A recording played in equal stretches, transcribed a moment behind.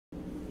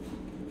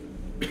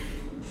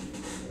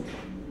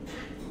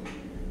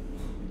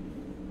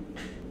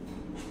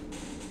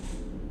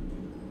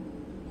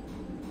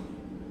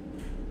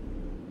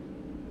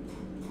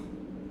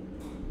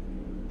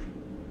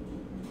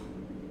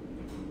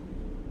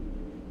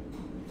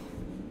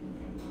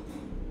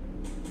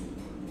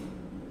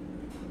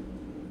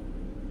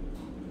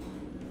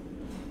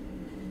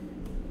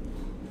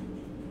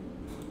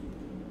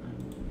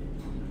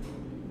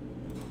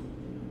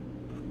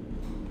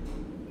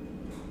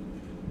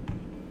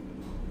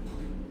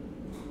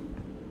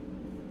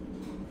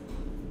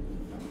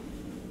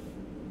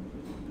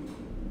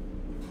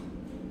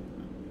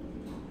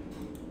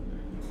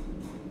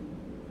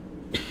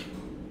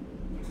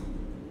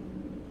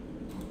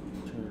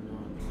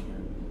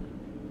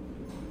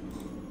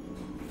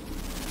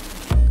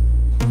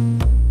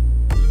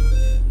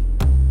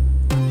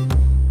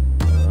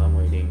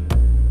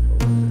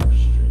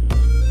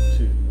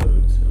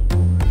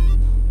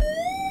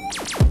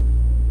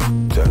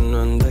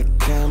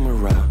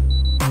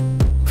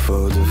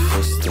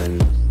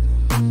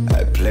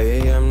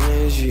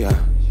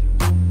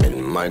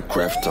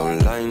Minecraft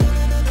online.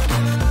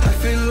 I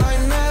feel I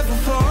never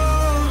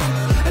fall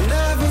and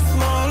never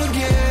small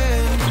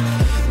again.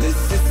 This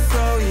is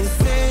so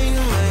insane,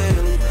 man.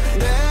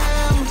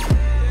 Damn.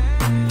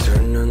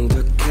 Turn on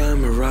the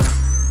camera.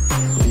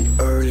 The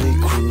early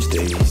cringe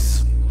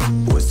days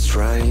was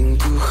trying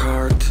too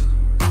hard.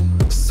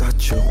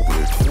 Such a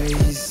weird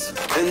face.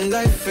 And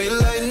I feel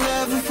I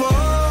never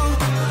fall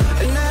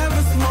and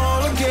never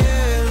small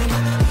again.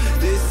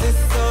 This is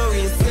so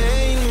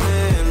insane,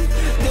 man.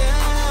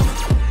 Damn.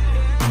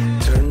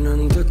 Turn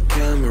on the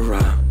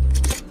camera.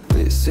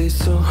 This is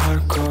so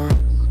hardcore.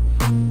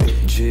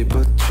 Edgy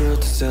but true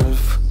to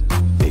self,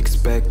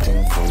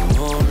 expecting for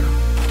more.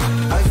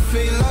 I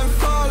feel I'm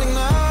falling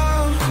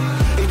now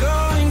and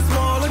going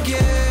small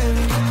again.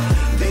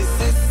 This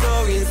is so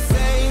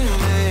insane,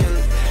 man.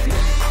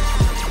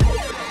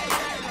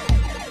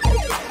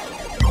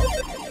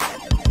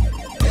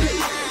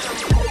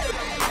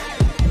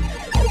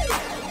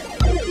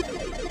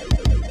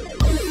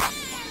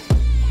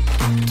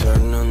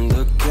 Turn on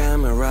the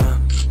camera.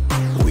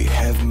 We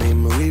have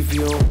memory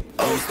view.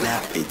 Oh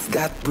snap, it's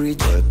that bridge,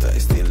 but I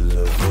still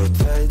love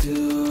what I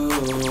do.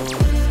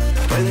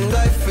 And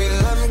I feel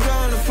I'm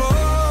gonna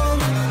fall,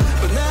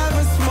 but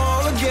never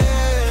small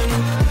again.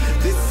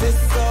 This is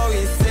so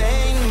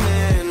insane,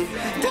 man.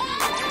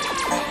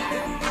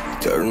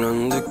 Turn on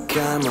the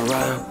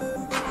camera.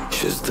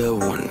 She's the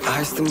one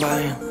I stand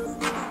by.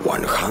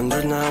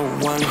 100 now,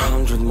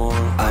 100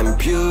 more. I'm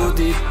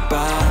PewDiePie.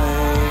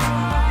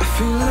 I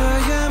feel I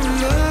am in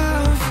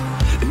love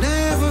and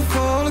never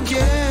fall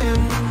again.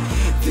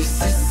 This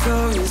is so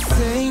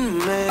insane,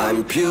 man.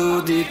 I'm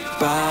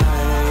PewDiePie. I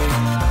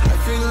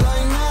feel I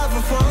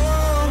never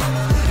fall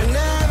and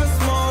never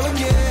small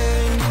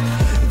again.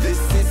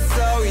 This is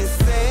so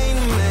insane,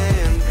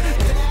 man.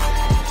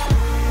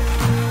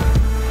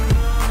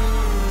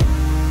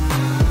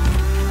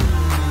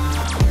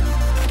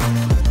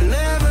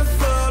 Never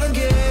fall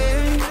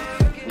again.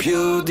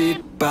 PewDiePie.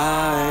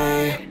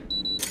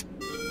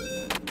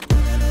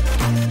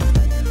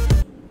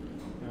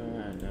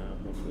 Alright, now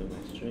hopefully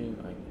my stream,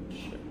 I can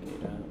check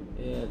it out.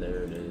 Yeah,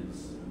 there it is.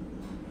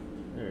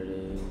 There it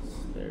is.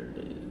 There it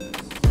is.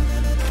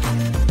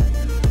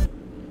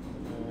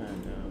 Alright,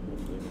 now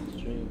hopefully my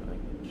stream, I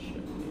can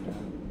check it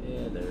out.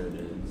 Yeah, there it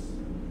is.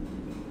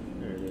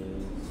 There it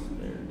is.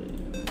 There it is.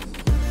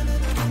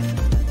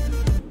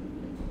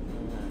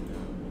 Alright,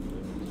 now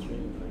hopefully my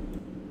stream, I can...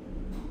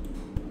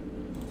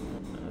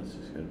 It's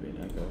just gonna be an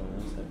echo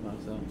unless I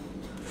myself.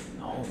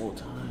 The whole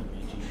time,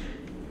 man.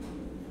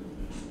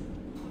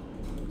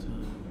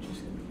 Time,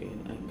 just gonna be an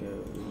echo.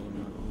 We do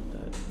not want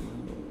that.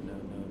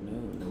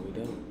 No, we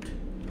don't.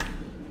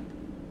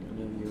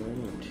 No, you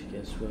won't.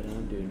 Guess what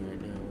I'm doing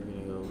right now? We're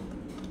gonna go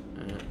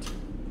at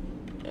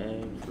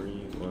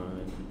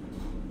everyone.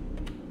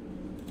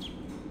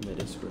 The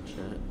Discord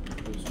chat.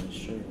 There's my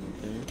stream right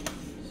there.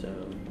 So,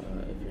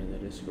 if you're in the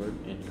Discord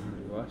and you're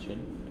already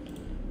watching,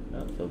 I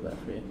don't feel bad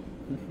for you.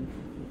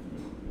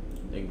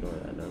 Ignore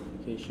that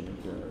notification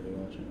if you're already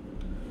watching.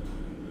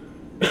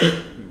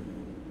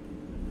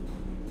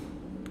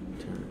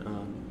 Turn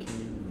on the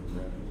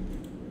camera.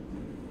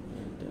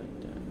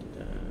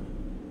 Turn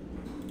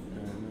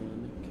on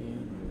the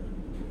camera.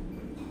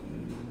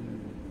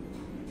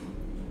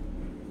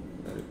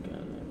 Already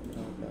got that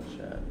pop-out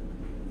shot.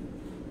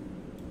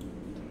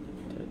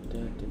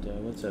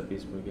 What's up,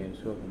 Beast Boy Games?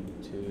 Welcome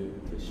to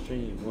the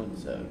stream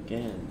once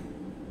again.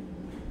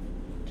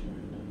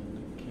 Turn on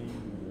the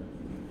camera.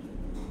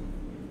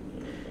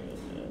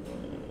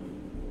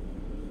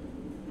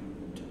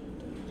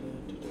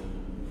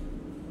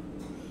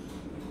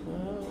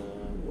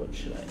 What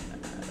should I add?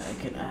 I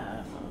can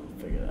add. I'll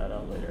figure that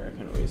out later. I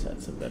can always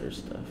add some better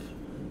stuff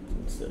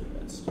instead of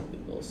that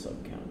stupid little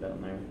sub count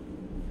down there.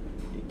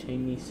 The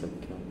tiny sub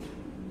count.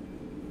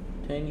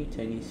 Tiny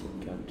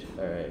sub count.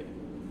 Alright.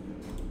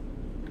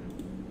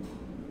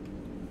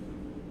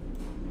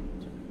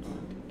 Turn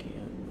on the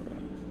camera.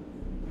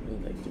 I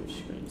need like 3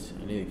 screens.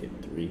 I need to get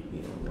 3.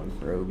 One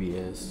for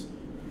OBS.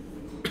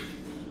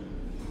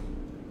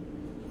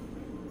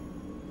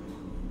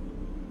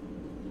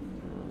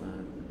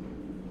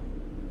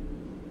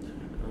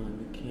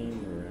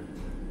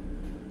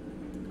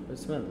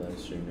 What's my live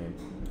stream name?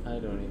 I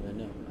don't even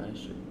know. I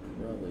should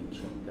probably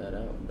check that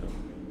out though.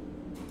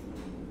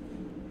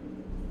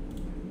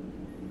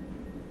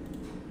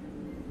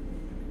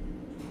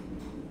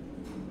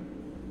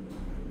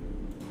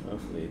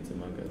 Hopefully it's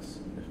Among Us.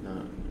 If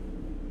not,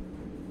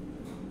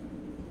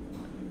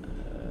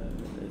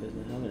 it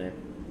doesn't have a name.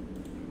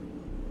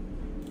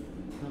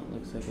 Well, it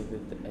looks like I have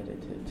to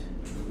edit it.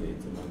 Hopefully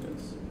it's Among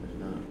Us. If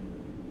not.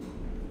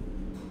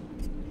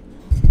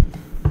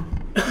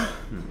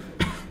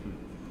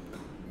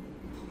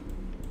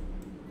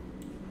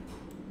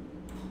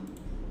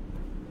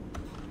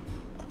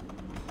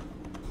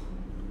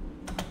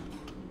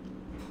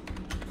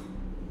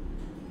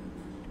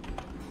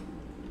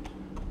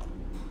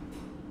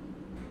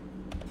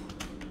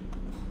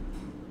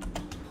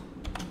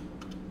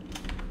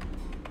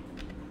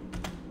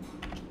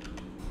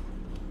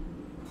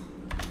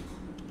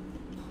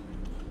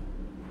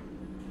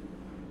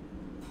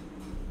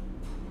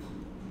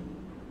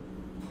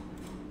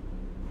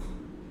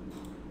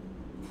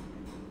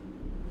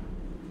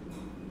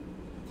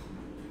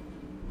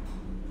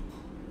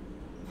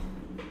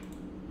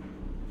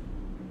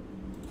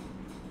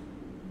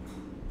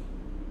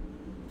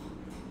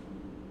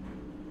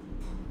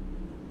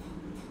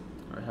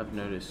 have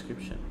no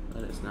description.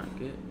 That is not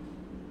good.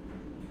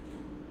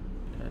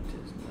 That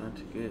is not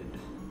good.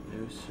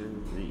 No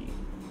siree.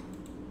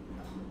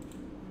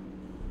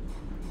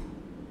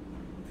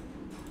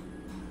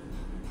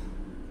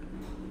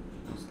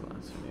 That's the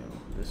last video.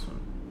 This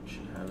one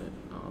should have it.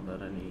 All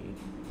that I need.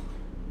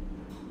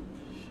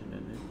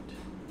 Shouldn't it?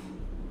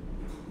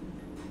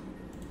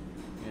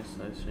 I guess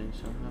live streams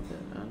don't have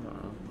it. I don't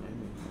know.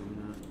 Maybe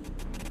not.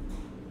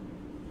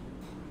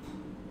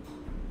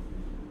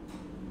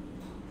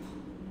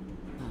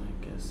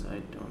 I guess I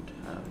don't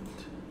have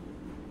it.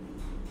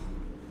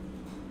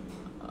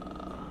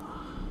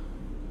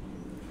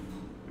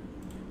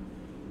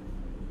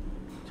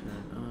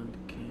 Turn on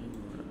the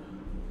camera.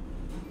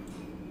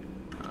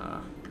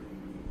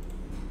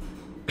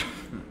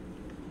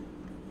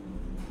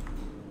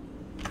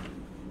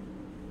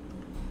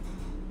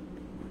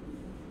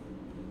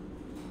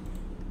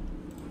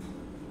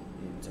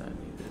 Means I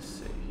need to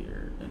sit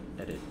here and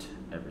edit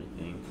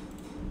everything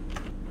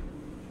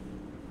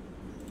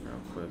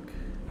real quick.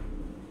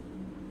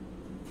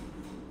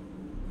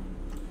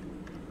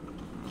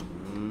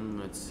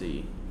 Let's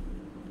see.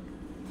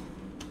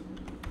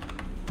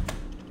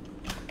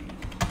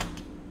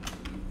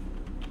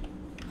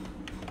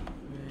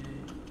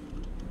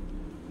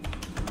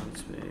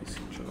 Space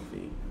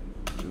trophy.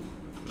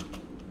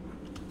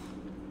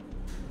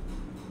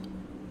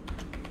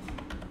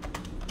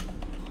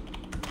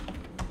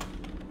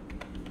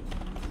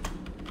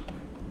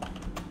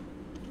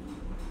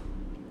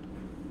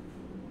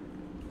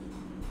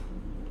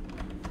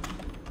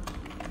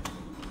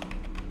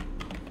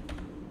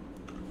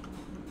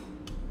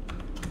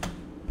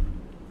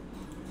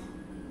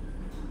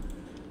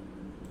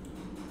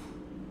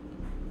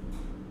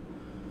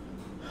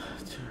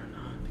 Turn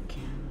on the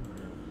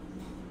camera.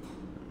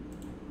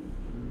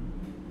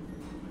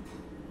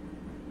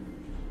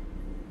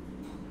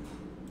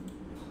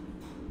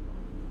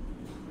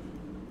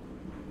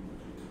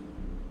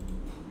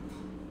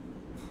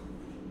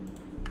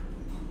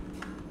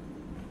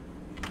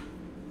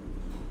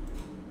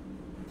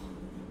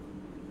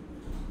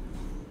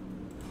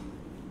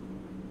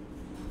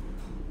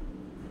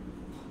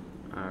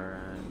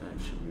 Alright,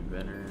 that should be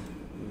better.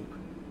 Oop.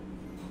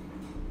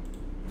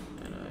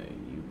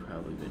 And you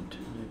probably been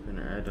typing,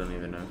 or I don't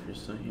even know if you're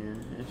still here.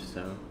 If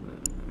so,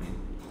 then, I mean,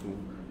 cool.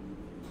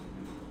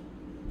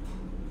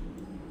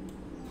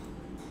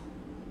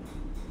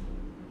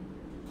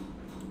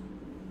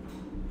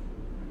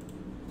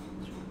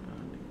 Turn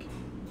on the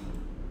camera.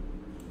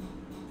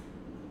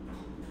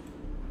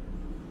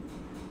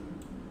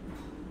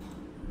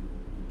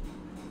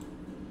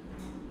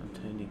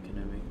 How tiny can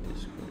I make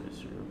Discord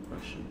is a real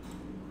question.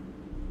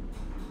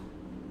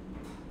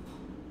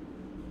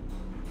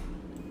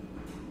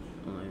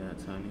 Only that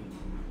tiny?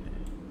 Okay.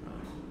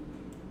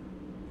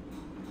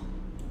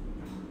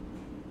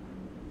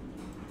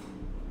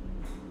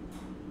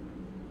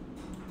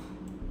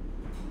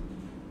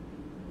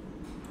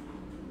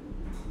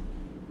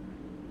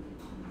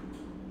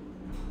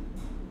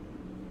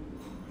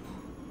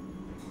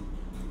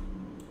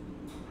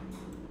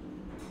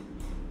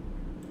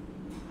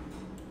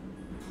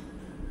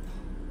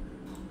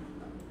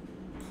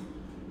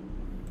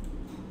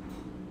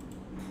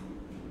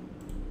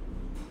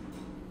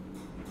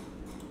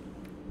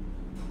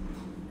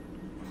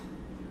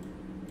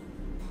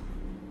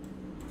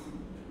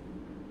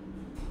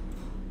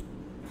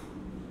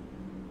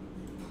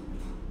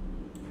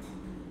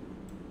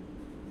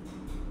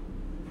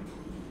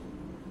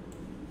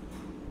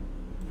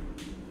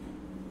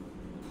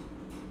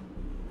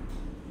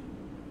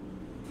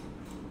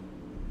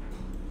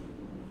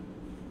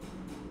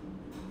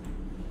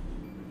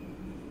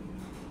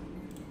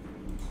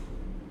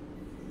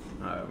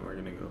 Alright, we're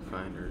gonna go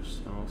find her,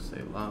 so I'll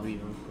say lobby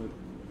real quick.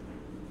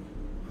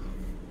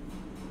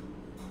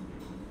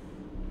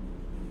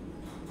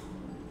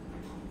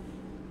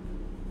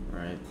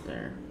 Right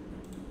there.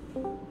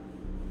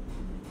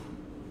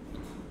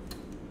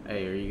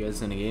 Hey, are you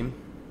guys in a game?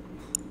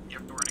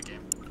 Yep, we're in a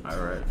game.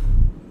 Alright.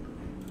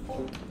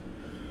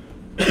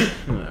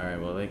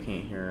 Alright, well they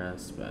can't hear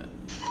us, but...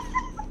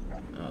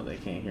 Oh, they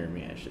can't hear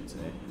me, I should say.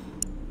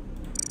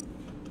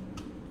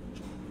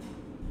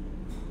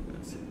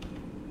 Let's see.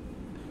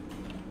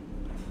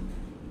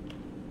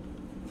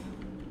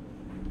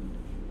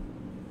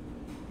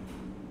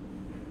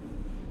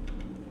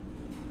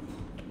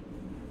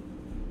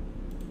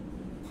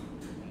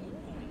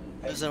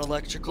 There's an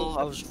electrical.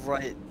 I was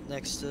right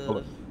next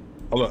to.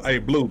 Hold on. Hey,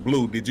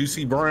 Blue, did you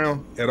see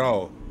Brown at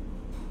all?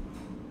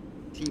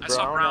 I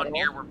saw Brown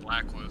near where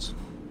Black was.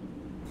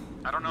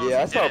 I don't know Yeah,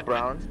 I if he saw did it,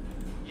 Brown.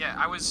 but yeah,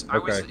 I was in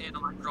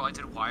electrical. I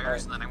did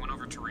wires, and then I went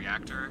over to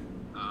reactor.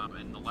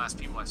 And the last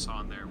people I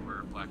saw in there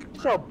were Black and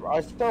Brown.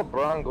 I saw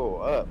Brown go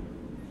up.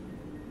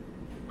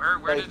 Where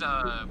like-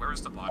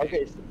 was the body?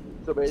 Okay, so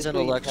It's an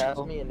basically he electrical.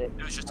 passed me and then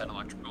It was just an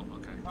electrical.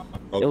 Okay.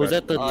 Okay. It was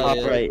at the top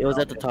yeah. right. It was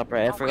at the top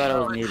right. I forgot I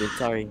was muted.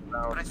 Sorry.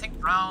 But I think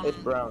Brown, It's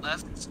Brown.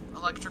 left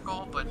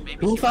electrical, but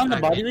maybe Who he found the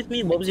went back body in. with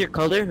me? What was your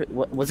color?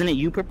 Wasn't it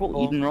you,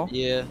 Purple? Eden Roll?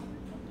 Yeah.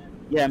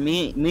 Yeah,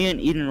 me and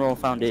Eden Roll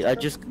found it. I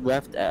just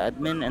left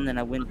admin and then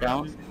I went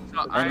down. So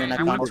And then I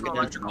I went found to it again.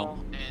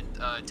 electrical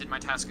and did my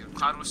task.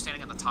 Cloud was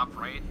standing on the top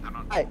right. I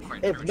don't Hey,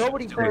 quite know if what she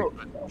nobody was doing, throws,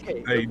 but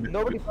okay, Hey, if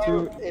nobody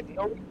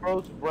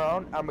throws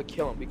Brown, I'ma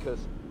kill him because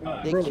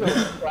they Bro, killed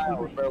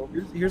Cloud, bro.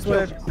 Here's what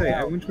I have to say.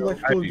 I went to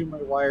electrical to do my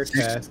wire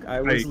task.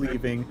 I was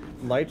leaving.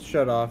 Lights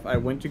shut off. I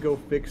went to go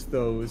fix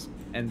those,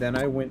 and then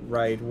I went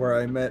right where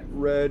I met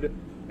Red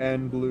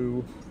and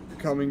Blue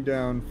coming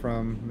down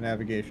from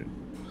navigation.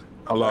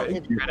 Hold on.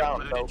 It's Red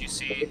Brown, and bro. Blue, did you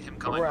see It's him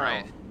coming Brown.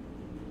 right?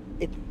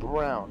 It's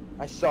Brown.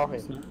 I saw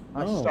him.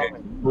 I Oh. saw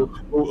him.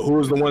 Who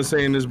was the one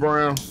saying this,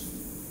 Brown?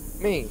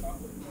 Me.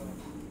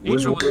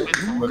 Angel was Which- with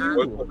Vulgar,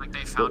 what- like they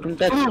I found him. think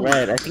that's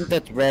Red. I think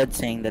that's Red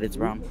saying that it's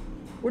brown.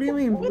 What do you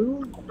mean,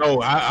 Blue?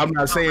 No, I'm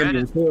not saying Red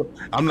it was him.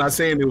 I'm not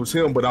saying it was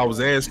him, but I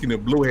was asking if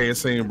Blue had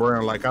seen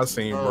Brown like I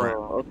seen Brown.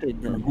 Oh, okay.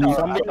 Then.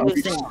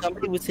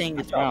 Somebody was saying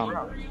it's brown.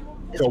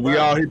 So we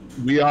all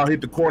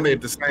hit the corner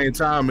at the same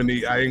time, and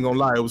I ain't gonna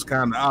lie, it was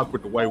kind of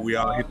awkward the way we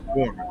all hit the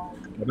corner.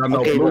 But I know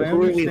Okay, Blue, I who are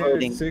we understand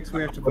voting? at 6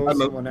 we have to vote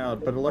someone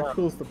out, but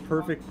electrical is the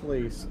perfect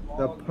place.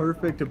 The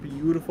perfect,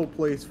 beautiful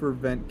place for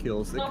vent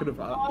kills. It could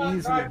have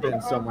easily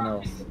been someone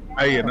else.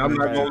 hey, and I'm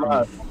not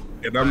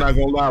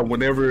gonna lie.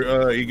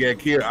 Whenever he got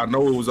killed, I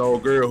know it was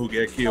old girl who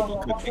got killed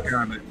because he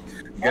kind of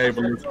gave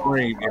him a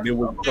scream, and it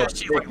was Yeah, a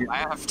she couple like seconds.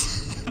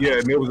 laughed. Yeah,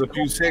 and there was a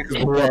few seconds Yeah,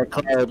 before.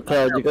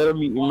 Cloud, you gotta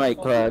mute your mic,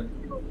 Cloud.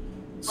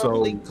 So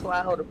Holy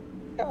Cloud.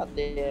 God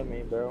damn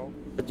me, bro.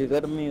 But you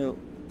gotta mute.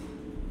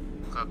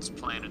 Cloud's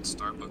playing in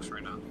Starbucks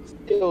right now.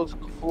 It was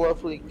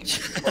fluffy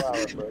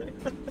Cloud, bro.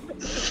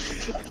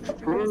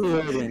 Who are we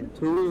voting?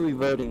 Who are we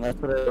voting?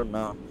 That's what I don't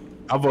know.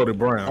 I voted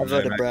Brown. I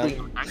voted man.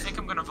 Brown. I think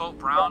I'm gonna vote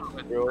Brown,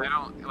 but I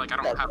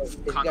don't have It's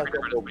concrete gotta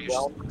evidence. go But he's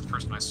just Brown. the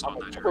first person I saw I'm in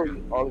gonna that kill area.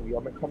 you, all of you.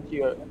 I'm gonna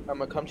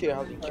come to your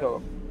house and kill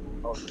him.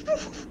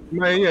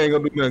 Man, you ain't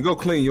gonna do nothing. Go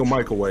clean your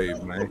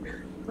microwave, man.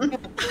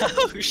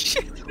 Oh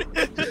shit.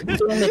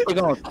 They're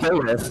gonna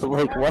kill us.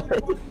 Like what?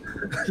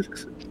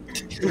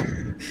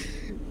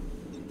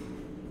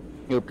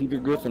 Yo, Peter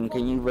Griffin,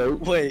 can you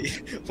vote? Wait,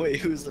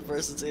 who's the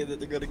person saying that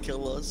they're gonna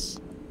kill us?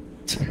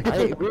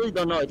 I really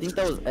don't know. I think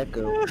that was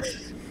Echo.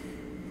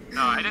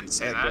 No, I didn't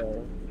say that.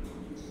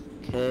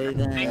 Okay, I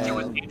think it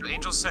was then. Angel.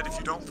 Angel said, "If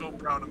you don't vote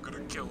Brown, I'm gonna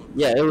kill him."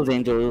 Yeah, it was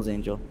Angel. It was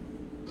Angel.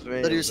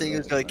 I thought you were saying he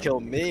was gonna kill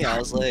me. I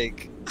was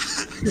like,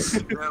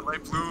 Yeah,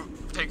 like Blue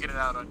taking it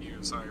out on you.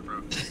 Sorry,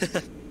 bro.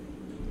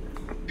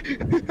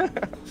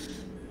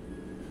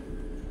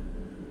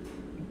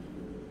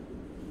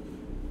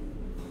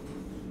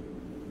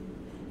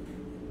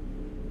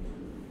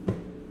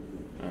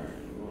 Alright,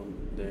 well,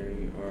 there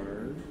you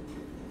are.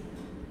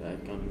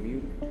 Back on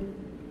mute.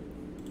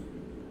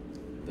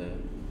 The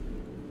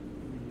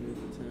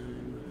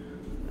time.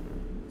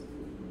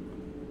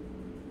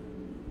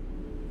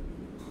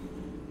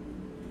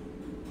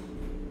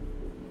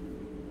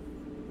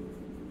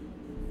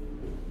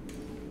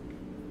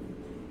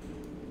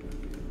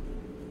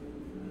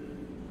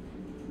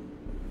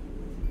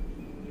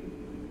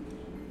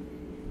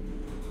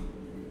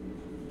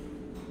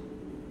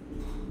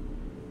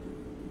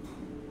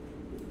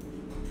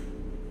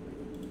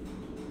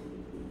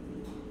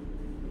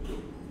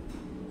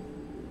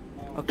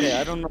 Okay,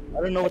 I don't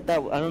know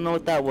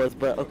what that was,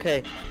 but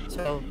okay.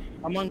 So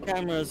I'm on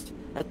cameras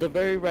at the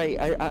very right.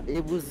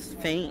 It was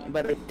faint,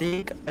 but I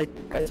think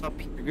I saw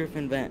Peter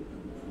Griffin vent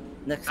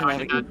next to No, I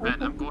did not navigation.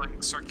 vent. I'm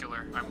going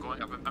circular. I'm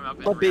up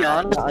in I'll be rear.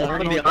 honest. I I'm don't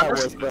gonna know be what that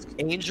honest. was, but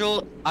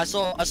Angel, I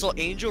saw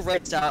Angel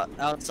right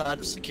outside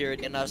of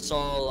security, and I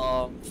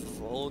saw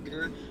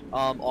Vulgar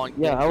on.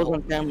 yeah, I was Google.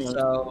 on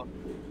camera.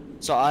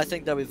 So I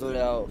think that we vote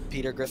out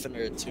Peter Griffin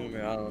or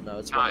Tumor. I don't know.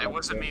 It's Nah, one it of them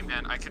wasn't two. me,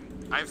 man.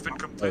 I've been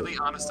completely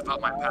honest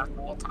about my path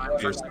the whole time.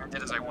 First thing I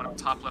did is I went up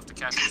top left to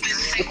cafeteria.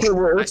 Okay,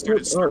 well, I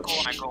started circle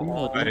and I go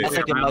all I the way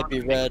think it might around be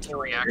and red. to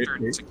reactor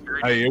and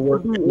security. Hey, it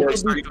wasn't It could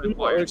started be doing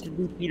Tumor or wires. it could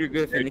be Peter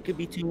Griffin. It could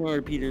be Tumor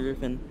or Peter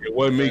Griffin.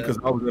 me because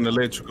I was in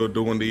electrical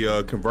doing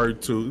the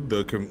convert to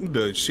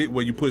the shit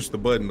where you push the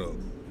button up.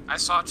 I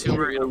saw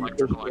Tumor in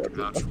electrical. I could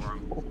vouch for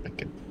him.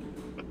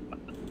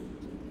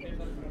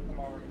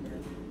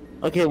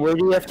 Okay, where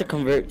do you have to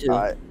convert to?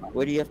 Alright.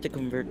 Where do you have to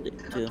convert it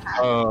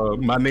to?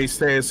 My next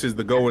task is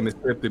to go and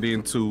accept it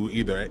into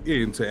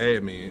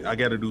admin. I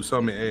got to do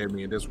something in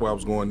admin. That's where I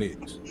was going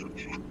next.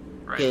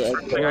 Right. Okay,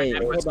 First thing I wait,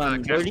 did was hold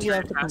on. the Where do you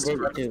have to cafeteria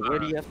convert it task to? Where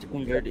do was, you have to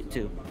convert it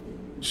to?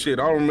 Shit,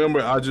 I don't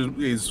remember.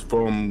 It's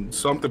from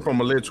something from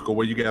electrical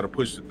where you got to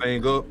push the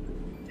thing up.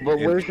 But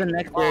Yeah. where's the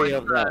next area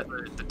of that?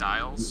 the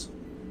dials. Is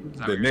that The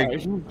what you're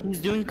next, saying? He's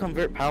doing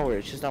convert power.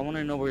 It's just I want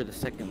to know where the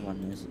second one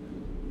is.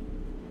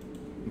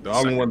 the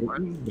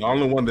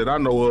only one that I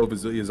know of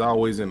is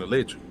always in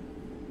electric.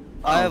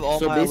 I have all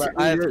So my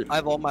basically you're- I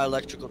have all my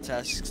electrical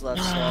tasks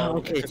left.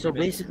 Okay, so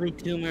basically,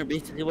 Tumor,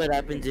 what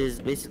happens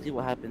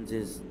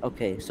is,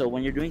 okay, so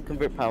when you're doing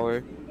convert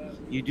power,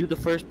 you do the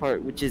first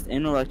part, which is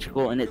in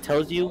electrical, and it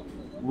tells you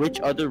which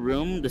other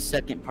room the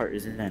second part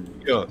is in.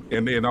 Yeah,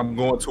 and then I'm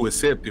going to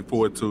accept it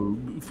for it to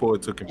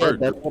Yeah, convert.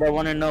 that's what I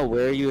want to know.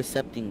 Where are you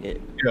accepting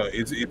it? Yeah,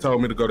 it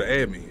told me to go to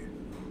admin.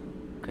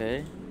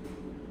 Okay.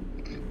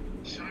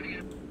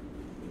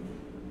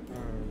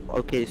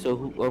 Okay, so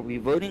who, are we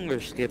voting or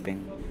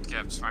skipping?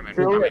 Skips. I mean,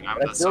 feel like- I'm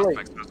I the feel like-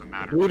 suspect, so it doesn't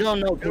matter. We don't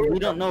know. We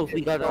don't know if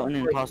we got an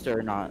imposter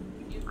or not.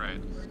 Right.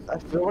 I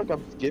feel like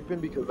I'm skipping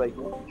because like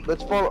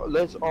let's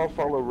all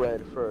follow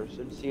red first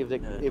and see if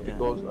it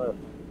goes up.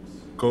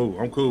 Cool.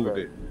 I'm cool with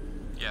it.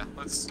 Yeah.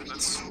 Let's. I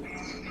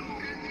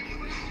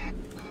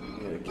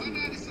gotta keep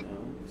this now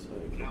so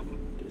I can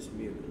just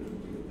mute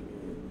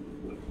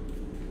it.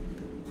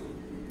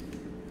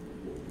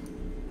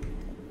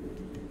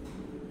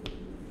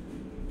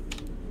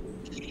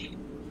 Okay.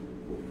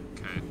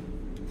 Okay.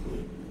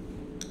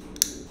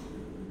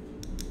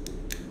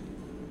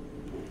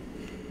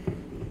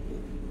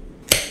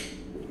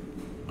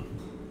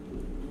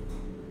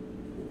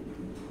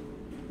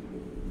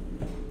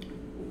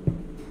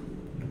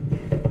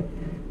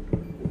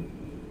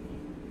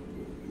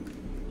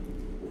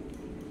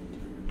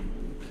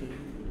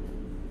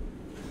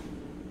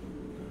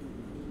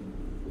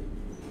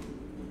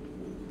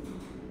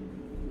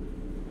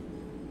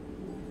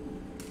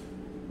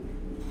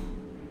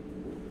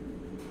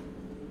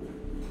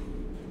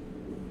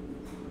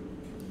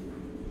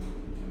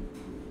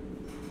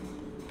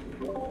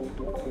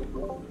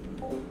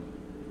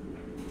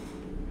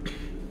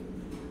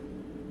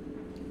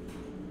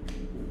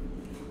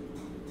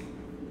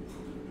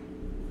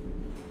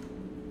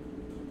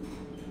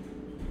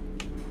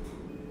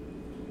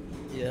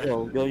 Yeah.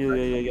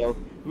 Yo.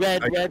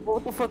 Red.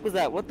 What the fuck was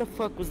that? What the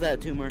fuck was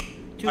that, Tumor?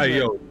 Hey,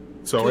 yo.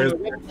 So Tumor, as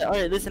what was that?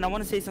 Alright, listen, I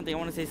wanna say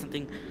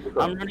something.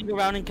 I'm running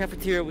around in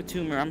cafeteria with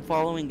Tumor. I'm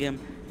following him.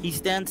 He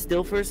stands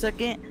still for a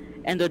second,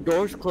 and the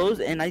doors close,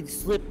 and I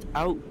slipped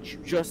out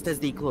just as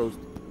they closed.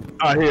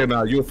 I hear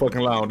now, you a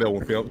fucking lie on that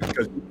one, Phil.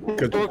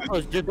 The door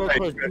closed. The door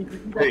closed.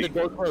 The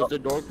door closed. The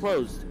door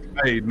closed.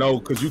 Hey, no,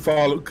 cause you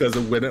followed. Cause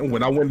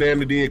when I went down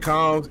to did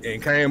comms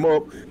and came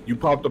up, you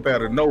popped up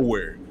out of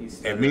nowhere,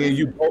 and me and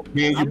you both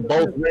ran. Hell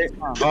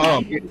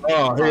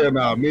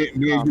no, me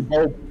and you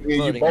both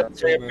ran past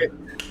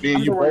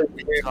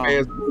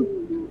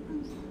Blue.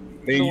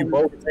 Me and you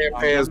both ran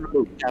past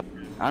Blue.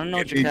 I don't know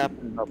what you're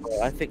capping about,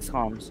 bro. I fixed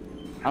comms.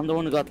 I'm the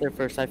one who got there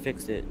first. I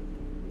fixed it.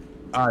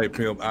 All right,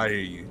 pimp, I hear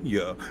you.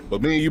 Yeah,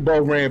 but me and you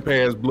both ran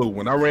past Blue.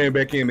 When I ran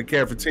back in the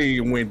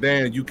cafeteria and went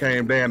down, you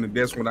came down, and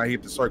that's when I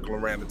hit the circle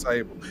around the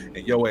table,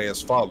 and your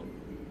ass followed.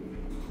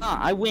 Nah,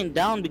 I went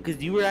down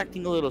because you were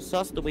acting a little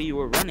sus the way you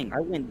were running.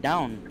 I went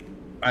down.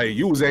 Hey,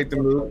 you was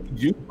acting.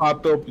 You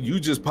popped up. You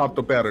just popped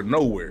up out of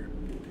nowhere.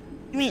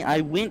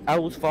 I mean, I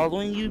was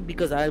following you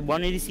because I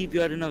wanted to see if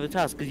you had another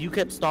task. Because you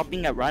kept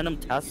stopping at random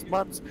task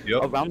spots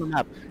around the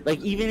map.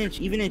 Like even in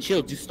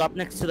Shields, you stopped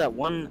next to that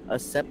one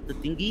accept the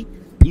thingy,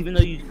 even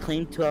though you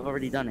claimed to have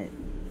already done it.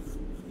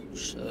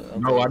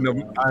 No,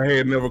 I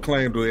had never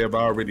claimed to have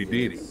already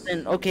did it.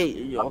 And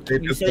okay,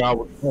 That's where I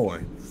was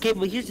going. Okay,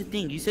 but here's the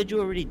thing: you said you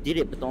already did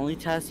it, but the only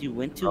task you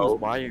went to was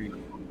wiring.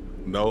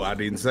 No, I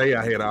didn't say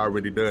I had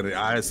already done it.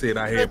 I said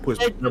I had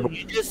pushed.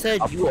 You just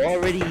said you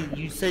already.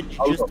 You said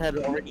you just had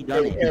already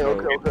done it.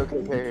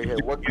 Okay.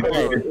 What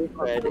color?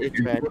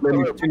 It's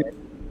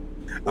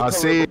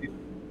red.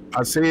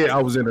 I said I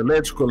was in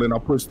electrical and I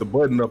pushed the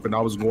button up and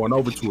I was going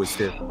over to a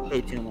step. K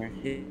Tumor.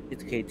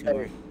 It's K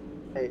Tumor.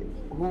 Hey,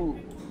 who?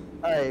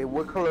 Hey,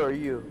 what color are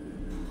you?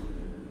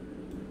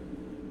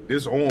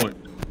 It's orange.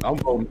 I'm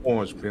voting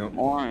orange, pimp.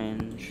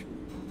 Orange.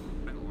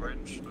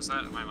 Orange? Was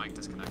that my mic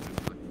disconnected?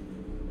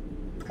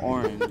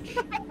 Orange.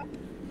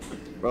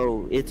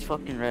 Bro, it's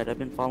fucking red. I've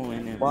been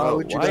following him. Why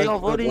would you Why guys y'all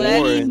vote voting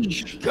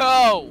orange?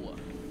 Go!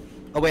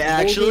 Oh wait,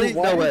 actually?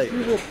 Why No way. did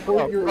you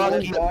report your fuck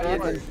own you, body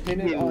bro. and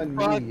pin it on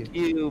Fuck me?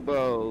 you,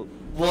 bro.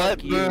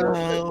 What, Fuck you.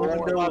 bro?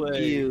 No Fuck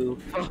way. you.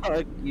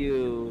 Fuck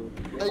you.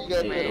 How you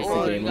got Hey, that it's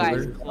Oh, the you game guys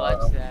over.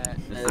 clutched that.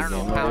 I don't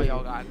know how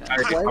y'all got that.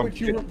 Why would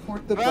you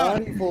report the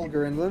body,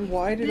 Vulgar? And then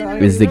why did I?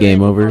 Is the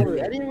game over? I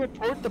didn't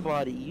report the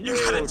body. You You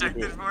got reported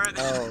ejected it. for it?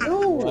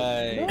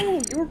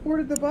 No, you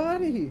reported the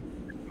body.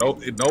 No,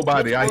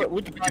 nobody. I hit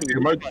Which body? the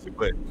emergency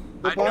button.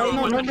 I body-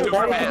 know, no, but no,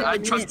 I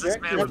no, trust this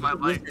man with my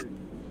life.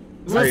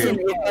 Listen,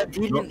 Hey,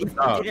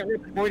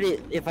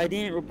 if I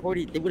didn't report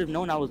it, they would have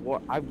known I was.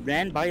 I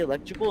ran by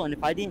electrical, and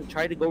if I didn't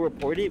try to go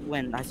report it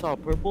when I saw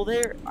purple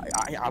there,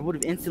 I would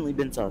have instantly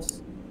been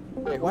sus.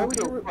 Wait, Why who would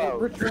you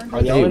killed return?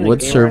 Hey,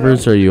 what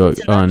servers are you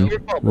on?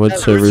 What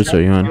servers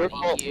are you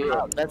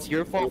on? That's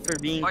your fault for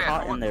being Oh yeah,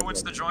 caught in there.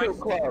 what's the joint?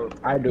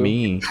 I do.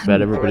 Me,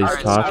 but everybody's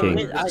Alright, talking.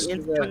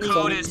 The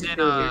code is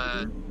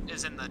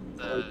in the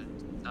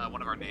one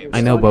of our names.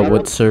 I know, but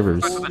what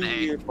servers? That was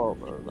fully your fault,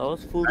 bro. That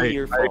was fully Hey,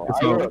 your hey, fault.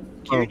 so- I was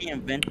security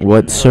invented.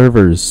 What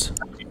servers?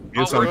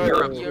 It's Oh, we're on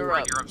Europe. Europe. We're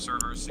on Europe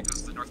servers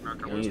because the North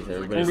America ones Jeez, were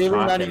I'm everybody's really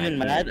not talking,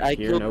 even I mad. can't I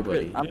hear killed.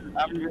 nobody.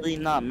 I'm really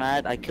not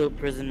mad. I killed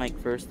Prison Mike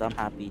first. I'm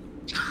happy.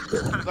 Bro,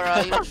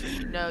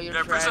 no, you're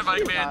Yeah, trash. Prison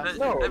Mike, man,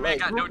 that man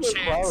got no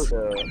chance. I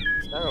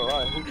don't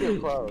know. Who killed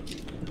Cloud?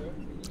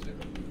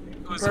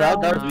 Who's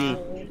Cloud, that was me.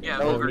 Yeah,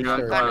 that was Vulgar me, got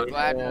sir. I'm Cloud.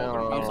 glad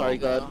I'm sorry,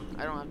 God.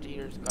 I don't have to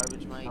hear his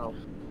garbage mic. Oh.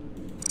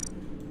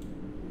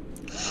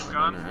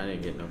 Gone? I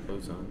didn't get no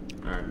clothes on.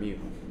 Alright, mute.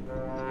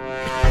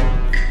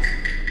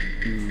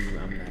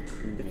 I'm not.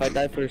 If I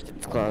die first,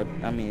 it's Cloud.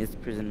 I mean, it's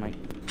Prison Mike.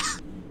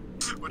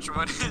 Which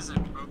one is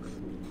it, bro?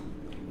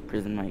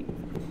 Prison Mike.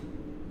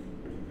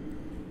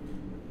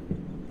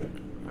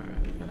 Alright,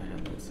 I gotta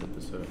handle this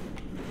episode.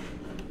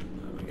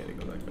 We gotta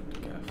go back up to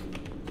Calf.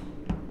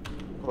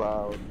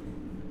 Cloud.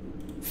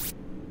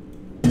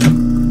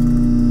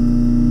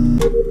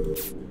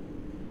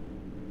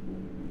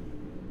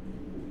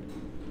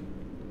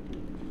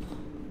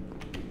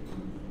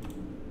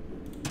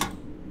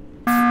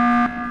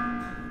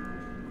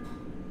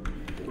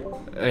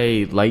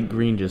 Hey, light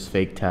green just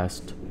fake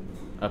test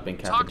up in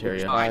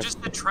cafeteria. I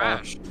just did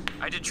trash.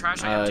 I did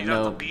trash. I emptied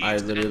out the leaves. I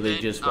literally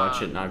then, just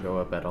watched it not go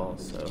up at all.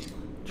 So.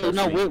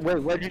 No, wait,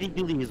 where did he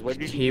do these? Where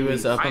did he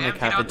was up in the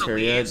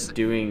cafeteria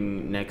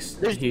doing next.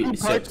 There's two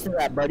parts to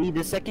that, buddy.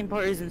 The second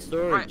part is in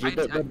storage.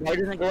 The bar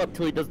doesn't go up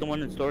till he does the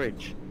one in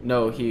storage.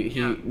 No,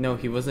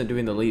 he wasn't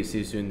doing the leaves. He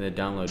was doing the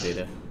download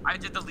data. I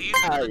did the leaves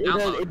and the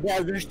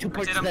download. There's two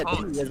parts to that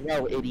too as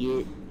well,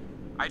 idiot.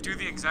 I do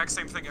the exact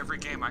same thing every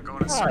game. I go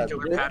in a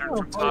circular pattern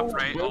from top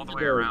right all the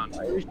way around.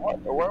 There's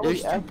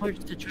two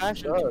parts to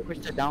trash and two parts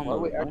to download.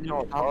 What are you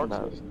talking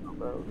about?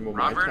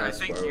 Robert, I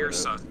think you're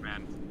sus,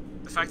 man.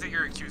 The fact that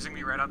you're accusing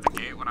me right out the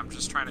gate when I'm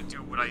just trying to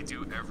do what I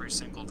do every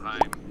single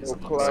time is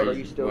why are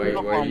you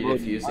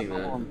defusing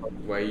that?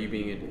 Why are you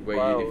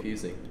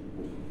defusing?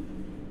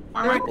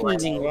 I'm not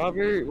accusing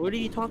Robert. What are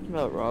you talking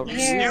about, Robert?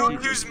 You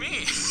accuse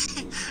me.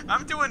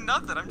 I'm doing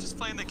nothing. I'm just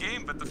playing the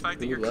game. But the fact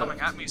that you're coming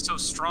at me so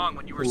strong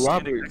when you were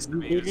standing next to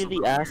me. Robert, you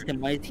literally asked him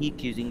why is he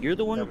accusing. You're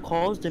the one who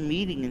calls the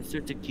meeting and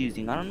starts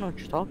accusing. I don't know what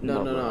you're talking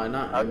about. No,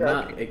 I'm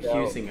not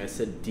accusing. I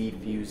said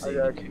defusing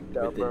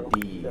with the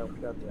D.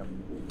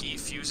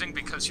 Defusing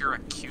because you're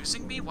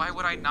accusing me? Why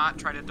would I not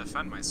try to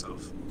defend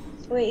myself?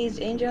 Wait, is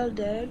Angel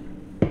dead?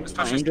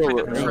 Especially Angel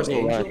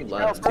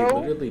left. He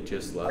literally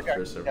just left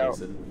for some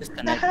reason.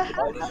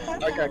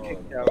 I got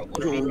kicked out.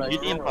 You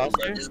the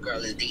imposter?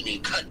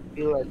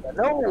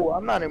 No,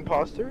 I'm not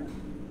imposter.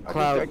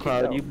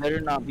 Cloud, you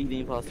better not be the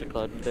imposter,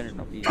 Cloud. You better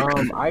not be.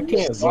 I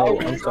can't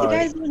vote. I'm sorry.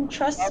 You guys didn't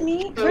trust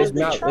me? Where's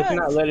the trust? It's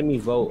not letting me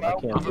vote. I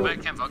can't vote.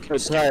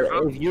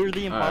 If you're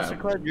the imposter,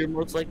 Cloud, you're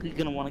most likely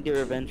gonna want to get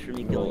revenge for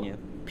me killing you.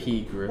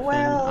 P. Griffin,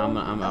 well,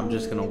 I'm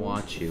just gonna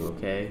watch you,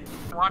 okay?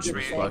 Watch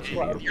me.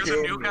 You're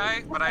the new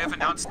guy, but I have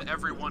announced to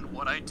everyone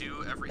what I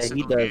do every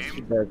single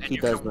game, and you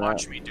can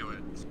watch me do it.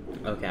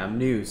 Okay, I'm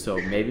new, so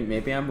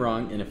maybe I'm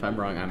wrong, and if I'm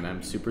wrong,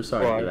 I'm super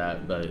sorry for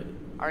that, but.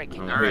 Alright,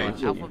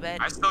 Alphabet.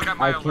 I still got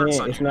my alerts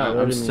on. It's not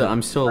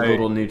I'm still a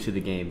little new to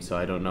the game, so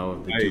I don't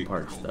know the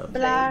two-part stuff.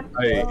 Black.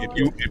 Hey, if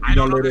you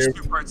don't know there's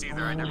two parts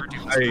either. I never do.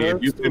 Hey,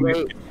 if you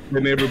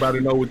can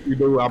everybody know what you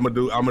do, I'm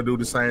gonna do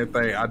the same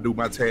thing. I do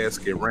my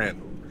task at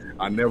random.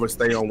 I never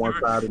stay on one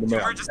side of the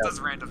map. Timur just does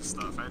random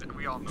stuff.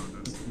 We all know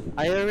this.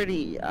 I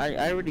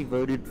already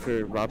voted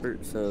for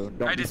Robert, so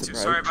don't I be did too.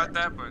 surprised. Sorry about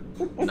that, but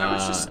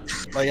nah.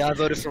 Oh yeah, I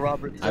voted for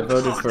Robert. I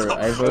voted for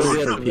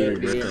Peter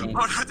Griffin.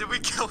 Oh no, did we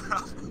kill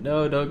Robert?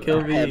 No, don't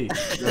kill me.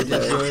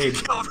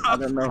 I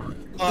don't know.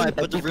 Alright,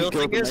 but the real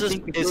thing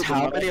is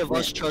how many of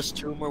us trust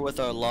Tumor with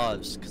our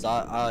lives? Because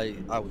I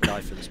would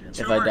die for this man.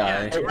 If I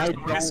die.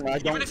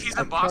 Even if he's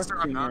imposter,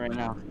 I'm not right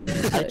now.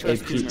 Hey,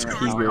 P.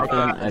 Griffin,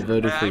 I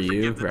voted for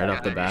you right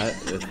off the bat.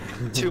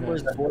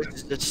 Tumor's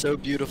voice is so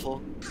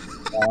beautiful.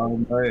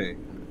 Hey.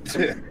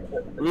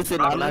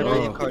 Listen, I'm not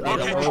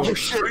reincarnated. Oh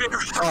shit!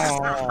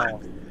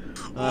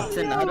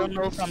 Listen, I don't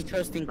know if I'm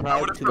trusting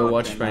Cloud to go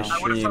watch my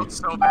stream. Where's the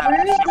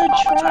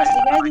trust?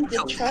 You guys need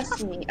to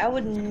trust me. I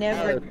would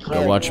never kill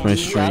go watch my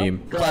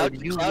stream.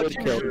 Cloud, you would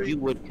kill. You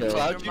would kill.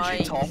 Cloud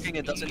usually talking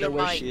and doesn't know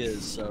where she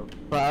is, so.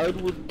 Cloud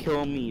would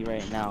kill me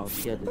right now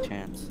if he had the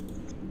chance.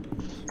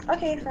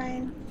 Okay,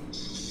 fine.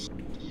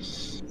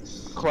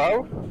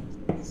 Cloud?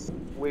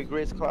 Wait,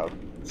 Grace Cloud?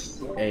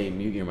 Hey,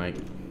 mute your mic.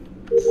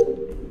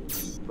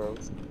 Bro.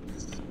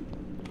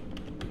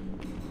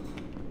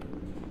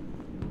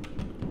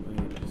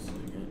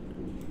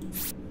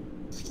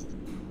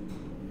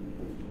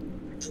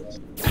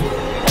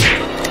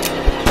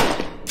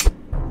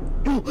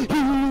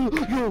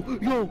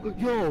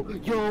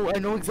 Yo, I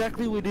know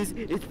exactly what it is.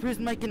 It's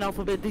Prison Mike and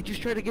Alphabet. They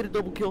just tried to get a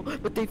double kill,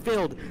 but they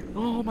failed.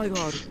 Oh my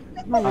god.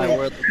 No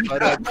way.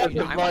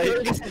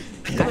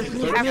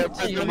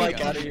 Prison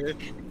Mike out of here.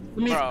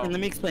 Let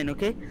me explain,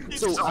 okay?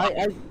 So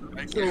I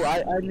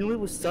knew it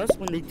was sus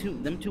when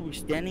them two were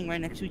standing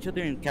right next to each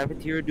other in the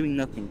cafeteria doing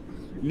nothing.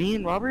 Me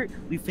and Robert,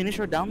 we finish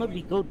our download,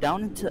 we go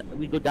down into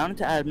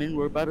admin,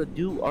 we're about to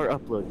do our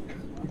upload.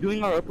 We're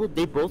doing our upload,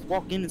 they both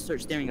walk in and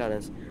start staring at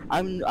us.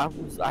 I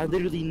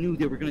literally knew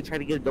they were gonna try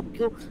to get a double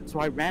kill,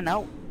 so I ran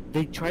out.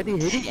 They tried to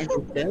hit it and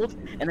they failed,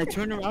 and I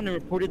turned around and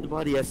reported the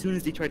body as soon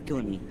as they tried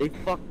killing me. They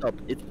fucked up.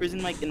 It's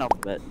Prison Mike and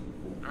Alphabet.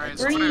 Alright,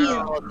 so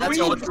that's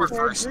all for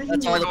first.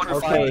 That's all for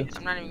okay.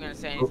 I'm not even gonna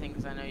say anything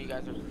because I know you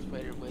guys are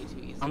persuaded way too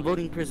easily. I'm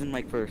voting Prison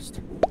Mike first.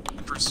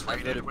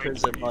 Persuaded way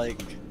Prison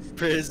Mike.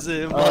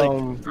 Prison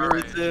Mike.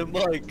 Prison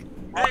Mike.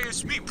 Hey,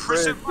 it's me,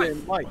 Prison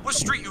Mike. What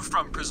street you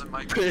from, Prison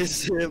Mike?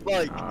 Prison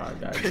Mike.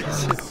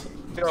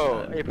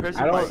 Yo, hey,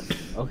 Prison Mike.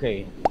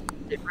 Okay.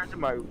 Hey, Prison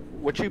Mike,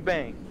 what you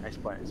bang? I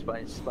spy.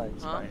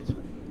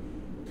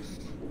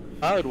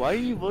 Cloud, why are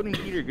you voting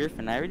Peter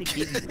Griffin? I already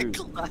gave you proof.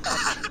 Who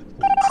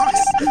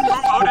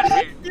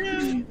voted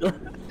me?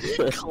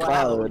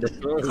 Cloud.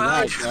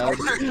 Cloud, Cloud.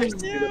 you're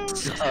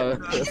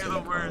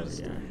the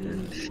worst.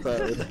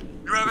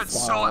 You have it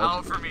so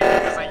out for me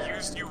because I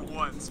used you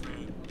once,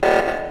 man.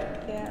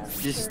 Yeah.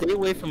 Just stay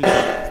away from me.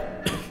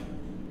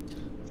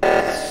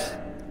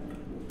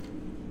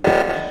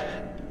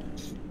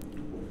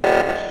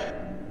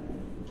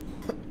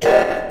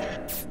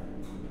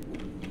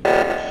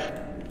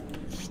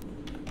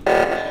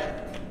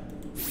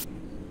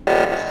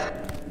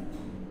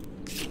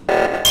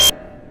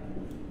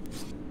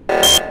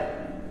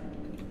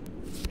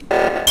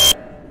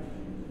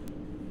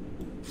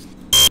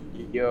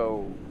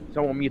 Yo,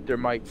 someone mute their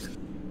mics.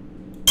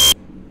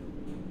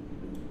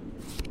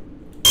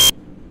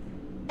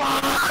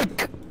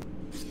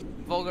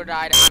 Vulgar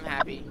died, I'm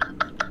happy.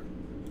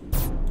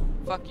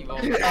 Fuck you,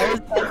 Vulgar. I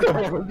was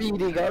trying to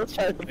meeting. I was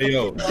trying to. Hey,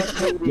 yo,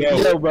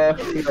 Bro.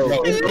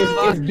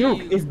 It's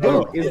Duke. It's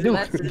Duke. It's Duke.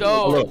 Let's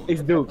go. Look,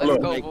 it's Duke. Let's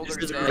Look. go, Vulgar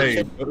died.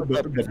 hey,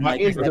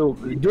 It's Duke.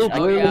 Duke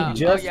literally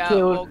just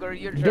killed. Vulgar,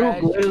 you're Duke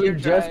trash. literally You're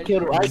just trash.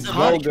 killed Ike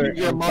Vulgar.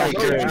 Your mic.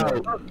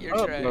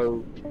 You're trash.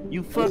 Bro.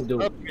 You fucked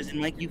Duke. up, Prison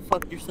Mike. You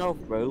fucked yourself,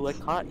 bro. I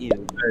caught you.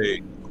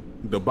 hey,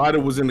 the body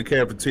was in the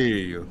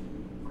cafeteria,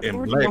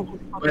 and Black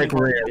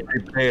ran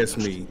right past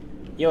me.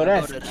 Yo,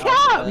 that's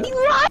cap. He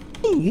lying.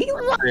 He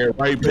lying. Ran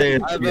right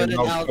past I me. And voted I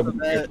was coming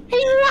back. He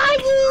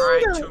lying.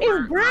 Alright,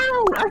 It's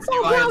Brown. I saw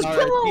Brown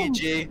kill him.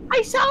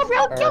 I saw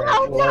Brown kill him.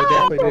 Alright, well, I No.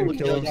 definitely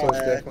didn't kill him, so it's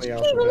definitely He's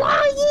Alphabet.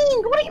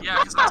 lying. What are you Yeah,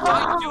 because I was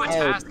trying to do a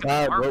task in the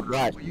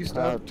harbor. Will you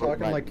stop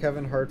talking like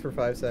Kevin Hart for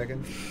 5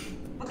 seconds?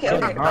 Okay,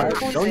 okay. Alright,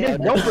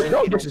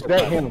 don't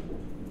disrespect him.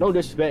 Don't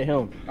disrespect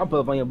him. I'm put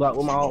up on your block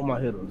with all my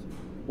hitters.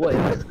 What?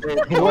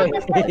 What?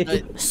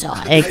 So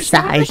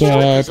excited.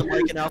 Yeah, you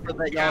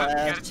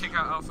gotta take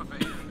out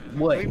Alphabet.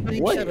 What?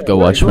 Go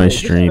watch my Disrespect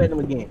stream. him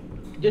again.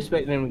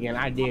 Disrespect him again.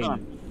 I dare you.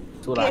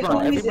 That's what I Okay,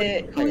 thought. who is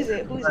it? Who is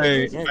it? Who is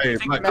Hey, it? hey,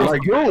 like,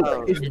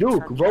 It's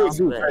Duke. Vote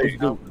Duke. It's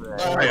Duke.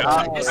 hey,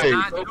 It's hey,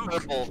 not Duke.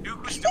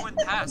 Duke was doing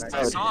tasks.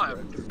 I saw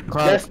him.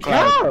 That's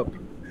Cap.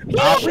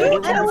 Yeah,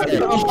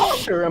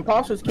 imposter.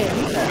 Imposters can't do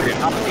that.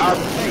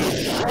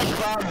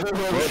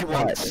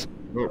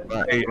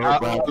 hey,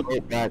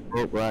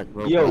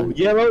 Yo,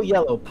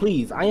 yellow,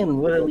 please. I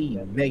am literally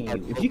begging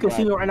you. If you can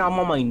see me right now, I'm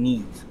on my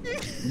knees.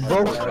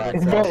 Vote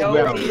Brown.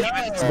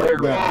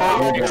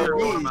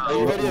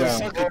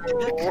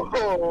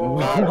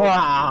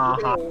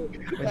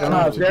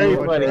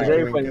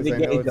 Very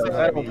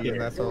funny.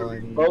 That's all I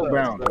need. Vote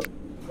Brown.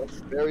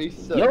 Very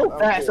sad. Yo,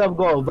 fat self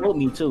go vote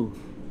me too.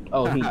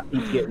 Oh, he's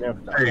getting there.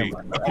 hey,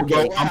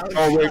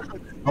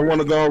 I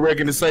want to go on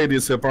record and say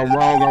this. If I'm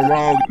wrong, I'm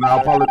wrong, and I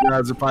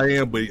apologize if I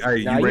am. But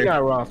hey, Nah, you're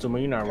not wrong, Tumor.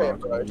 You're not wrong.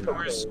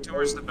 Tumor's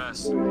the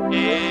best.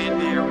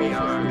 And there we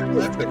are.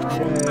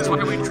 That's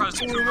why we trust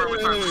Tumor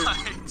with our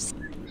lives.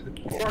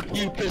 Fuck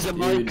you, Prison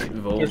Dude, Mike.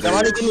 Vulgar. Can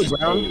somebody give me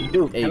Brown?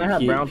 Dude, Hey, can I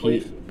have Brown,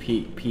 please?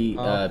 P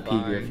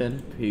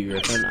Griffin. P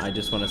Griffin. I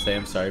just want to say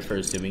I'm sorry for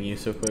assuming you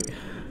so quick.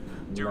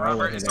 Dude,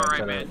 Robert, it's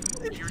alright, man.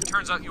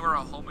 Turns out you were a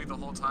homie the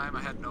whole time. I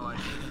had no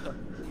idea.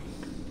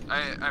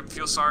 I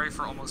feel sorry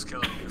for almost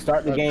killing you.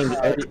 Start the game.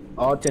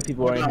 All 10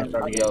 people are in here.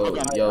 Start the game.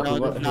 Yo,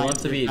 who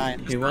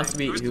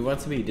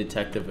wants to be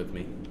detective with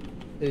me?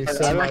 Hey,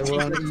 Sam, I will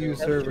on EU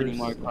servers.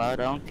 Anymore, Cloud.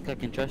 I don't think I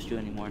can trust you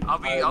anymore. I'll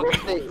be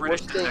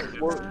British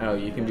detective. Oh,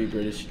 you can be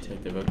British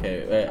detective.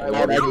 Okay.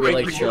 You'll You're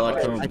like make Sherlock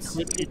I Holmes.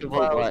 told you to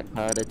vote black,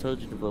 Cloud. I told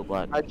you to vote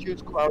black. I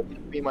choose Cloud to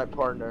be my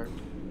partner.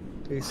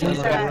 Hey, Sam,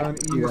 I will on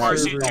EU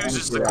Marcy servers.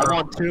 chooses the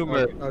girl.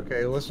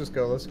 Okay, let's just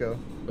go. Let's go.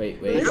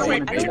 Wait.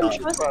 Listen, I don't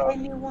trust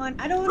anyone.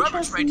 I don't Robert's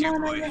trust right here,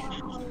 none boy. of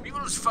y'all. We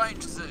must find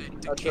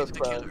the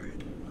killer.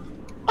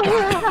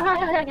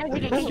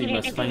 She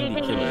must find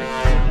the killer.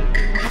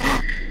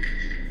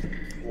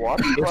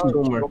 Watch It's Cloud.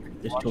 Tumor.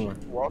 It's Tumor.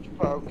 Watch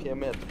Cloud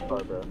kill at the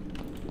bro.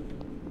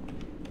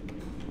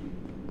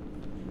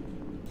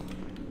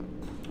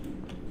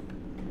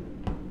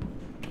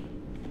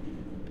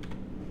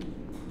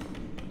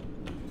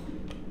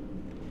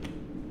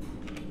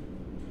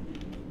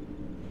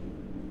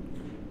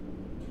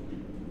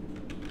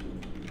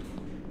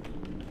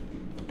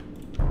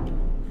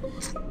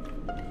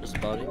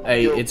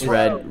 Hey, it's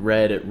red.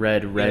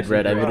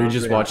 I literally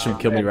just watched him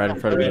kill me right in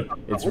front of me.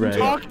 It's red.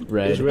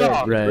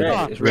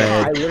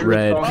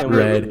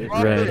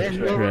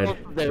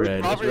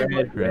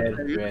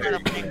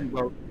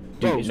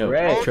 Dude,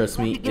 no, trust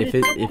me. If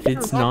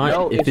it's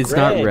not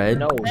red,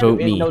 vote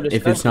me.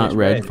 If it's not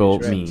red,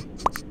 vote me.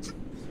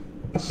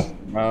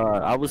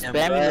 I was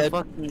spamming the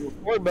fucking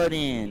report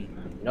button.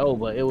 No,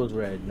 but it was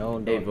red. No,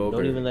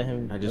 don't even let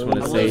him. I just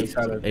want to say,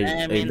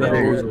 hey,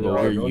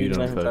 Vulgar, you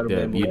done fucked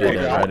up. You did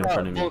that right in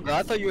front of me.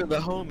 I thought you were the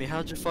homie.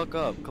 How'd you fuck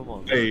up? Come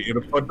on. Hey, and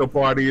the fucked up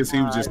part is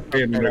he was just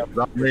standing there.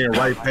 I ran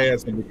right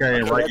past him and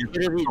came right in.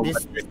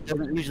 This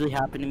doesn't usually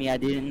happen to me. I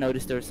didn't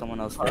notice there was someone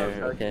else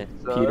there. Okay.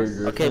 Peter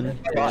Griffin,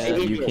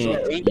 you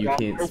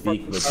can't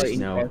speak with us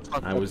now.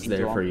 I was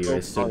there for you. I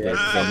stood there.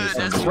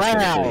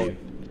 Wow.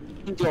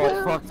 I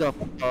fucked up.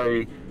 I'm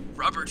sorry.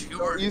 Robert,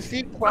 you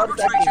see Robert,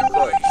 you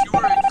were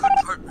a good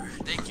partner.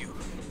 Thank you.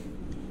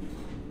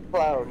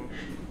 Cloud,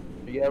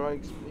 you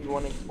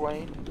want to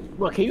explain?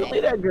 Well, can you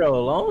leave that girl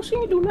alone? She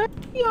ain't do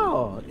nothing.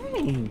 Yo,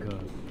 dang.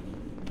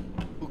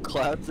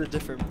 Cloud's a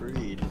different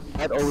breed.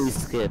 I'd always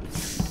skip.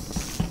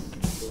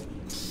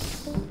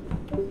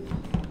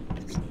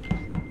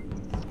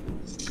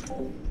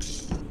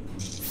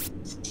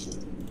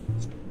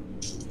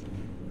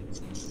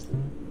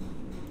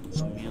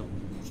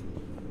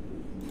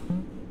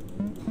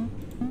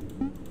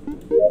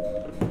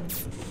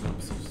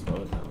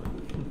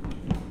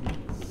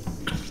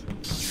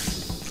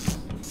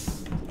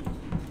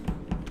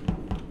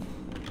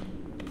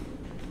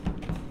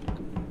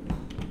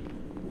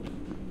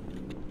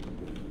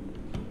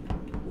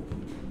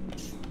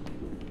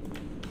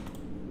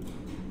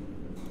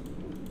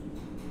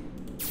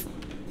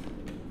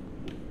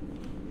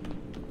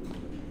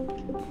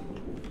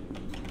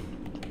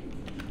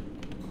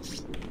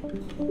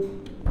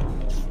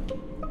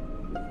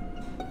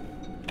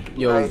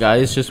 Yo,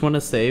 guys, just want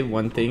to say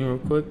one thing real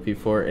quick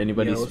before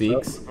anybody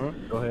speaks.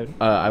 Go ahead.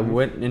 I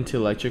went into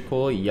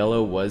electrical.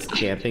 Yellow was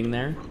camping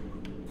there.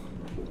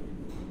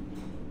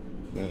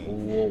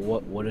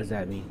 What does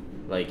that mean?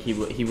 Like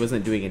he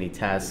wasn't doing any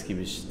tasks. He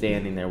was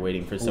standing there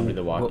waiting for somebody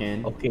to walk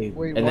in. Okay.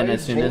 Wait, and then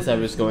as soon as I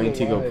was going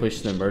to go push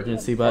the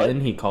emergency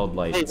button, he called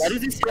lights. Hey, why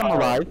does it say I'm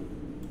alive?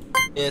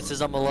 Yeah, it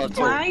says I'm alive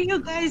too. Why are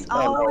you guys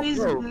always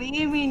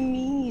blaming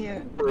me?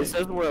 It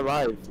says we're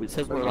alive. It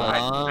says we're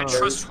alive. I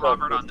trust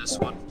Robert on this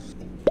one.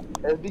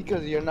 That's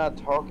because you're not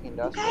talking.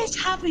 That's You guys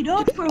have it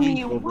up for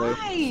me.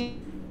 Why?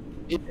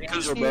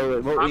 Because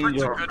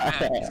Robert's a good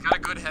man. He's got a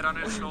good head on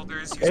his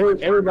shoulders.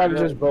 Everybody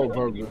just vote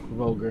Vulgar.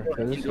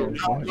 Everybody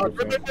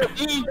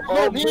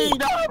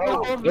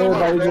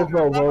just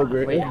vote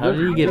Vulgar. Wait, how did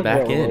you get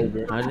back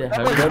in? How did you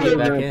get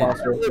back in? I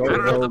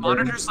don't know, the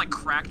monitor's like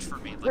cracked for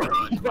me. Like,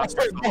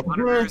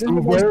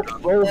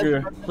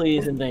 Vulgar,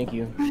 please and thank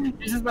you.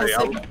 This is my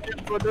second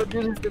time, so don't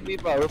do this to me,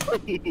 bro.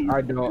 Please.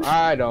 I don't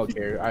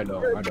care. I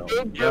don't.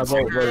 Yeah,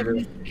 vote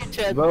Vulgar.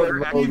 Vote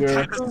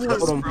Vulgar.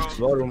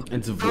 Vote him.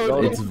 It's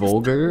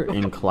Vulgar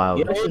and Cloud.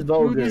 Yeah, it's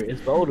Vulgar.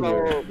 It's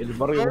Vulgar. It's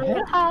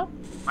Vulgar.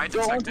 My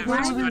detective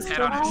has a good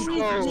head on his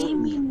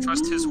shoulders.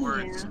 Trust his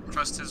words.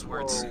 Trust his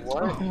words.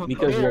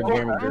 Because you're a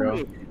gamer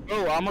girl.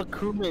 Bro, I'm a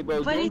crewmate,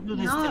 bro. But Don't do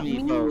this to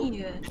me, bro.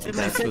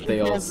 That's what they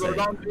all say.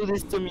 Don't do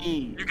this to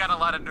me. You got a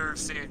lot of nerve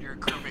saying you're a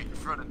crewmate in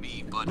front of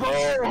me, bud. You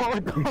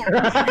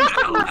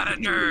got a lot of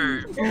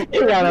nerve.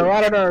 You got a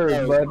lot of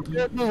nerve, bud.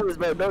 Don't do this,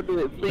 bro. Don't do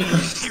it,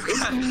 please. You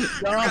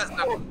got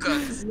some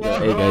guts.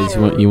 Hey guys,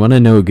 you want to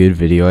know a good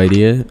video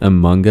idea?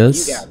 Among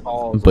Us,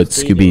 but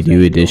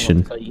Scooby-Doo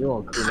edition. So you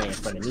don't crewmate in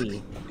front of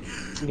me.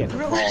 You got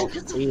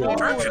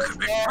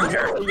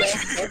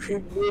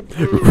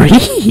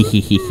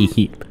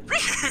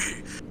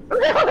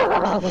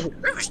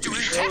Who's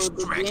doing test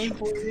tracking?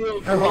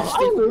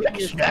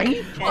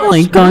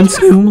 Link on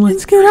Zoom,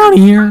 let's get out of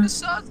here.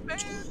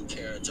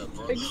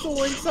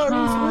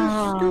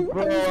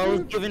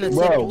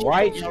 Bro,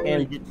 white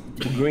and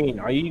green.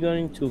 Are you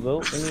going to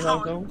vote when you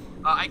go?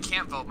 I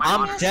can't vote.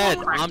 I'm dead.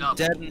 I'm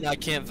dead and I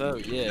can't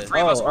vote. Yeah.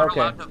 Three of us aren't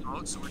allowed to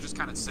vote, so we're just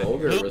kind of sick.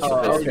 Vulgar was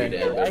supposed to be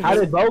dead. How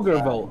did Vulgar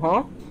vote,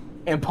 huh?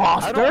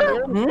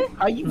 Imposter?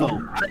 How you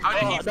vote? How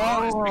did he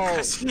vote?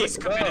 Because he's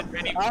committed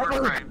many war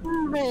crimes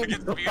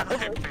against me and my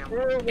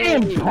family.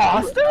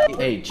 Imposter?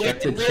 Hey,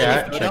 check the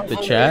chat. Check the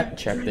chat.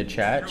 Check the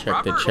chat.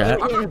 Check the chat.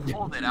 Robert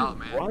pulled it out,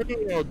 man. Why are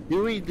y'all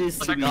doing this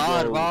to me,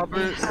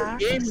 Robert?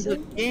 The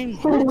game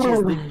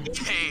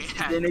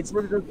then it's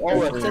all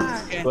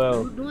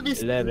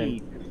 12,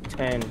 11,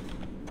 10,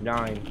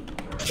 9,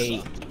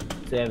 8,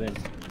 7,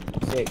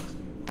 6,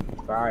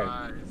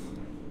 5,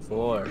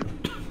 4,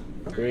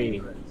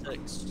 3,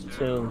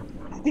 2.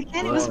 You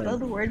can't even spell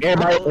the word.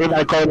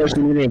 Everybody call this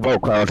meeting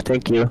vote, Cloud.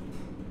 Thank you.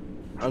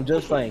 I'm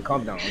just playing.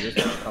 Calm down.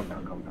 Calm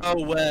down. No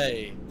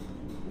way.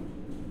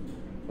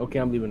 Okay,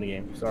 I'm leaving the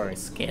game. Sorry.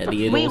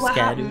 Scadoodle,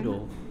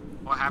 scadoodle.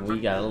 What happened? We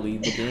gotta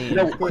leave the game.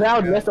 No,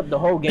 Cloud messed up the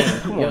whole game.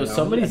 Come Yo, on,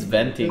 somebody's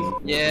venting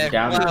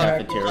down the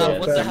cafeteria.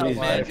 What the Somebody's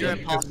hell,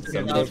 venting.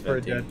 Somebody's for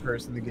a dead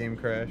person. The game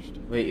crashed.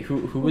 Wait,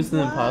 who was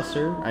the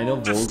imposter? I know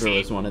Vulgar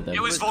was one of them.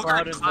 It was Vulgar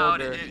and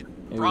Cloud.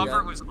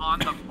 Robert was on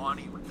the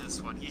money with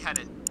this one. He had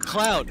it.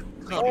 Cloud,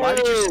 why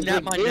did you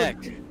snap my neck?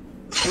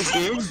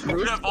 Yeah,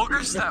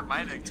 Vulgar snapped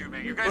my neck too,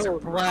 man. You guys are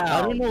wow.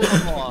 I don't know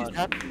what's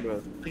happening,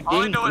 bro.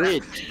 All I know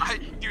is,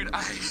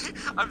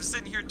 I'm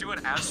sitting here doing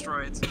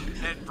asteroids,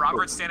 and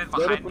Robert's standing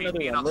behind me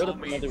being a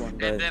homie,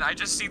 and then I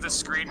just see the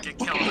screen get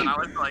killed, and I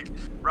was like,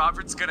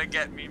 Robert's gonna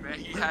get me, man.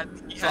 He's gonna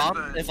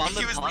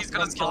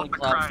solve the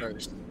crime.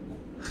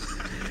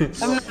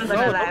 I'm not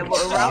gonna lie,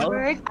 but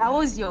Robert,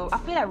 I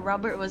feel like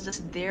Robert was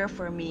just there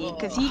for me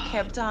because he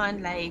kept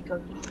on like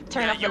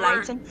turning off the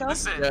lights and stuff.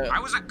 Listen, I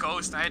was a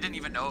ghost. I didn't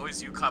even know it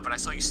was you, Cup, but I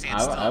saw you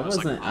stand still. I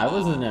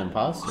wasn't an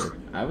imposter.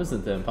 I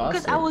wasn't the imposter.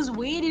 Because I was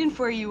waiting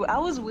for you. I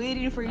was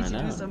waiting for you to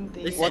do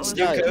something. What's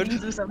new code?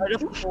 Start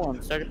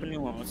up a new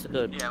one. What's the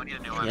code? Yeah, we need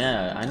a new one.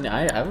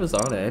 Yeah, I was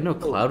on it. I know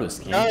Cloud was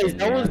camping. Guys,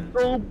 that was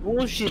so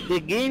bullshit. The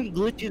game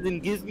glitches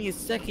and gives me a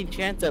second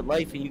chance at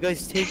life, and you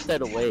guys take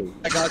that away.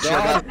 I got the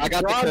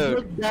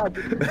code.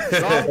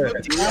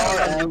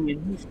 And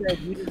you said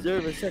you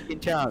deserve a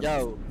second chance.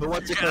 Yo, who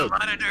wants the code?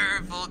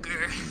 Monitor,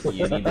 Vulgar.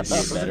 You need to be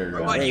a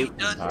better What you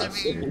done to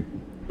imposter. me?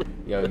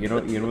 Yo, you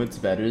know what's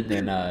better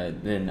than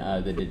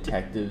the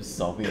detectives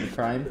solving the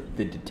crime?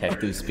 The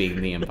detectives being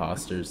the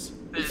imposters.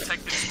 The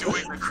detectives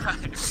doing the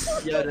crime.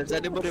 Yo, does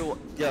anybody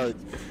yo,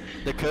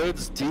 the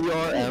code's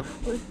DRM.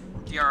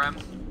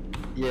 DRM?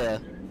 Yeah.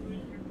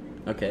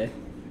 Okay.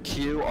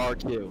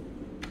 QRQ.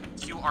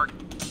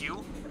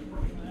 QRQ?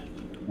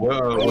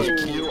 Whoa.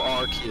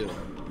 QRQ.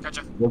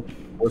 Gotcha.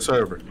 What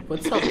server?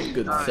 What's up,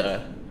 good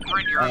sir? We're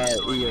in Europe,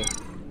 so EU.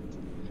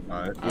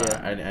 Alright.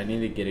 Yeah. I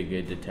need to get a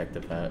good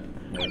detective hat.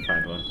 I gotta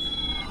find one.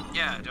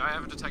 yeah, do I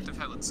have a detective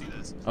hat? Let's see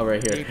this. Oh,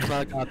 right here. You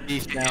clock on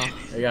beef now.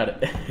 I got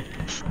it.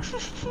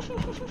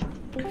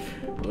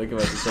 Look at my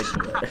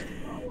detective hat.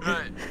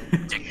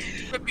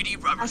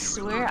 I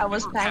swear I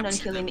was planning on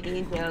killing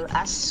Angel.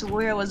 I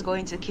swear I was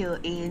going to kill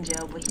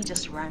Angel, but he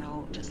just ran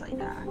out just like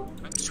that.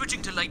 I'm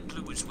switching to light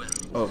blue as well.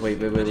 Oh wait.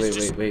 We can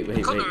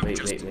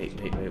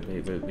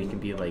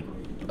be like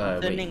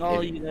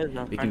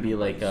we can be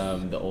like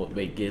the old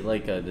get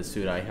like the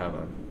suit I have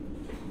on.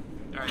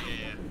 Alright,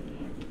 yeah.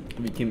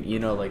 We can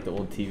like the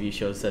old TV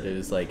show said it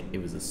was like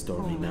it was a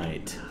stormy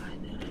night.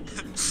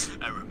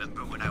 I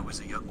remember when I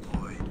was a young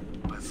boy.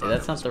 Hey,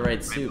 that's not the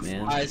right suit,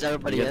 man. Why is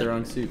everybody You got the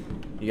wrong suit.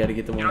 You gotta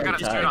get the one You don't with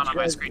got the a suit on tie.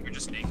 my screen, you're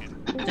just naked.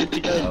 I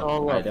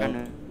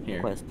don't.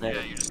 Here. Yeah,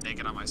 you're just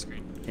naked on my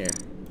screen. Here.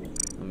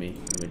 Let me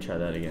try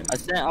that again. I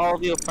sent all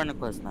of you a friend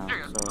request now. There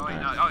you go. So. Oh, wait,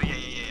 no. Oh,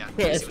 yeah.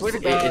 Okay, I swear to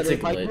God, It's a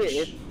if I glitch.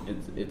 quit,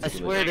 It's I a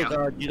swear glitch. to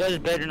God, you guys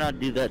better not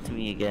do that to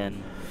me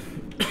again.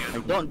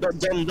 Like, don't.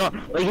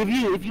 Like,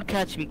 if you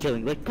catch me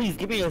killing, like, please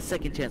give me a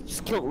second chance.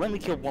 Just let me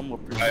kill one more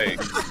person.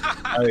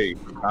 Hey,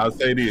 I'll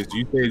say this.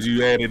 You said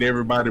you added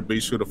everybody. Be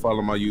sure to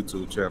follow my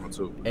YouTube channel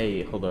too.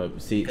 Hey, hold up.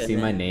 See,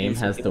 my name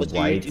has the What's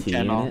your YT YouTube in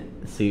channel? it.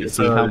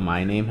 See how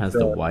my name has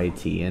the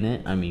YT in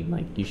it. I mean,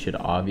 like, you should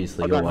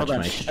obviously go watch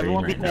my stream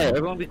Everyone be right quiet. now.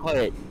 Everyone be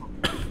quiet.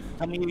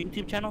 Tell me your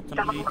YouTube channel.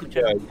 Tell me your YouTube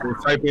Yeah, channel.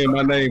 just type in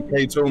my name,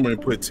 K Toomer,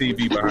 and put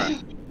TV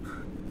behind.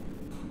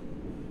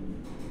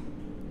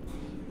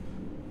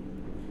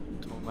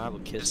 I will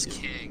kiss you.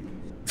 King.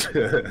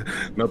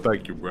 No,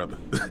 thank you, brother.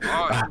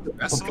 Oh,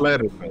 I'm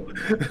flattered, though.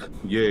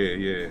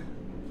 Yeah.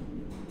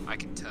 I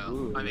can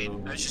tell. I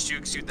mean, it's just you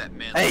exude that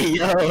man. Hey,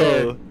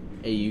 yo!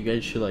 Hey, you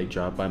guys should like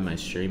drop by my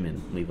stream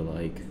and leave a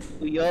like.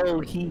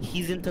 Yo,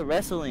 he's into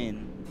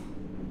wrestling.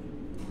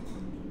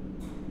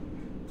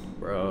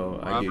 Bro,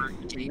 Robert,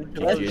 Wrestling.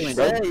 Yo,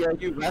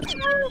 you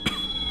wrestling?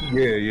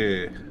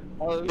 Yeah.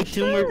 Oh,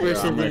 Tumor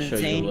versus I'm gonna show you a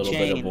Insane little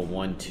Chain. bit of a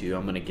 1-2.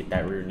 I'm gonna get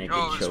that rear naked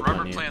Yo, is choke Robert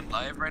on you. playing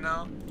live right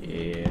now?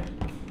 Yeah.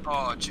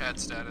 Oh, chat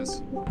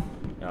status.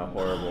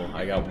 Horrible.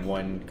 I got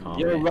one comment.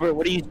 Yo, Robert,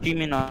 what are you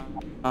streaming on?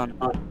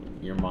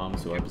 Your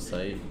mom's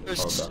website.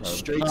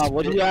 called The Hub.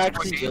 What are you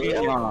actually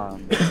streaming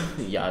on?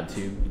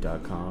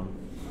 Yatube.com.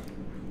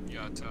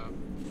 Yeah, top.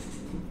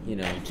 You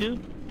know.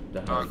 YouTube? The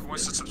Dog, Hub. who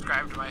wants to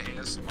subscribe to my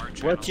ASMR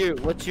channel?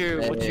 What's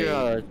your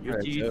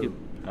YouTube?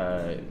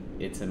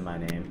 It's in my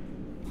name.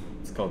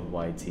 It's called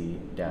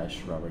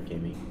YT-Robert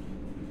Gaming.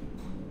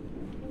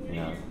 You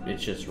know,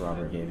 it's just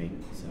Robert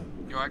Gaming. So.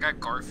 Yo, I got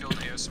Garfield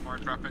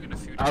ASMR dropping in a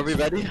few days. Are we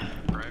ready?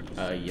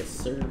 Yes,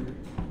 sir.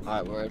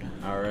 Alright, word.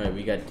 Alright,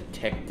 we got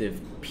Detective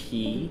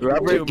P.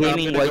 Robert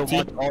Gaming YT.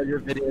 Watch all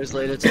your videos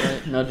later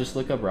tonight. No, just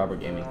look up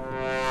Robert Gaming.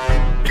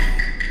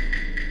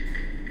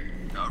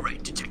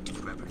 Alright,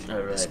 Detective Robert.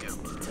 Alright, Let's go.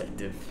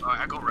 Detective.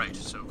 I go right,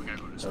 so we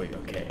gotta go this way.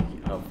 Okay.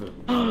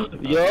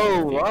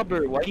 Yo,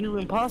 Robert, why you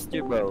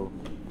imposter, bro?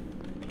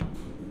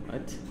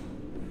 What?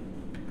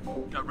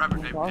 No, Robert,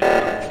 I don't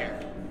care.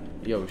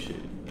 Yo, shit.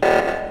 I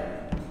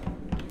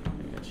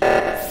got you.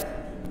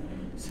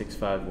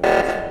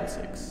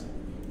 65176.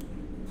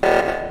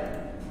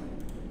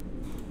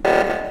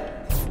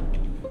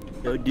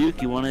 Yo, Duke,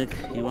 you wanna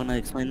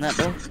explain that,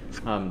 bro?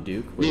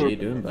 Duke, what are you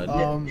doing, bud?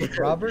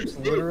 Robert's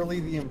literally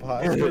the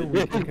imposter.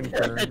 We can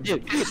confirm.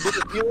 Dude,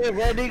 you were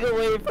running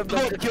away from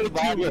the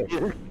body.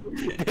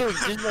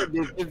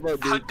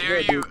 How dare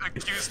you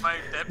accuse my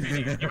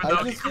deputy, even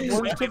though he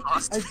completely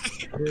lost me?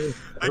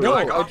 I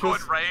go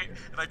going right,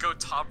 and I go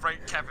top right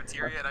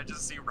cafeteria, and I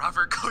just see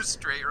Robert go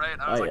straight right.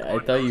 And I was like, I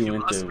thought you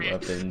went to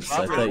weapons.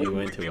 I thought you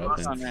went to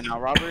weapons. Now,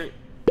 Robert.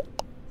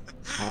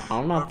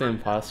 I'm not the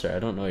imposter. I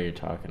don't know what you're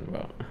talking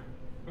about.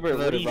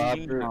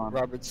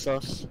 Robert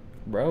sus.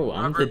 Bro,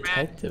 I'm Robert,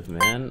 detective,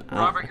 man.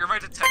 Robert, you're my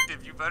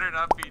detective. You better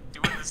not be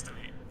doing this to me.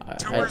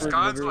 Tumor's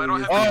gone, so I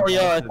don't have. Oh,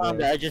 yo, I found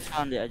it. I just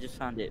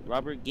found it.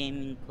 Robert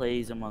Gaming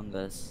plays Among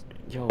Us.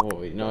 Yo,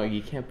 no,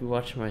 you can't be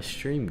watching my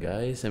stream,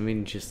 guys. I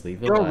mean, just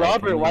leave it. Yo,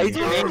 Robert, why is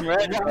your name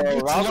red,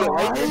 bro? Robert,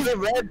 why is it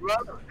red, bro?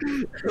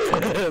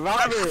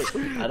 Robert!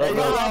 I don't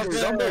know.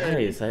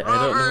 Guys, I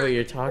don't know what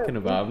you're talking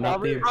about. I'm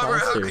not the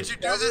imposter.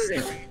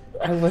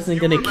 I wasn't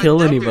gonna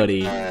kill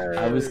anybody.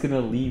 I was gonna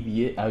leave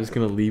you. I was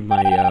gonna leave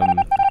my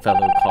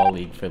fellow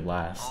colleague for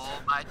last. All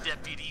my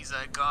deputies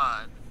are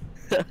gone.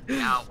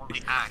 Now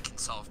only I can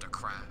solve the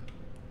crime.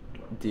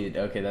 Dude,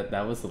 okay,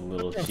 that was a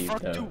little cheap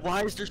though. Dude,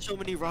 why is there so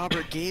many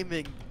Robert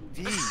Gaming?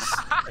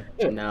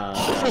 No.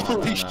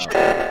 I'm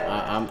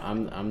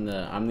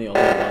the only one.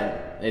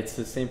 It's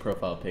the same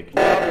profile picture.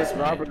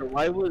 Robert,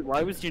 why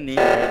was your name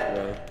red,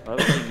 bro? Why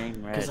was your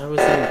name red? Because I was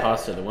an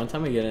imposter. The one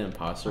time I get an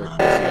imposter, of course,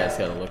 you guys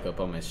gotta look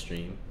up on my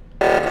stream.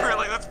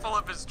 Really, let's pull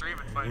up his stream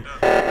and find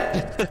out.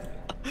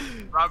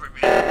 Robert,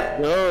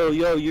 man.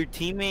 Yo, your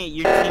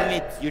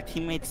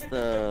teammate's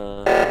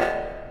the.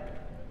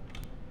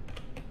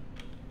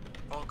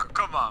 Oh,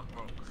 come on,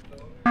 bro.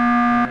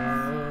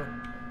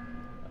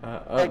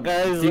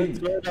 Guys,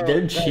 dude,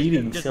 they're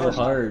cheating so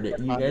hard.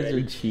 You guys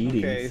are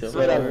cheating so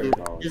hard.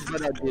 Just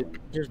let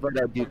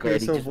out Duke. Okay,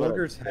 so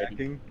Vulgar's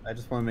hacking. I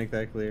just want to make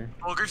that clear.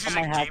 Vulgar's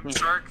using Game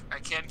Shark. I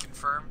can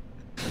confirm.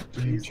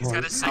 He's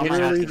got a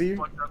second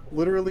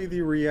literally,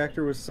 the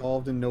reactor was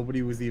solved and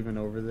nobody was even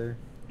over there.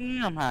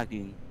 I'm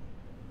hacking.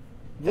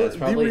 That's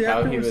probably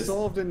how he was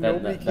solved and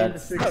nobody came to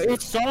fix it.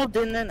 It's solved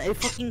and then it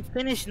fucking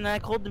finished and I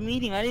called the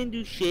meeting. I didn't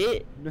do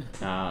shit.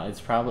 Nah, it's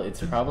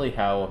probably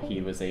how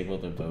he was able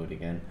to vote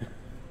again.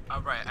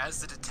 Alright, as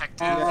the detective.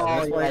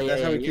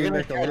 That's how he came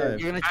back alive.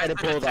 You're gonna try to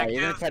pull that.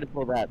 You're gonna try to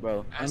pull that,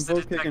 bro. I'm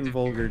vote kicking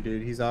Vulgar,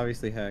 dude. He's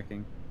obviously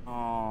hacking.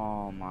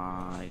 Oh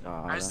my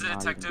god. As the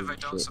detective, I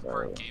don't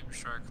support Game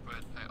Shark,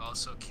 but I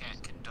also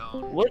can't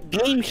condone. What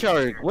Game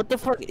Shark? What the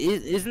fuck?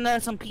 Isn't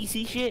that some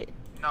PC shit?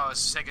 No,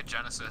 it's Sega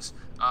Genesis.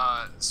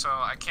 So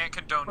I can't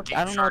condone Game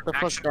I don't know Shark, what the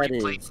fuck Action that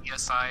Replay, is.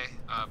 ESI,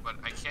 but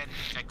I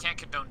can't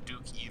condone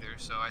Duke either.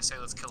 So I say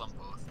let's kill them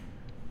both.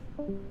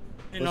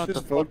 Let's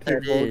just vote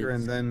kick Vulgar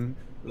and then,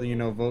 you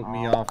know, vote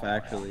me off.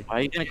 Actually. Why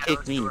are you gonna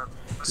kick me?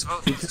 Let's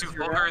do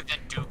Vulgar then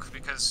Duke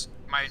because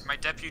my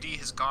deputy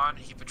has gone.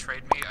 He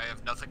betrayed me. I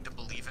have nothing to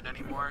believe in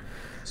anymore.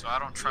 So I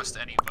don't trust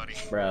anybody.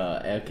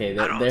 Bro, okay,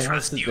 there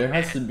has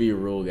to be a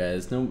rule,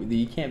 guys. No,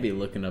 you can't be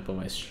looking up on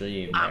my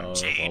stream while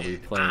we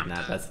playing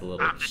that. That's a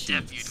little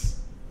cheap.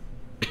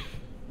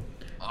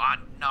 Oh,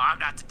 no, I'm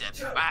not the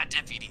deputy. My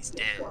deputy's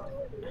dead.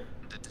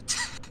 The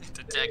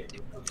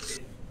detective.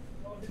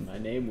 My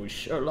name was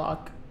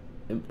Sherlock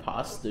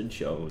Imposter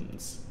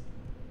Jones.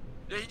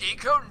 They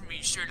called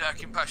me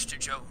Sherlock Imposter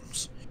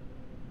Jones.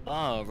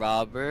 Oh,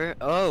 Robert.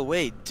 Oh,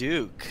 wait,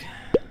 Duke.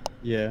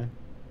 Yeah.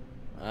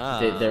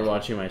 They're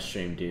watching my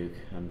stream, Duke.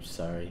 I'm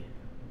sorry.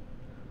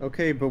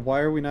 Okay, but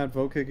why are we not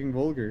vote kicking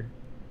Vulgar?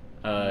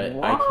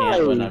 I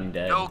can't when I'm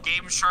dead. No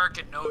Game Shark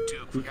and no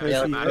Duke.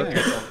 Because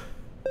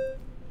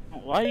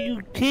Why are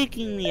you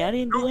kicking me? I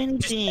didn't do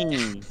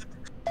anything.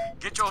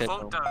 Get your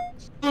vote done.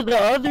 Dude, the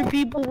other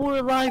people were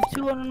alive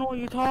too. I don't know what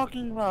you're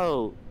talking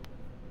about.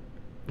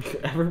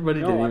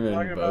 Everybody didn't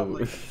even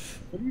vote.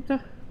 What are you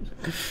talking?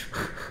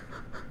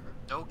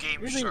 No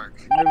Game Shark.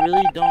 I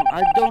really don't.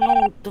 I don't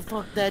know what the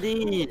fuck that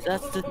is.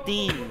 That's the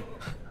thing.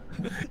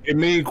 It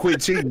mean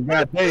quit cheating,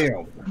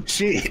 goddamn.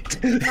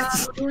 Shit. I'm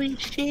not doing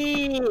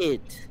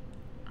shit.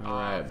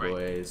 Alright,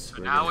 boys.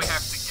 So now we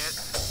have to get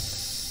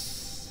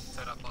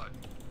set up on.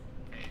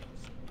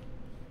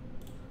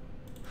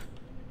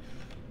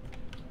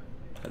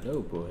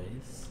 Hello,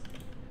 boys.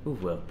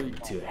 Welcome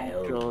to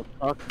hell.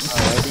 I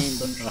didn't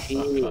do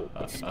shit.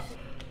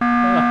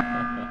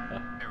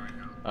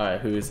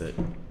 Alright, who is it?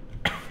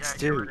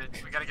 We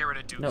gotta get rid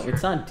of Duke. No,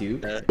 it's not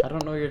Duke. I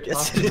don't know what you're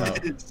talking about.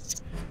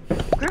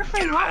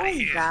 Griffin, what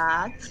was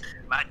that?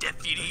 My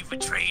deputy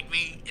betrayed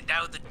me, and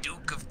now the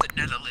Duke of the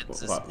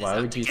Netherlands is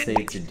Why would you say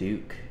it's a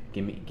Duke?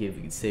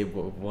 Say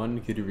one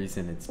good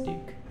reason it's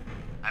Duke.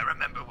 I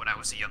remember when I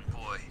was a young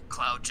boy,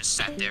 Cloud just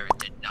sat there and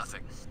did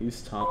nothing.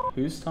 Who's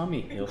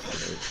Tommy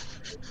Hilfiger?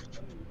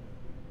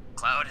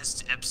 Cloud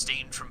has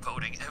abstained from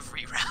voting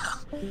every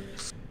round.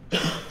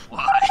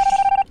 Why?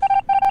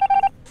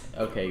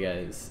 Okay,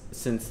 guys.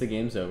 Since the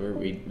game's over,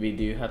 we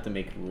do have to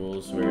make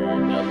rules where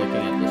we're not looking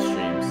at the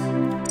streams.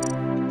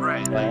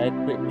 Right.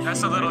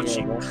 That's a little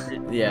cheap.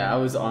 Yeah, I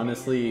was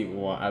honestly,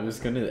 I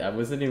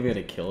wasn't even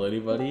gonna kill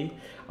anybody.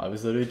 I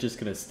was literally just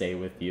gonna stay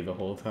with you the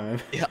whole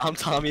time. Yeah, I'm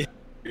Tommy.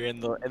 You're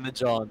in the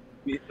John.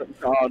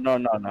 Oh no.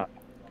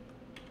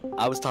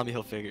 I was Tommy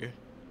Hilfiger.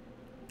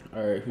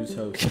 Alright, who's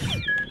host?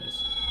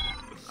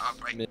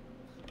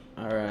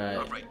 Alright.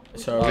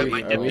 So what are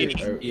we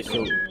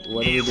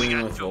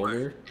doing with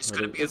Vulgar? This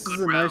is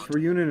a nice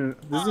reunion.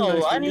 This is a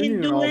nice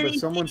reunion and all, but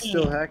someone's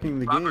still hacking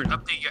the game.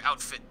 Update your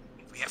outfit.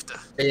 We have to.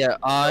 Yeah,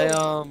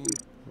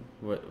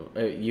 What?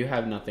 You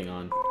have nothing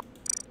on.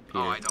 Peter.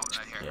 Oh, I don't.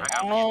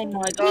 Oh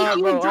my god,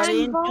 bro! I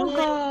didn't do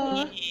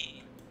it.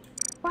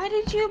 Why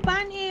did you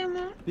ban him?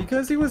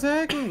 Because he was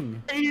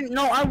hacking.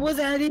 No, I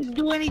wasn't. I didn't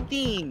do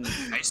anything.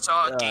 I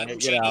saw a Game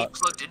Genie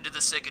plugged into the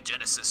Sega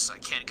Genesis. I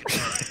can't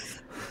confirm.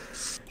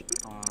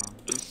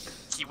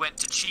 went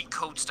to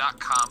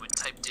cheatcodes.com and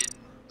typed in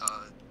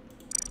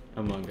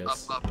Among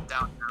Us. up,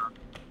 down, down.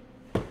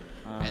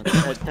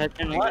 Typed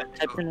in what?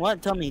 Typed in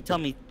what? Tell me.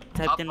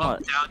 Typed in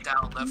what? Up,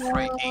 down, left,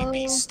 right, A,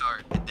 B,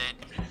 start, and then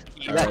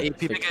he The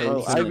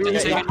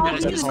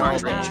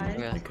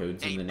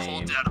code's in the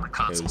name.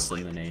 Code's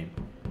in the name.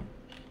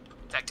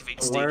 Activate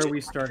Why stage. are we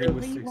starting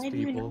with 6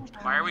 people?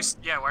 Why are we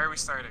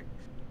starting?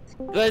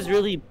 You guys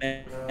really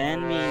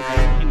banned me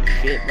and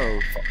shit, bro.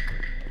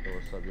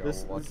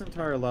 This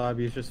entire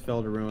lobby is just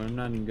fell to ruin. I'm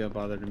not even gonna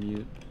bother to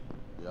mute.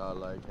 Y'all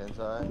like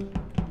hentai?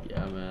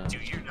 Yeah, man. Do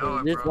you know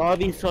it, This bro?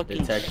 lobby's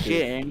fucking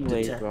shit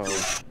anyways, bro.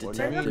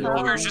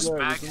 Vulgar's just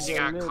mad because he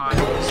got caught.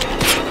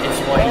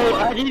 Oh,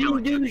 I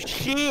didn't do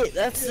shit.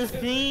 That's the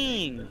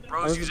thing.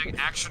 Bro's using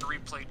action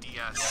replay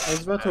DS. I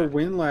was about to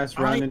win last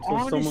round until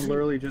someone honestly-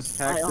 literally just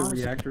hacked the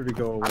reactor to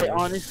go away. I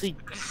honestly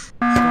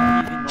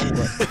don't even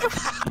know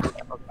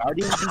what. I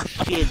didn't do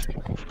shit.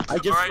 I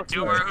just Alright,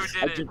 Doomer, who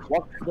did it? just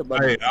walked to the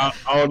button. Hey, I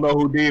don't know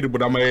who did it,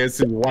 but I'm gonna ask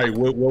him, White,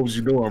 what was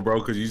you doing, bro?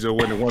 Because you just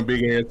went in one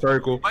big ass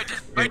circle.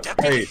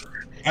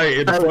 Hey,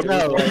 and the fucking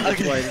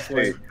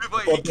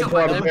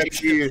part of that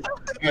is,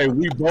 hey,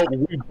 we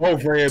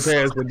both ran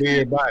past the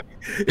dead body.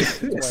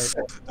 This is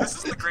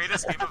the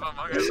greatest game of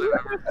Among Us I've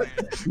ever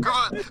played. Come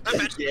on,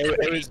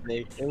 It was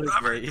me. It was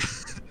me.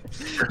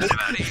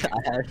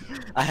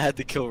 I had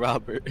to kill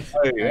Robert.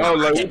 Hey, I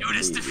was like,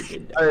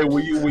 hey,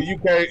 when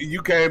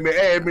you came in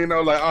admin, I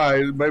was like, all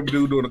right, maybe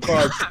dude doing a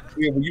car.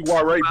 Yeah, when you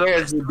walk right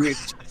past me,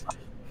 bitch.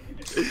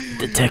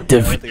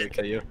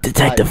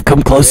 Detective,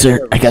 come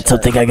closer. I got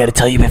something I gotta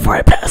tell you before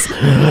I pass.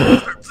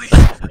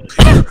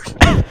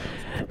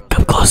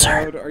 Come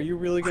closer. Are you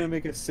really gonna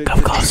make it sit Come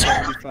for closer.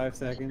 55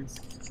 seconds?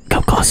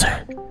 Come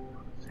closer.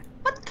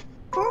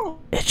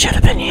 It should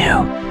have been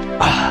you.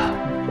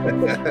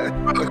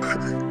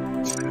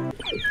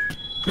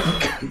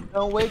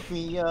 Don't wake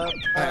me up.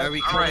 Alright,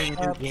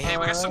 hey,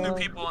 we got some new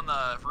people in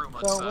the room.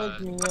 Let's put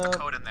the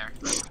code in there.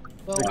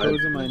 The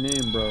code's in my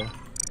name, bro.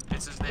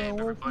 It's his name,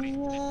 everybody.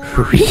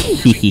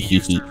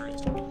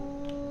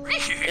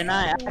 Can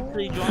I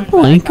actually join?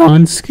 Blank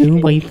on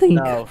Scoob, I think.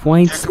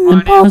 White's an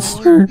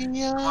imposter. Come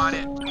on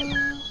in.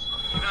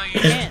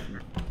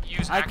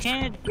 I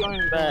can't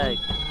join back.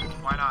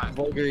 Why not?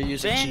 Vulgar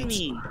using Ban cheats.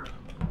 me.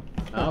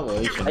 Oh,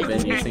 well, you've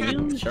been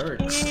using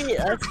sharks.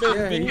 That's the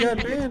Yeah, thing. he got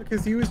banned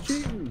because he was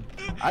cheating.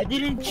 I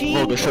didn't cheat.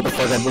 Vulgar, shut the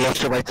fuck up. We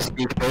lost your right to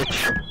speak,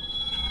 bitch.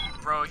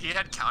 Bro, he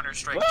had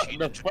Counter-Strike cheat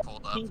the engine fuck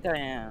pulled I up. think I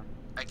am.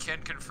 I can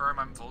confirm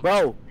I'm Vulgar.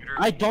 Bro,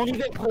 I don't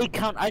even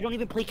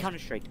play Counter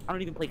Strike. I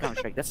don't even play Counter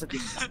Strike. That's the thing.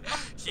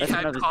 He That's had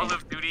another Call thing.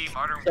 of Duty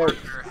Modern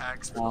Warfare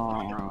hacks.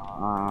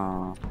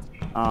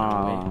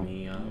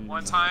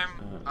 One time,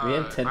 we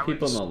have 10 I people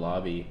in was- the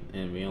lobby,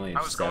 and we only I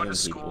have was going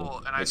 7 to people. school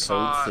and I The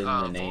saw code's in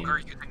the name. Vulgar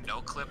using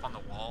no clip on the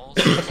walls.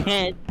 I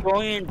can't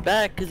join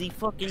back because he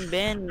fucking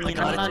banned me and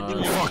I'm not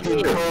doing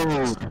fucking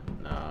code.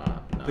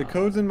 The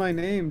code's in my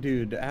name,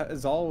 dude,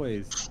 as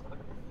always.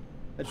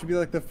 That should be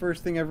like the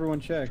first thing everyone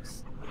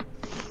checks.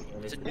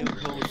 It's a new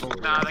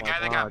code. Nah, the guy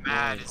that got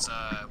mad is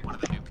one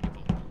of the new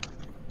people.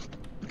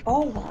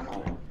 Oh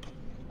wow.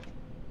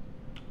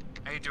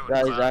 How you doing,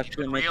 Guys, Cloud?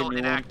 actually You make a real new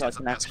one so I inactive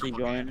can the past actually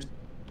couple join. games.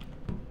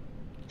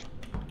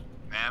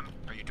 Ma'am,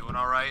 are you doing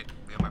alright?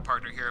 We have my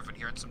partner here. I've been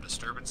hearing some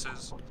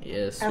disturbances.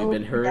 Yes, we've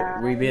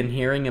been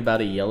hearing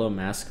about a yellow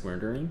mask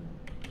murdering.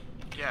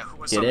 Yeah,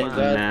 what's Get up it? with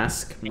that?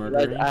 Mask Can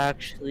murdering?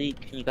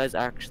 you guys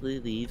actually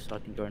leave so I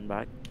can join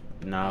back?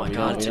 No, my we God,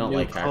 don't. We it's a don't new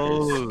like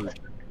hackers. code.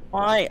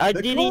 Why? I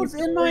The didn't. code's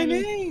in my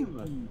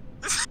name!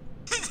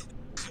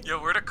 Yo,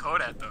 where the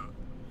code at though?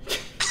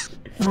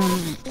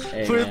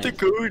 Hey, Where's man, the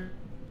code?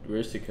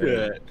 where's the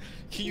code?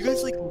 Can you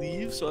guys like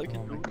leave so I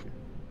can join?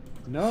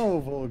 No,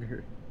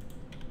 Vulgar.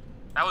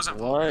 That wasn't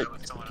What? Vulgar, that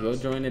was someone Go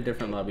else. join a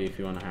different lobby if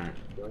you want to hack.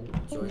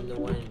 Join the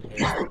one in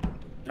here.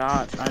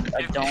 Not. I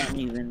don't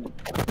even.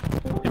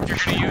 If you're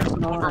gonna use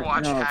No,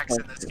 Overwatch no, hacks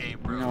in fuck this game,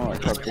 bro. No,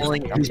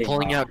 He's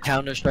pulling out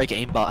Counter-Strike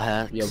aimbot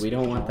hacks. Yeah, we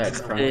don't want that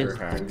crunker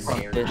hacks.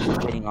 Fuck this is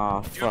getting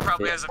off. Dude Fuck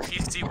probably it. has a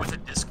PC with a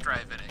disk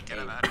drive in it. Get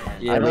him out of here.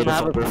 Yeah, I don't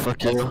have a motherfucker,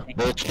 fuck you,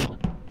 bitch.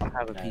 I don't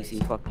have a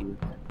PC. Fuck you.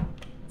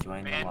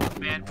 Join the Man, lobby.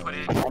 man, put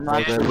it. I'm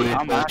not. Man,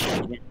 I'm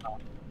actually.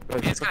 Bro,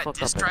 shut man's the got fuck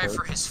disk up, drive bro.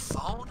 for his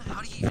phone?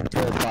 How do you even do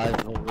They're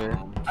that? 5 over.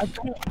 I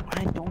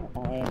don't.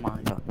 Oh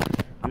my god.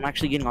 I'm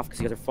actually getting off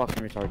because you guys are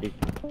fucking retarded.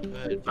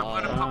 Good, I'm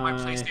gonna put my Bye.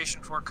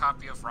 PlayStation 4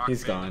 copy of Rock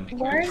He's Band gone. in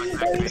Why are the you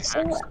queue. guys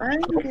so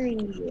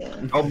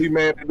angry? Don't be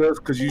mad at us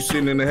because you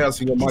sitting in the house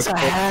in your He's a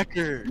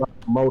hacker.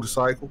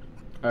 motorcycle.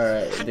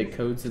 Alright, the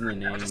code's in the I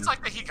name. just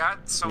like that he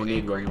got so We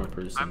need one angry. more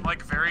person. I'm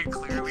like very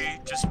clearly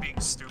just being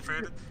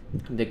stupid.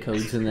 The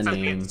code's in the I'm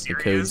being name. The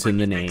serious, code's in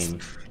like, the he thinks-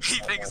 name. He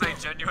thinks I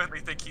genuinely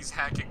think he's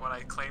hacking when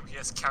I claim he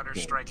has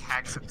Counter-Strike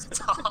hacks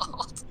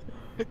installed.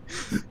 Bro,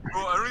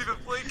 I don't even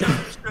play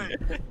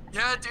Counter-Strike.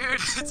 Yeah, dude,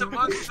 it's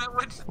Among Us that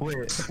would...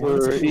 Wait,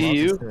 For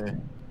EU?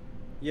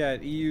 Yeah,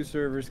 EU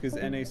servers because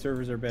NA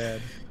servers are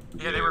bad.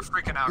 Yeah, they were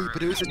freaking out. Wait,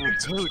 but it was a new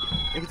code.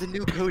 It was a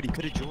new code. He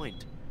could have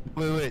joined.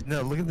 Wait,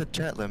 no, look at the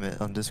chat limit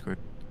on Discord.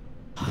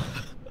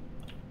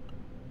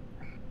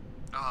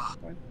 Ugh.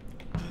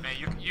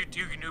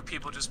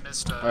 people just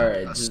missed a,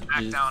 Alright, a just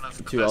smackdown of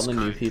the to all best the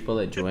new kind. people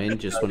that joined,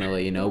 just want to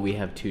let you know we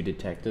have 2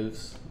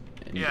 detectives,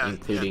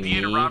 including me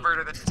and me. Robert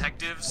are the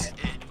detectives,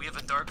 and we have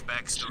a dark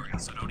backstory,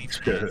 so don't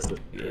even ask.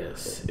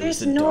 Yes, it There's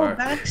was a no dark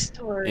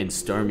backstory. and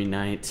stormy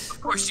night. Of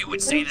course you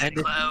would say that,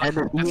 Cloud. And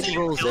if After Ian you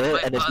rolls killed it, my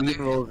and if mother.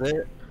 Ian rolls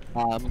it,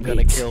 I'm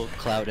gonna kill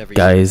Cloud every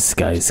Guys,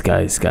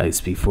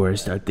 before I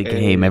start the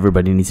game,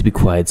 everybody needs to be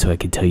quiet so I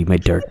can tell you my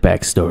dark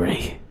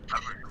backstory.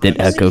 Then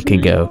Echo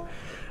can go.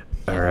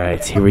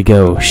 Alright, here we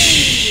go.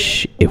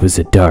 Shh. It was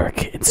a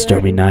dark and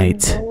stormy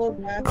night.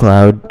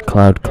 Cloud,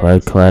 I'm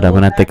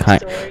gonna have to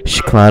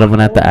Cloud, I'm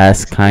gonna have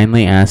to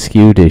kindly ask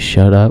you to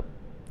shut up.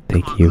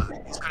 Thank you.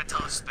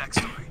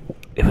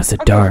 It was a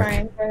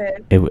dark.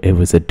 It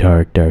was a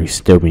dark,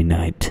 stormy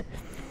night.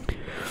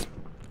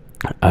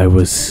 I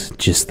was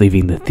just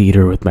leaving the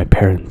theater with my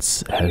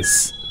parents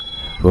as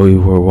we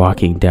were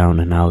walking down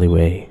an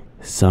alleyway.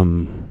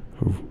 Some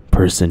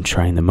person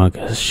trying to mug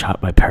us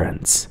shot my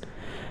parents.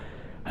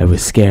 I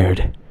was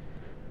scared.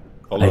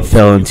 I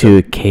fell into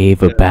a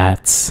cave of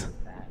bats,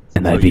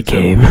 and I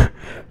became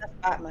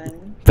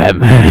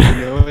Batman.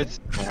 You know it's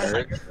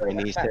dark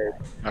when he said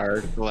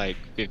dark like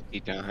 50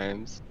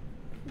 times.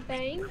 Let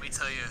me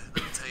tell you,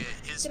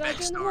 his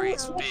backstory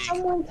is big.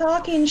 Someone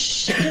talking.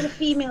 Shh. There's a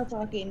female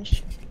talking.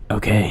 Shh.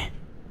 Okay.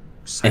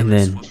 And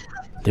then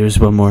there's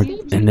one more,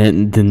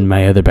 and then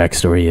my other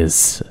backstory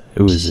is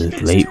it was a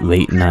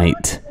late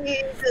night.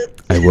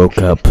 I woke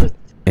up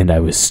and I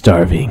was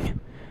starving.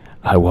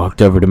 I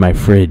walked over to my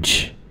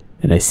fridge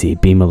and I see a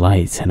beam of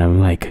light and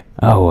I'm like,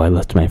 oh, I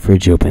left my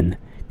fridge open.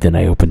 Then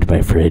I opened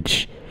my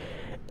fridge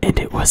and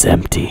it was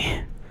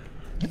empty.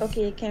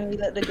 Okay, can we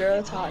let the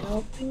girl talk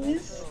now,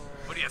 please?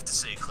 What do you have to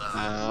say,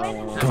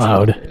 Cloud?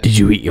 Cloud, did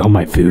you eat all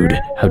my food?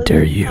 How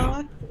dare you?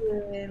 I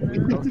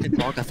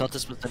thought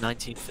this was the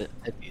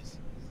 1950s.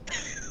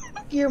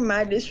 You're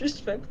mad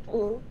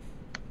disrespectful.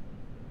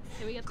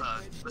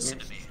 Listen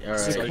to me.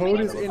 The code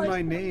is in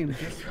my name.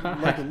 Just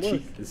like a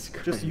look.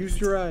 Just use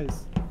your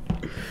eyes.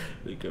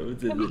 The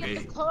code's in the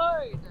name.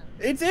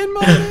 It's in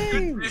my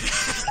name!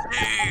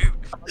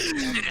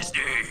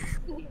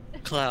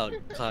 Cloud,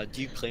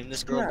 do you claim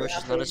this girl, bro?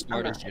 She's not as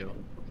smart as you.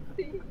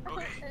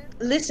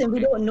 Listen, we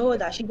don't know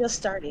that. She just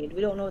started.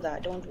 We don't know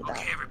that. Don't do that.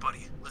 Okay,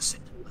 everybody,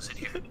 listen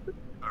here.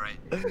 Alright,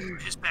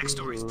 his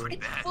backstory is pretty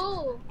bad.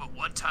 But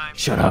one time...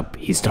 Shut up,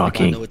 he's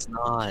talking. No, it's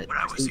not. When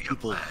I was a young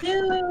lad...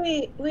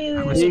 Wait.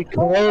 The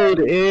code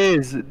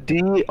is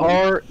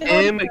DRMQRQ.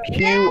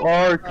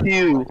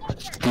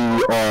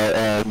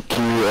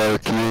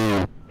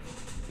 DRMQRQ.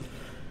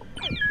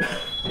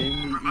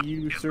 In the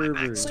EU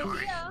server.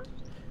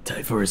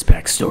 Time for his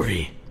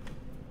backstory.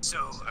 So,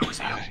 I was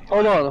a young...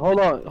 Hold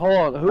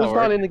on. Who's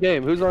not in the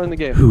game? Who's not in the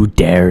game? Who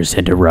dares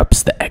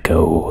interrupts the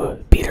echo?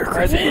 Peter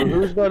Griffin.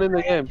 Who's not in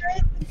the game?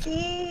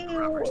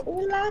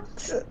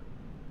 Relax.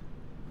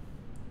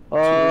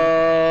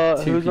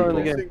 Who's not in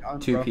the game?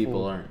 2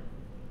 people aren't.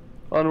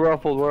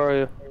 Unruffled, where are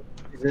you?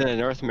 Is it a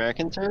North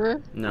American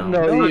server? No.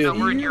 No, EU.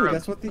 we're in Europe.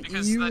 That's what the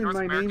because EU the in North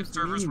my American name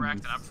servers were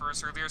means. acting up for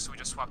us earlier, so we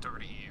just swapped over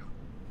to EU.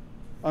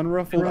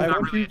 Unruffled, There's I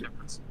not want really you a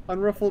difference.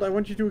 Unruffled, I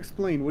want you to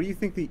explain. What do you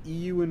think the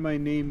EU in my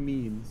name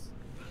means?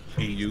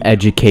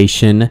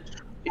 Education.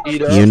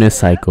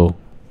 Unicycle.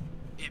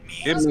 It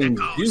means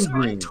you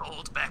green.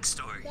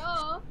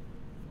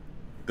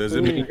 Does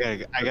it mean?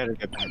 I gotta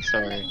get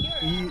backstory.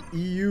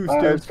 EU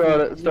Alright,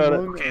 start it.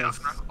 Okay,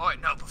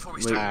 no, before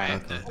we start, I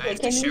have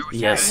to share with you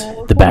Yes,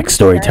 guys. the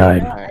backstory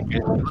time.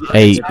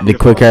 Hey, the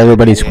quicker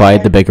everybody's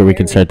quiet, the bigger we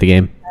can start the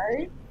game.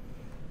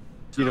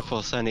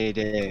 Beautiful sunny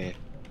day.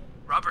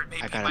 Robert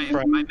made I me got my, a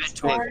friend. my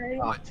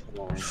mentor.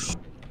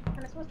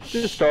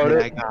 Just start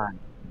it.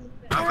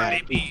 Robert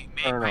made me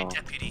my Colonel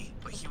deputy,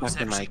 but he was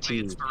after my actually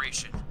my tea.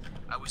 inspiration.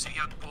 I was a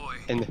young boy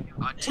And on Oh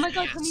my god, can we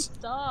TBS,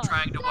 stop?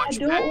 trying to I watch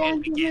don't Batman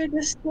want to hear begin.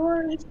 the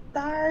story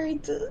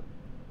start.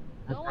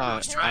 I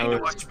was trying to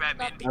watch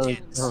Batman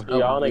Begins.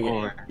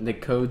 The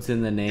code's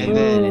in the name, And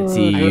then- and it's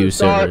EU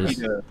servers.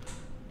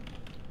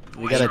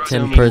 We got a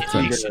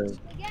 10-person.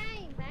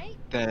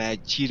 That I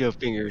had Cheeto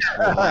fingers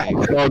for life.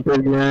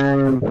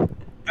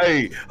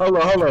 Hey, hold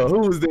on. Who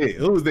was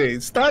that?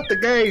 Start the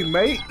game,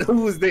 mate.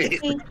 Who was that?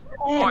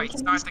 Boy,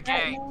 start the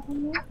game.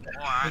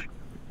 Alright.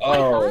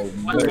 Oh,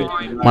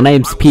 My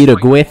name's Peter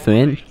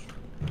Griffin.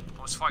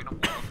 I was fighting a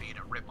wallaby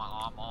to rip my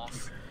arm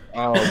off.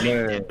 Oh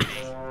man.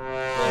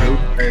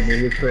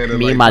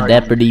 Me and my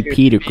deputy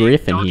Peter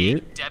Griffin Doggy,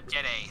 here.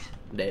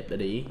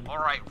 Deputy.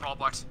 Alright,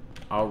 Robert.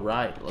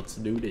 Alright, let's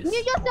do this. You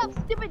yourself,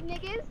 stupid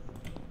niggas.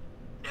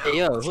 Hey,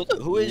 yo,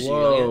 who is you?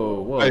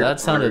 Whoa, that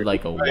sounded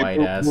like a white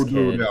ass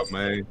kid.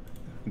 Man.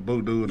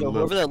 Boo dude. Yo,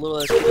 whoever that little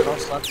ass kid, I'll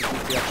slap the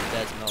goofy out your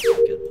dad's mouth,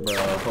 kid. Bro,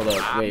 hold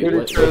up, wait,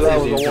 Pretty sure that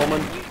was a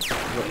woman.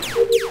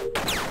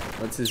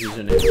 What's his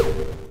username?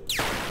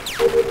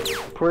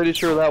 Pretty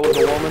sure that was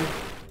a woman.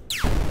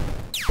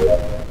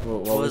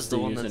 What was the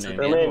username?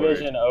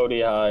 Television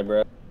ODI,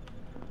 bro.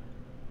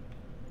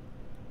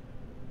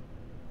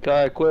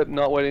 Okay, quit.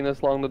 Not waiting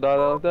this long to die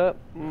like that.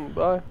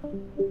 Bye.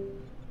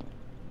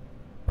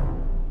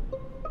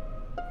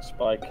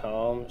 Spike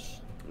comms.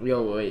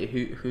 Yo, wait,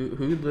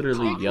 who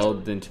literally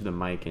yelled into the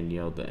mic and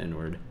yelled the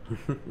N-word?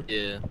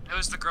 Yeah. It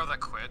was the girl that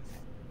quit.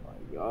 Oh my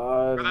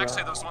God. Or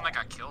actually, there was one that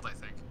got killed, I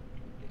think.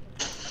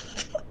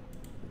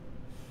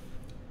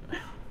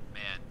 Man,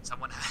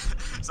 someone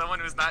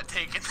was not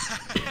taking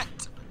that.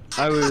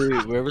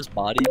 Wait, where was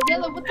body?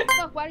 Yellow, what the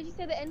fuck? Why did you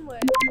say the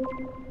N-word?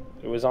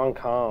 It was on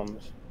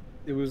comms.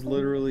 It was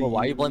literally. Well,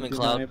 why are you blaming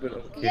Cloud?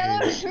 Okay.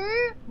 Yellow,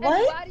 who?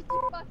 What? Why did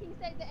you fucking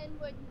say the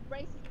N-word, you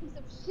racist piece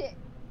of shit?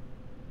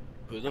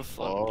 Who the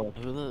fuck?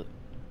 Who the?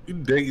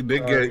 They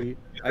Sorry,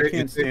 get. I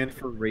can't stand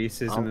for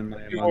racism in my.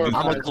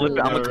 I'm a clip it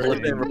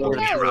and report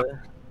it.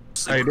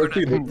 Hey,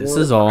 This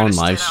is all on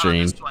live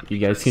stream. You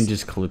guys can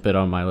just clip it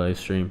on my live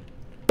stream.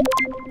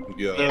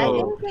 Yeah. I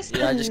think this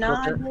Yeah, I just could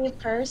not clipped be a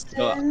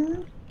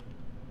person.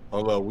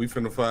 Hold on, we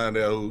finna find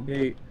out who.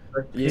 Hey,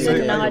 It's Yeah, a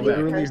yeah, naughty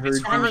literally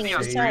person. heard you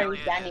Danny, say- sorry,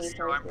 Danny.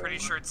 So I'm pretty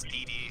sure it's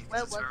Dee Dee.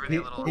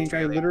 Pink,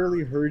 I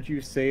literally heard you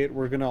say it.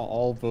 We're gonna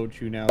all vote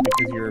you now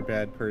because you're a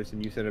bad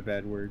person. You said a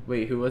bad word.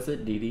 Wait, who was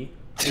it? Dee Dee?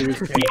 It was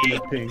Pink. It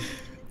was Pink.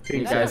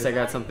 Hey guys, I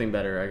got something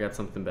better. I got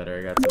something better.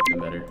 I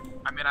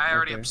mean, I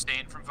already Okay.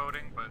 abstained from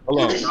voting, but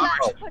Hello.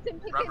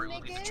 Robert will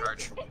lead the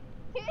charge.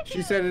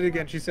 She said it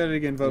again. She said it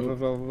again. Vote, vote,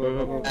 vote,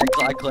 vote, vote.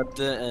 I clipped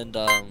it and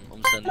I'm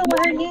sending.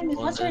 What her name is?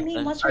 What's her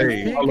name? What's her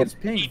Hey, name? Pink, it's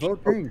Pink.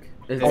 Vote Pink.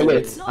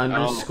 It's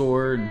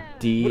underscore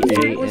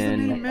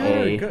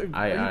DANAII.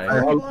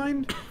 Are you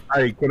blind?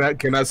 Hey,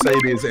 can I say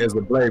this as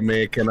a black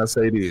man? Can I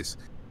say this?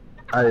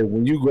 Hey,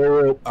 when you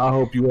grow up, I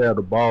hope you have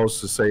the balls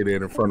to say that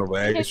in front of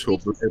an actual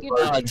black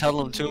person. Tell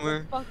them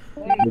tumor.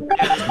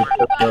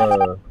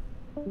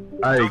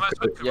 Hey,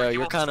 Yeah,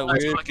 you're kind of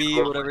weird,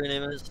 B, whatever your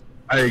name is.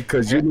 hey,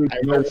 cause you need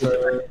to know.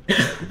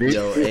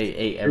 Yo,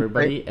 hey,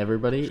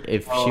 everybody!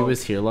 If she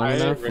was here long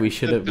enough, we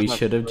should have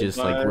just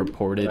like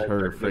reported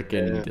her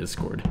freaking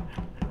Discord.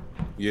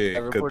 Yeah, I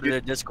reported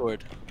a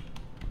Discord.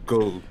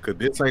 Cool, cause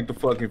this ain't the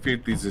fucking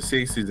 50s and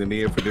 60s, and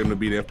then for them to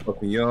be that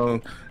fucking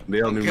young, they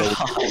don't even know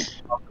what they're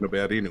talking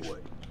about anyway.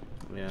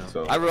 Yeah.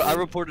 So I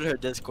reported her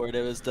Discord.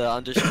 It was the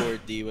underscore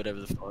D, whatever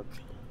the fuck.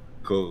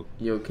 Cool.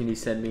 Yo, can you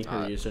send me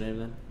her username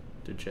then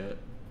to chat?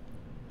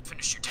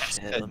 Finish your test.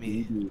 Yeah, let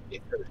me.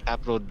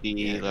 Capital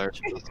D, large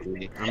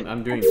D.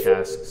 I'm doing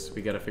tasks.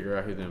 We gotta figure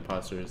out who the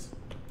imposter is.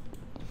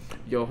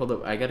 Yo, hold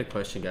up. I got a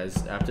question,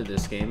 guys. After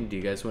this game, do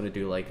you guys want to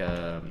do like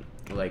a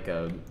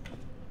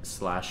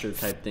slasher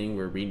type thing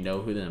where we know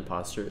who the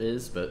imposter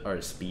is, but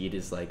our speed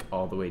is like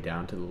all the way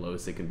down to the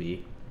lowest it can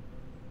be?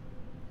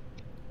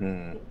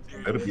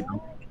 That'd be.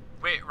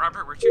 Wait,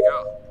 Robert, where'd you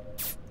go?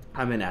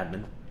 I'm an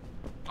admin.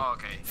 Oh,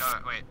 okay.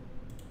 Wait.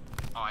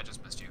 Oh, I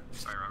just missed you.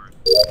 Sorry, Robert.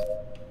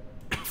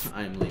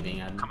 I'm leaving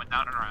admin. Coming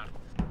down and around.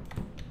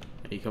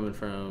 Are you coming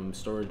from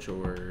storage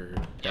or?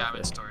 Yeah, I'm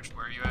in storage.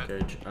 Where are you at?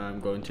 Storage. I'm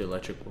going to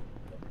electrical.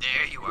 There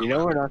you are. You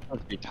know we're not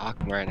supposed to be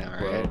talking right now,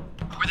 right?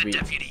 We're the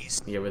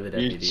deputies. Yeah, we're the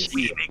deputies.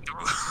 We make the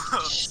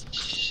rules.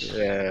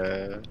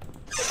 Yeah.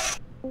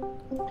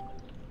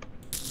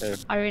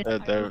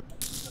 That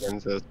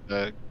sends us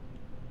back.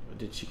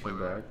 Did she come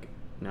back?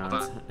 No,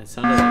 it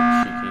sounded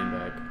like she came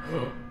back.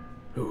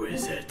 Who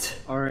is it?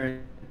 Alright,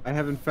 I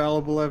have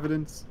infallible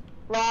evidence.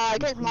 Right,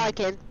 it's my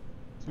kid.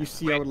 You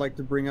see, I would like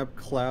to bring up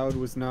Cloud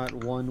was not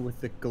one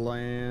with the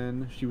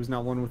clan. She was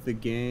not one with the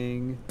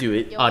gang. Do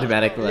it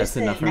automatically. That's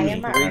enough for me. It's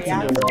enough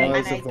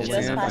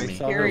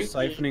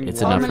for me.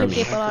 How many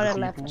people are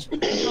left?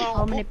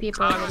 How many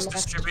people are left?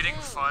 Distributing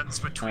funds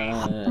between.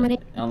 How many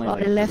people are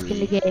left in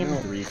the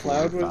game?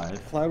 Cloud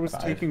was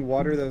taking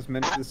water that was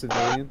meant for the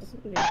civilians.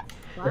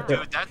 Wow.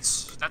 Dude,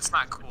 that's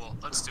not cool.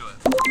 Let's do it.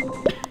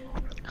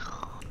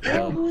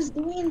 Who's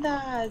doing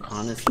that?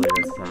 Honestly,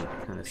 that's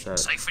not kind of sad.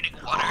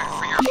 Siphoning water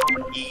for your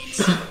own needs.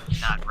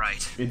 Not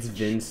right. It's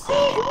Vince.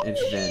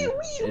 It's Vin.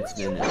 It's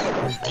Vin.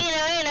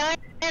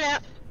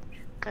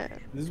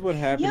 This is what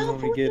happens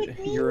when we get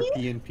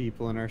European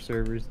people in our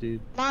servers,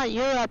 dude. Not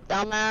Europe,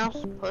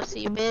 dumbass.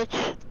 Pussy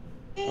bitch.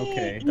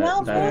 Okay.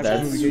 That's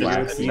waxy.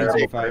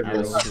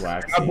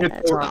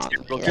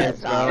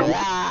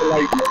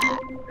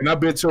 And I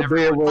bet your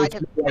bed was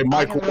like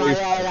microwave.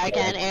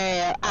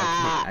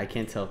 I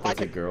can't tell if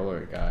it's a girl or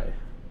a guy.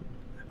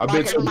 I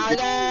bet you.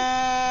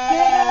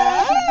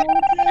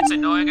 It's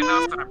annoying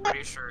enough, but I'm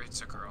pretty sure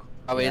it's a girl.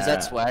 Oh wait, is that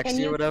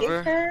Swaxy or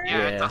whatever?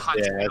 Yeah,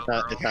 it's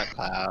not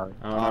Cloud.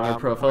 On her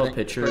profile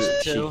picture,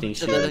 she two, thinks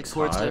so she then looks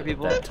towards hot, other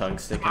people? that tongue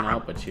sticking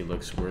out, but she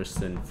looks worse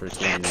than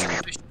freaking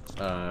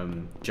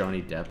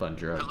Johnny Depp on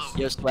drugs.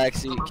 Yo,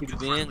 Swaxy, keep it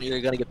being.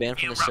 You're gonna get banned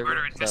from the server.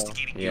 So.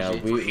 Yeah,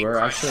 we're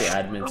actually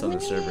admins on the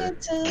server,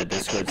 the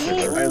Discord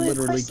server. I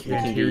literally We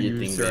can't can hear get you, your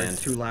thing sir. banned.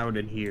 It's too loud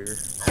in here.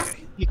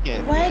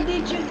 Why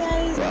did you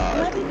guys?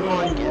 Why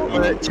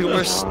did you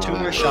guys?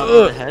 Tumor shot in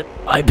the head.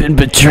 I've been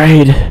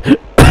betrayed.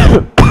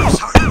 I'm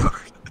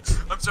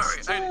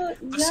sorry.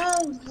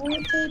 Y'all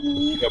voted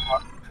me.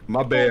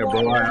 My bad,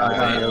 bro. I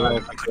had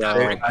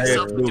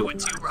to do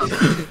it.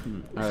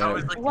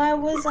 Why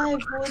was I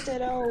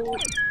voted out?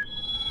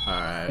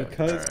 Alright.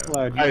 Because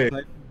Cloud, you had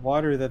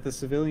water that the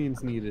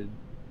civilians needed.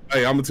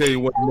 Hey, I'm gonna tell you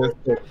what messed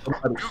up.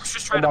 Somebody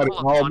just trying to pull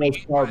up almost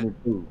money, called me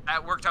too.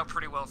 That worked out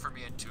pretty well for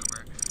me and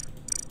Tumor.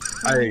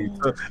 Hey,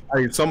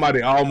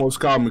 somebody almost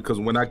called me because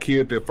when I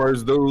killed that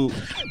first dude,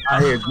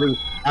 I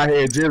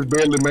had just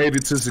barely made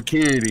it to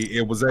security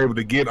and was able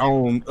to get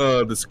on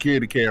the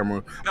security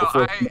camera. No, who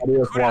did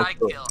I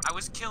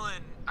kill?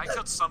 I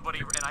killed somebody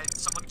and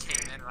someone came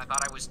in and I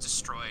thought I was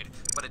destroyed,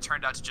 but it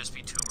turned out to just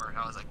be Tumor. And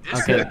I was like,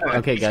 this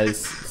Okay, guys.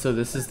 So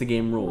this is the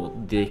game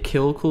rule. The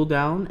kill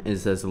cooldown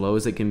is as low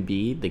as it can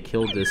be. The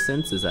kill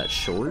distance is at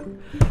short.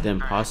 The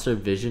imposter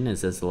vision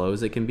is as low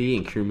as it can be,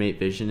 and crewmate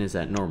vision is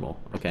at normal.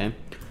 Okay.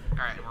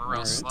 Alright, we're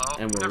real slow.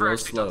 And we're Never real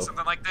actually slow. done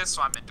something like this,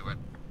 so I'm into it.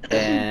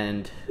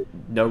 And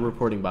no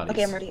reporting bodies.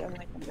 Okay, I'm ready. I'm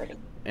ready.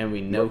 And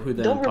we know who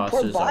the Don't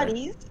imposters report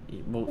bodies. are.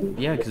 Well,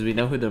 yeah, because we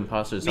know who the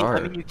imposters are.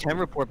 I mean, you can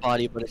report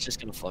body, but it's just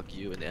gonna fuck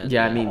you in the end.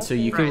 Yeah, I mean, so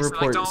you can Right, so,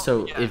 like, report. don't-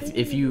 So yeah.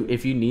 if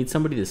you need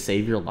somebody to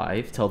save your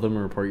life, tell them to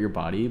report your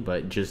body,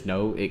 but just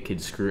know it could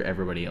screw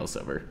everybody else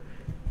over.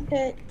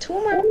 Okay,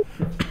 Tumor,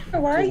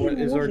 why are you What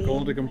is our moving?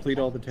 goal to complete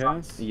all the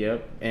tasks?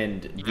 Yep,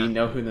 and we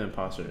know who the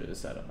imposter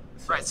is.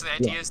 Right, so the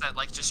idea is that,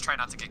 like, just try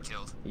not to get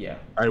killed. Yeah.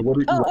 Hey, what do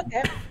you? Oh,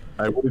 okay.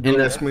 Hey, what did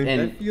you ask me?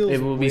 And That feels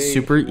it will be way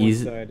super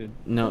easy. one-sided.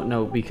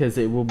 No, because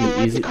it will be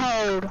easy.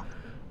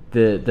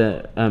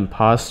 The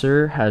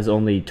imposter has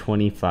only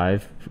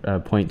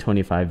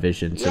 25.25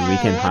 vision, so we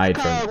can hide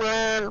from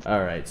it.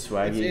 All right, It's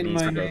Swaggy in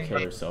needs my to go name. kill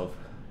herself.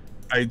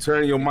 Hey,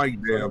 turn your mic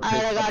down.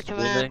 I got you,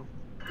 man.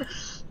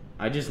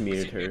 I just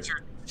muted her. Use your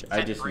I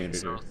 10 just brain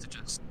muted her. cells to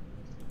just-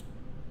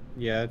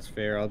 Yeah, it's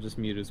fair. I'll just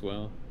mute as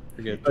well.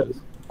 Forget this.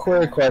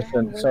 Quick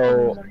question.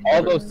 So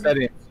all those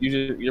settings,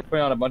 you're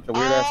putting on a bunch of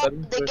weird ass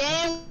settings. The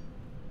game.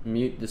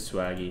 Mute the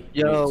Swaggy.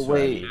 Yo, Mute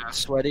wait,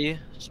 Swaggy.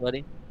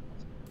 sweaty.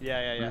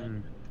 Yeah.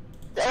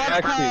 The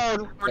Actually,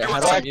 code. We're how doing do I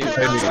something. mute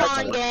It's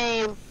on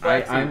game.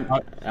 I'm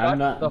Shut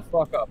not. the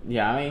fuck up.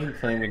 Yeah, I ain't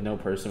playing with no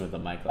person with a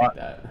mic like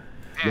that.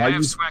 Hey, Why I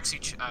have you- Swaxy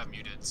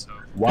muted, so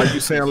Why you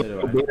sound like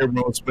So do I.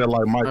 everyone smell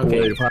like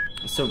microwave? Okay,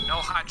 so no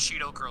hot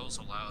Cheeto girls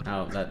allowed.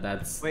 oh,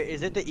 that's Wait,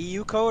 is it the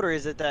EU code or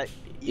is it that?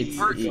 It's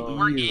We're, E-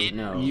 we're EU, in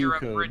no.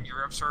 Europe. EU We're in code.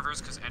 Europe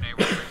servers because NA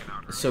was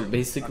freaking out. so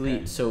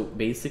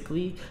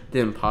basically, the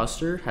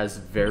imposter has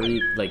very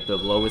like the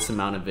lowest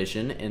amount of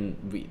vision, and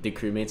the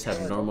crewmates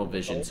have normal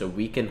vision, so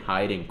we can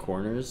hide in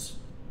corners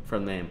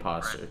from the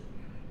imposter.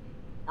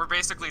 We're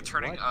basically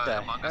turning What the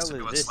Among Us hell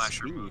into a is this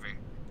slasher speed? movie.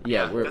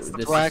 Yeah, Yeah, we're that's the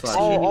this is Flex. Flash.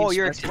 Oh,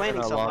 you're Flex is explaining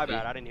in a something. My lobby.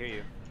 bad, I didn't hear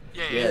you.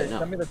 Yeah,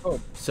 Tell me no. the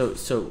code. So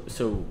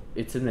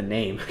it's in the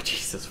name.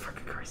 Jesus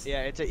fucking Christ.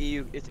 Yeah, it's a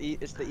EU.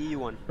 It's the EU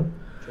one.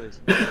 Please.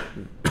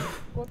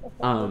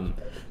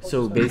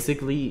 So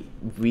basically,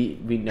 we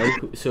know.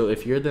 So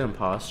if you're the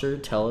imposter,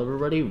 tell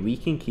everybody. We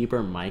can keep our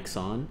mics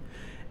on,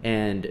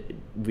 and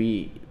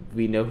we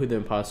know who the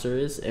imposter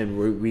is, and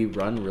we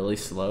run really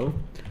slow,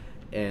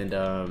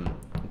 and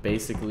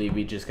basically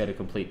we just got to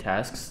complete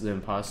tasks. The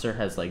imposter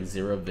has like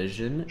 0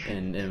 vision,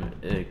 and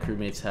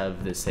crewmates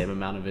have the same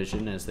amount of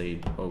vision as they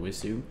always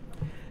do.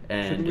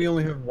 Shouldn't And we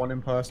only have one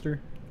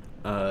imposter?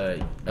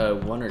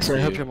 one or two. So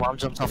I hope your mom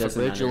jumps off a Doesn't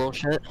bridge, you matter.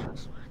 little shit.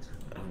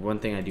 One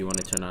thing I do want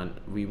to turn on.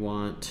 We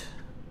want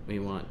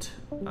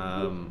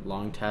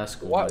long task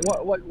Why,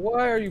 one.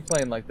 why are you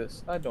playing like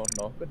this? I don't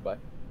know. Goodbye.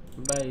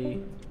 Bye.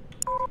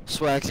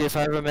 Swagsy, if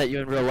I ever met you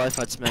in real life,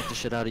 I'd smack the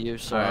shit out of you.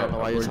 So I don't know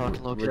why you're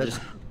talking, little we're kid.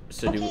 just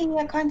so Okay,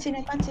 yeah,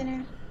 continue.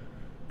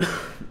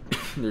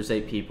 there's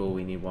 8 people.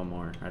 We need one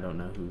more. I don't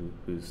know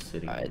who's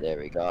sitting. Alright, there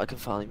we go. I can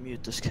finally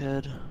mute this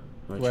kid.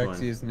 Which Waxy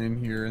one? isn't in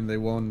here, and they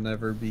will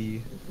never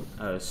be.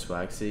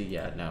 Swagsy?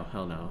 Yeah, no,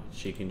 hell no.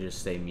 She can just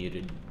stay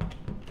muted.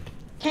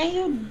 Can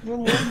you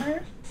remove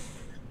her?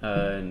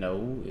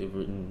 No,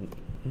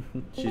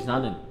 she's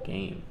not in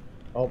game.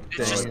 Oh, It's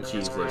dang just- it.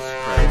 Jesus Christ.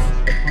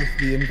 I posted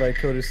the invite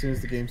code as soon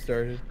as the game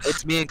started.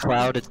 It's me and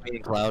Cloud.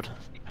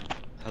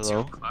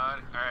 Hello.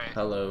 Cloud. Alright.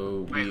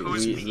 Hello. Wait, We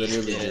who's me?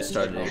 literally just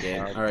started a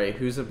game. All right,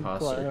 who's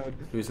imposter? Cloud.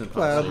 Who's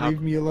Cloud, imposter?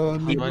 leave me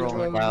alone. Leave me I'm rolling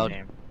alone. Cloud.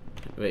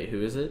 Wait,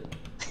 who is it?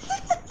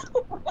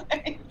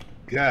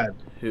 God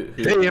Who?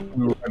 damn,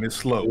 we running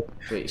slow.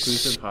 Wait,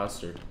 who's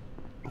imposter?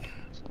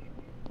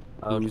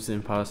 Who's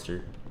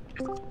imposter?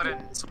 Put in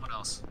someone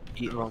else.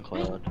 Eat wrong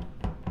Cloud.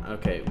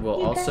 Okay,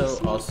 well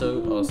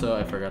also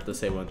I forgot to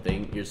say one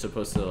thing. You're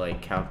supposed to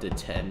like count to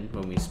 10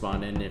 when we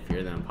spawn in. If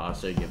you're the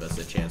imposter, give us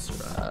a chance to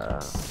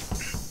run.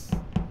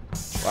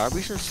 Why are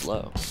we so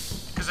slow?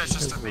 Because that's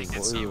just to make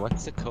it so.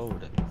 What's the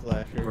code?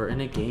 Flasher. We're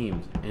in a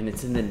game, and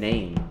it's in the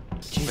name.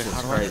 Jesus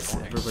how do I Christ,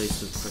 fix? everybody's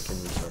so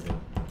freaking retarded.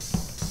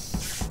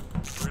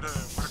 Where the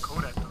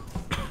code at though?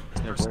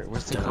 Yeah,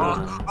 where's the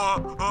code?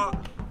 Oh.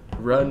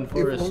 Run, If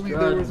Forrest, only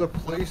run! there was a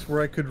place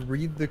where I could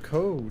read the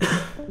code.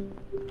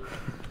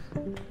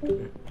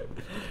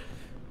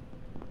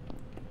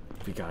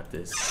 We got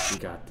this. We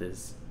got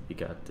this. We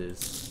got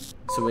this.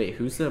 So wait,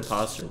 who's the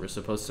imposter? We're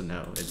supposed to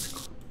know.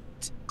 It's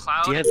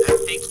Cloud, Do you and have-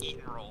 I think Eat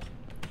and Roll.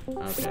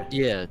 okay.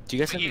 Yeah, do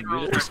you guys have Eat me and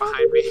Roll muted? right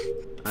behind me.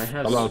 I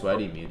have Hello.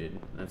 Sweaty muted.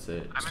 That's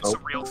it. I'm in So-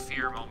 some real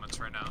fear moments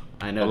right now.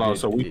 I know. Hold on, dude,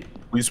 so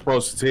we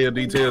supposed to tell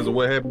details of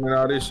what happened and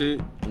all this shit?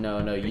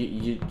 No,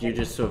 you're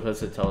just supposed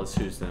to tell us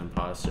who's the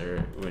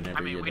imposter whenever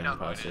I mean, you're we the know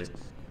who it imposter. is.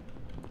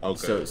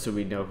 Okay. So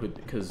we know who,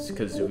 because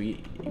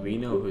we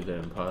know who the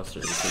imposter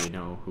is, so we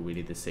know who we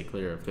need to stay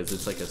clear of, because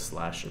it's like a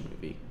slasher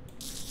movie.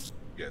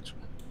 Gotcha.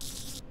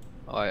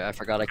 Oh, I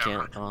forgot I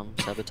can't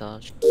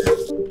sabotage.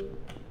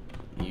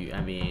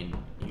 I mean,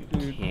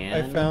 you can.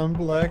 I found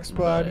Black's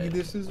body.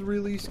 This is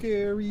really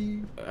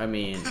scary. I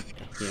mean,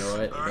 you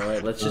know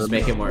what? Let's just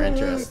make it more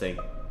interesting.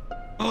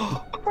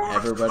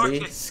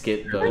 Everybody,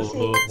 skip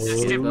vote.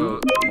 Skip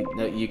vote.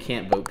 No, you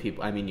can't vote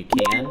people. I mean, you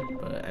can,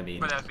 but I mean.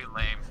 But that'd be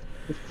lame.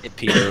 Hey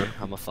Peter,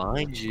 I'ma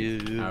find you.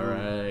 All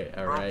right.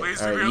 Please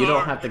All right. leave me You don't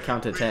alone. have to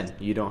count to 10.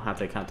 You don't have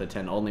to count to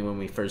 10. Only when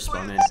we first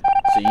spawn in.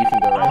 So you can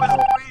go right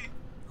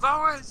now.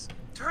 Lois,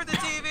 turn the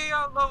TV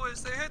on,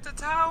 Lois. They hit the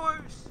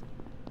towers.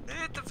 They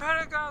hit the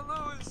Pentagon,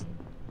 Lois.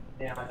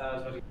 Damn, I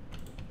thought it was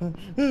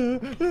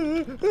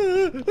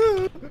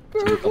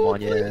Come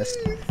on, yes.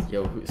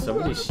 Yo,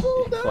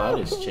 Cloud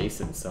is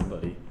chasing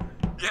somebody.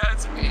 Yeah,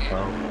 it's me.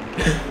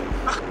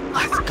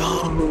 Let's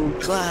go,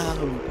 Cloud.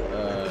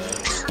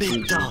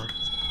 Big dog.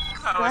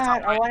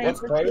 God, I wanted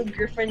to kill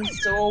Griffin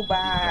so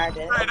bad.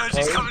 I know,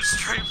 she's coming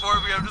straight for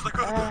me. I'm just like,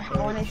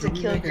 I wanted to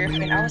kill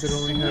Griffin. I was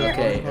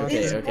scared.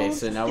 Okay.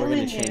 So now we're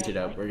gonna change it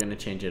up. We're gonna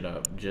change it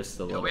up just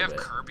a little we have bit.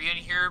 Kirby in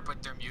here,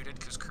 but they're muted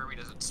because Kirby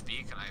doesn't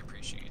speak, and I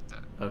appreciate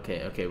that.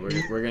 Okay.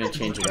 We're gonna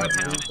change it up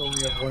now.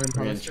 We're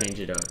gonna change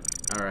it up.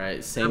 All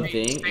right. Same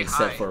thing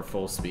except for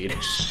full speed. There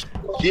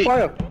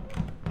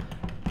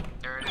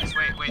it is.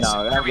 Wait.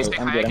 No, Kirby, stay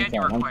high again.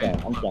 You were I'm quiet.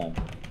 killing.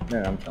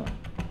 No, I'm killing.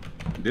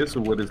 This is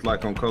what it's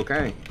like on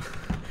cocaine.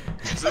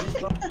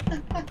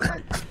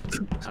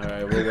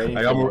 Alright, we're waiting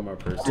Hey, for I'm one more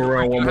person. I'm gonna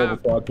run one more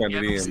before I turn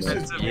it in,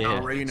 man. Yeah.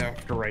 Rain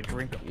after I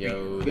drink.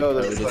 Yo, the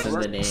code is in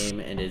the name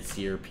and it's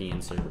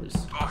European servers.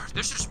 Oh,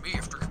 this is me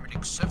after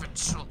committing 7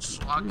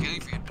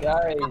 Slogavian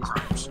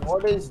Guys,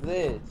 what is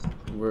this?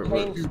 We're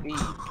speed.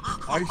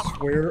 I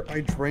swear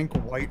I drank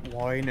white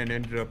wine and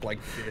ended up like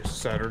this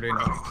Saturday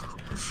night.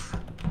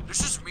 This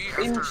is me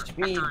Change after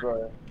speed,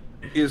 bro.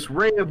 It's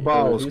red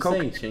balls. who's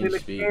saying change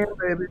speed?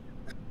 Baby.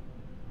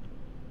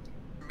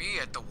 me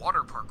at the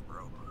water park,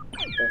 bro.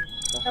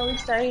 Are we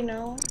starting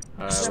now?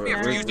 We're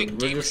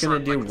just gonna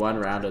do one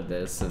round of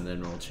this and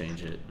then we'll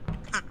change it.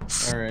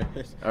 Alright.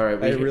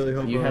 Alright, I really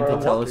hope you we're have to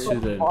wrong. tell us who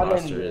the What the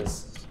imposter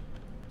is.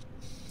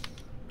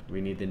 We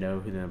need to know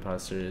who the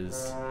imposter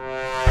is.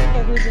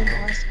 Yeah, who's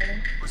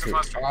imposter? Who's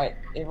imposter? Alright,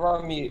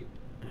 everyone mute.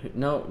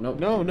 No,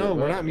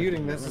 we're not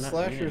muting. That's a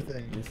slasher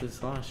thing. This is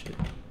slasher.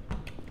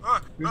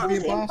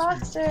 Who's the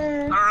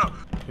imposter? I don't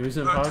know. Who's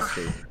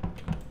imposter?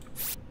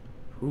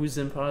 Who's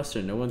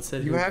imposter? No one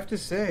said You who. have to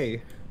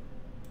say.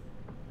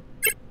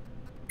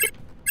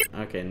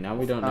 Okay, now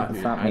we don't know It's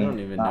who. not I me. don't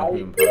even know who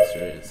imposter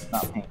is.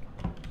 Not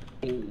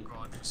pink.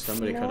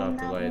 Somebody cut off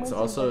the lights.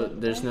 Also,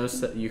 there's no.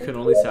 You can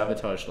only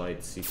sabotage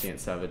lights. You can't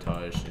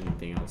sabotage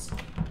anything else.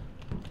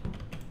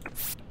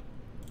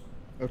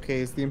 Okay,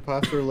 is the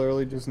imposter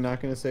literally just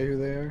not gonna say who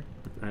they are?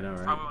 I know,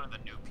 right? Probably one of the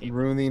new people.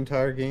 Ruin the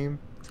entire game?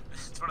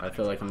 I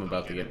feel like I'm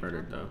about to get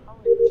murdered though.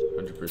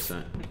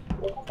 100%.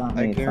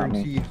 I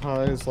guarantee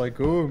Ha is like,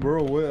 oh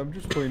bro, what? I'm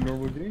just playing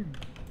normal game.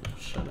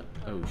 Shut up.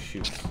 Oh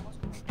shoot.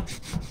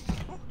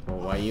 Well,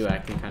 why are you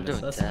acting kind of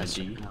sus, my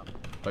G?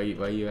 Why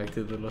you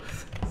acting a little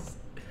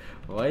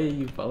Why are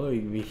you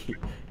following me?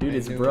 Dude,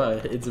 it's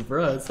bruh. It's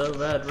bruh. It's so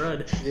bad,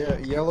 run. Yeah,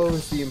 yellow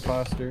is the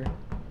imposter.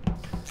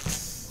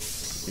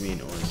 You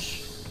mean orange?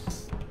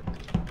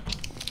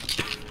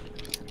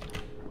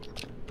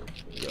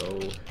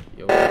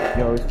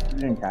 Yo, is it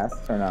doing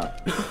tasks or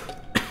not?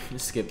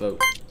 Just skip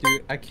vote.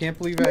 Dude, I can't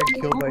believe I got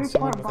killed by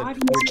someone with a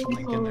Twitch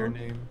link in their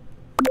name.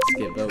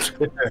 Skip vote.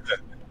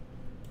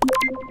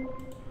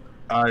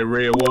 Alright,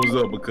 Red, what was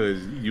up?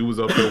 Because you was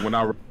up there when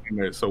I was in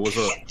there, so what's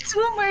up?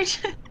 Tumors.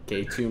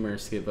 Okay, tumor,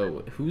 skip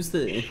vote. Who's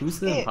the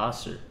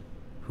imposter?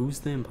 Who's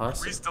the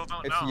imposter? We still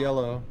don't It's know.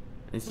 yellow.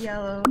 It's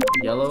Yellow.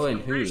 Yellow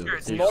and who? Pretty sure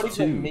it's There's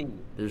two.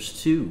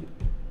 There's two.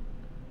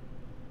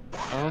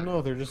 I don't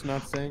know, they're just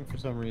not saying for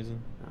some reason.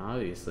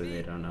 Obviously,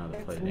 they don't know how to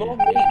play the not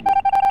game.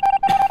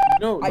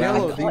 No, I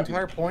yellow, the can't-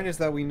 entire point is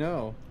that we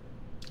know.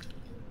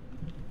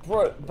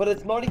 Bro, but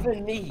it's not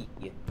even me.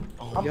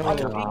 I'm Yellow,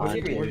 being what are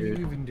serious.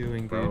 you even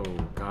doing, Bro,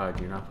 dude? God,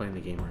 you're not playing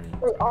the game right.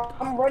 Bro,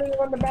 I'm running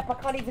around the map. I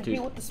can't even Dude,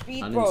 deal with the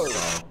speed, bro.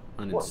 uninstall.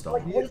 Uninstall.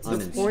 Like, what's the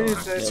point is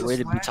Uninstall. that Yeah, way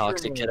to be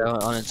toxic, kiddo.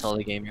 Uninstall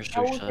the game. You're How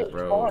straight is shot. it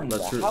Bro, fun?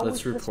 let's How let's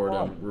is this report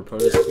fun? him.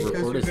 Report his Because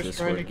you're just Discord.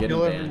 trying to Get him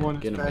kill everyone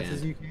banned. Get as him fast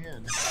as you banned.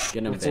 can.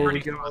 Get him Before we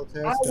banned. get all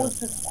the How tasks is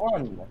done. this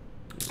fun?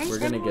 We're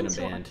gonna get him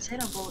banned. Upset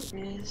about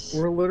this.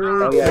 We're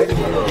literally Yo, I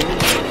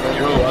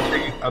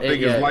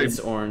think Yeah, it's light. it's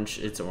orange.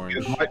 It's orange.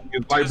 It's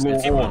light blue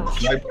and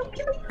orange. I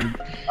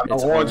know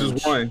It's orange orange.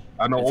 is one.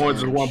 I know It's orange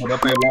is one, but I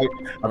think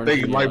Orange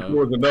it's and light yellow.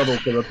 blue is another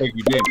because I think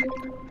you did.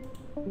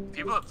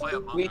 People that play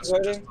Among We Us are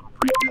ready? just little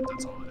brain dead,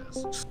 that's all it is.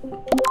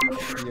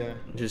 Yeah.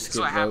 Just That's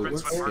skip what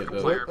happens vote. when Skip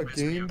Markiplier vote. What a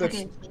game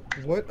that's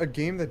what a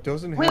game that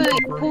doesn't Wait, have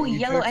wait, the who? burn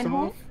Yellow effects and who?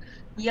 off?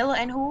 Yellow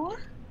and who?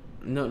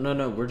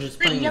 No. We're just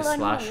Wait, playing a yellow and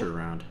slasher who?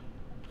 round.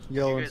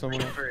 Yellow and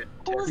someone else.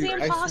 Who's the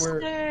Dude, I imposter?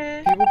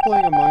 swear, people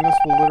playing Among Us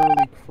will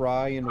literally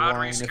cry and I'm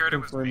whine if scared it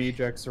was confirm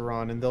ejects are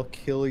on, and they'll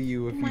kill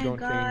you if you don't change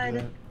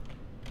that.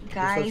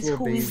 Guys, little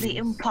who is the babies.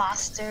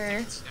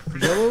 imposter?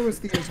 Yellow is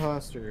the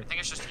imposter. I think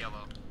it's just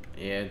yellow.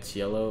 Yeah, it's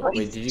yellow.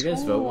 Wait, did you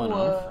guys vote one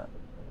off?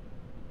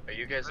 Are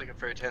you guys looking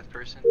for a 10th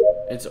person?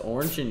 It's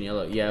orange and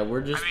yellow. Yeah,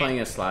 we're just playing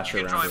a slasher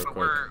You can round join, real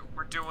but quick.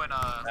 we're doing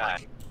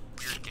like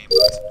weird game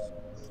modes.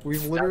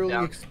 We've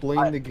literally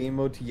explained the game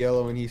mode to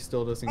Yellow, and he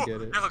still doesn't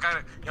get it. Yellow guy,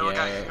 yellow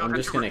guy. Yeah, Yellow I'm guy,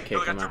 just gonna kick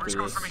yellow him guy, after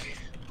Tumor's this. coming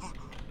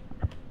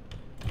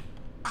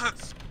for me.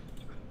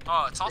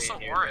 Oh, it's also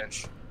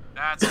orange.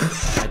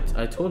 That's.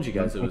 I told you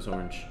guys it was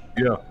orange.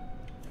 Yeah.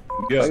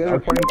 Yeah.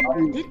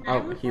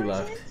 Oh, he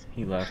left.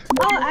 He left.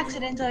 Oh,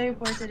 accidentally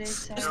reported it.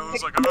 So. It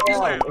was like I'm not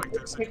playing like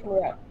this. Hey,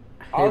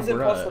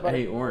 bruh.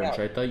 Hey, Orange,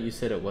 I thought you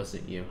said it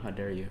wasn't you. How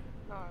dare you?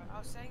 No, I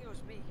was saying it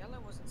was me. Yellow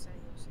wasn't saying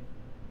it was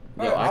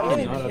you. Yeah, I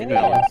can not hear a you.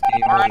 balanced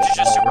game. Orange is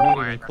just super We're not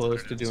quiet, even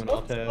close to doing all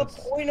What's the tasks.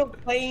 point of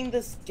playing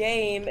this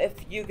game if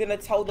you're gonna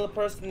tell the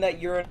person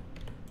that you're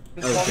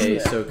Okay,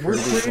 so We're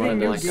Kirby's one creating of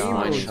new those game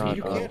modes. signs.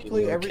 You can't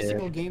play every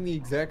single game the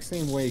exact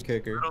same way,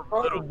 Kicker.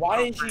 Bro,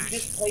 why did you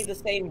just play the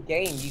same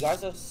game? You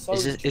guys are so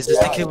Is this the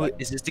dry. kid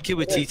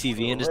with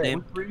TTV in his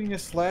name? We're creating a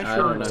slasher. I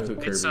don't know who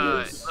It's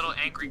Kirby is. little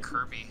angry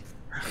Kirby.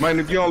 Man,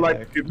 if you don't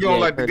like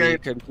the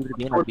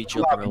game, I'll beat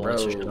you up in real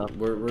life. Shut Bro, up.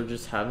 we're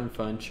just having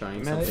fun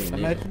trying something new.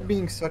 Imagine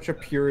being such a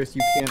purist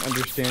you can't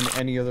understand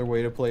any other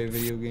way to play a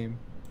video game.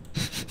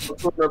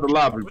 Let's go to another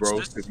lobby, bro.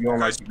 If you don't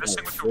like the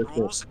Messing with the game.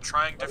 rules and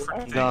trying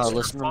different things. Nah, for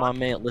listen to fun. my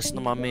man. Listen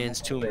to my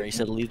man's Tumor. He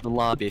said leave the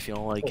lobby if you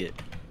don't like it.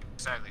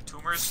 Exactly.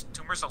 Tumor's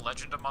a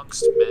legend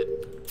amongst men.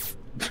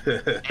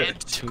 And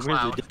Tumor's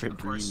Cloud, a different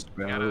of course.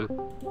 breed, We bro. gotta-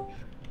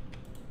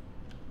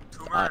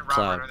 Tumor and Robert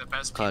Cloud. are the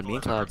best Cloud, people me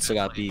and I've ever Cloud still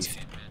been got playing beef.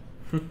 Team,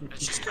 man.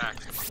 It's just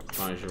fact.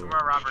 Bonjour. Tumor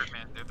and Robert,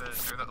 man, they're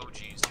the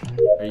OGs.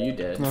 Are you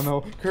dead?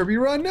 No, Kirby,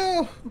 run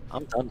now!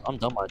 I'm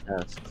done my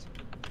tasks.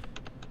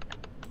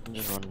 I'm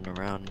just running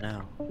around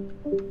now.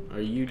 Are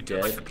you Like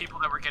dead? the people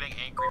that were getting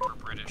angry were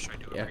British. I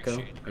do Echo?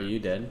 appreciate Are you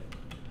dead?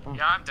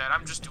 Yeah, I'm dead.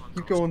 I'm just doing.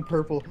 Keep going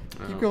purple.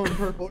 Oh. Keep going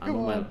purple. I'm Come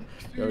on my- on.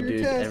 Yo, Do your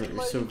dude, task, you're so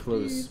Lightning,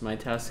 close. please. My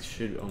task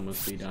should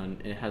almost be done.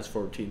 It has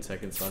 14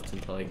 seconds left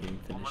until I can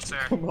finish Almost it.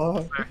 there. Come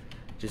on.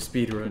 Just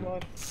speed run. Come on.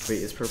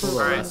 Wait, is purple the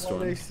Alright. last I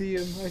one? see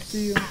him. I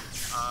see him.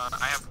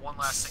 I have one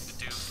last thing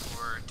to do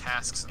for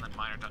tasks, and then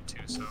mine are done too.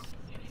 So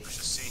let's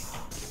just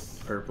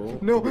see. Purple.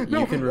 No, you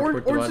no. can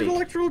report the Orange body. and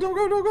electrical. Don't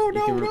go. Don't go. You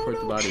No, can no, report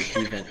no. the body.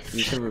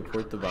 You can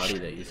report the body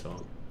that you saw.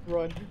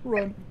 Run,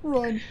 run,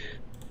 run.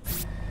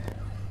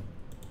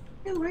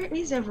 Hey, where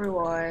is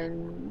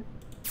everyone?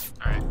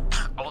 Alright,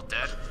 all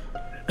dead.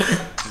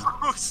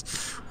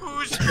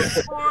 Who's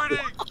reporting?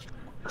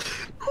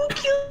 Who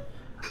killed?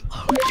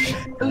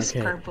 It was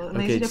Okay, purple. okay,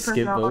 Maybe the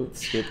skip purple. vote,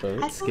 skip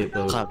vote, I skip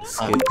don't vote, know.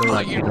 skip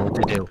vote. You know what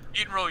to do.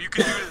 Eat and roll, you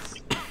can do this.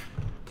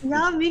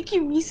 Y'all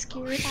making me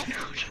scared.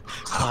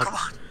 Cloud,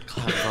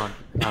 come on.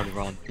 Cloud,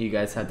 run. You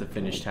guys have to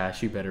finish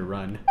task. You better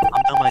run. I'm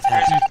done my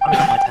task.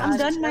 I'm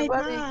done my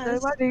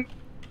task.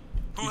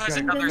 Who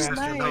hasn't done their Run, sister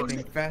run.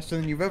 vote? Faster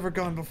than you've ever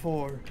gone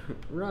before.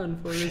 Run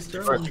for this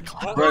drone.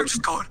 I'm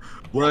just going.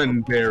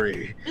 Run,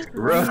 Barry.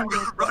 Run.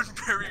 Run,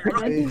 Barry,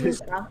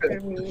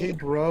 run. Hey,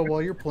 bro,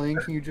 while you're playing,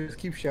 can you just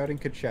keep shouting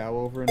ka-chow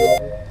over and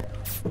over?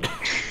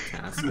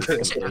 Task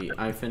is complete.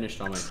 I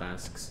finished all my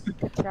tasks.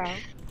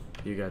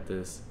 You got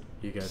this.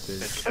 You got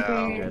this.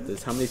 Okay. You got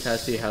this. How many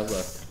tasks do you have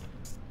left?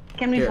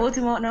 Can we Here. vote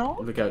him out now?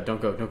 Look out!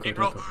 Don't go! Don't go!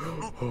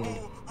 Don't go!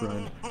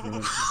 Run!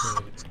 Run!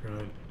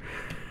 Run!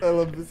 I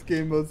love this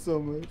game mode so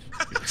much.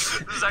 This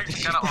is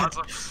actually kind of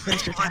awesome.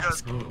 Oh my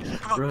god.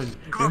 Come on. Run!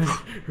 Come on, Run!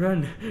 bro.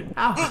 Run!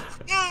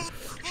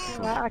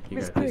 Ow! You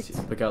got this.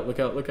 Look out! Look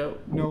out! Look out!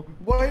 No.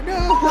 Why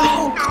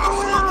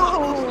no?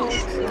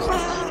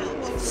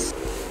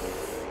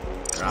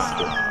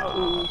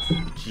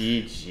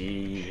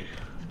 GG.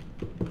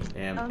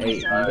 Damn. I'm Hey,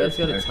 you sorry. guys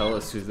gotta tell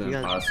us who's the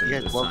imposter You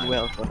guys this love time. the way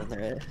I was running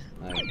there.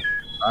 Like,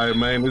 Alright,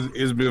 man,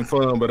 it's been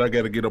fun, but I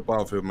gotta get up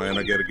off here, man.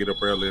 I gotta get up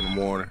early in the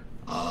morning.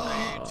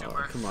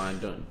 oh, come on!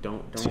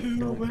 Don't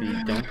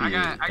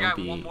I got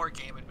be. one more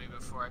game in me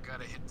before I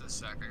gotta hit the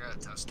sack. I gotta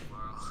test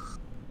tomorrow.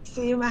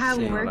 Same, I have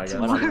Same, work I got,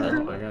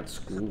 tomorrow. I got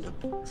school.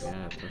 Yeah,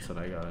 that's what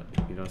I got.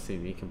 You don't see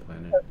me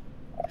complaining.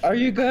 Are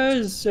you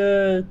guys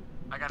I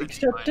gotta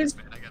accepting?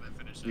 man. I gotta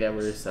finish it. Yeah,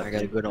 we're accepting. I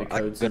gotta go to, The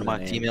code's in the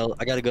name.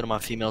 I gotta go to my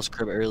female's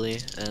crib early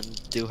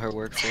and do her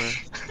work for her.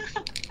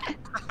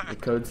 The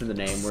code's in the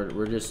name.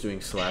 We're just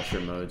doing slasher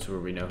modes where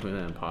we know who the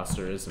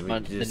imposter is, and we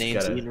The just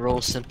name's gotta. Eat and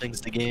Roll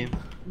Simping's the game.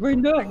 We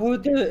know who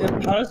the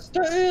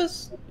imposter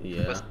is?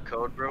 Yeah. What's the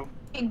code, bro?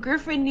 Hey,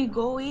 Griffin, you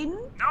going?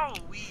 No,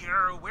 we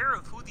are aware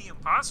of who the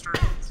imposter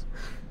is.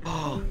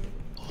 Oh,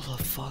 what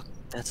the fuck?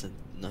 That's a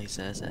nice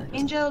ass act.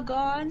 Angel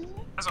gone?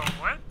 As a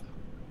what?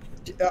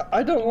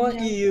 I don't want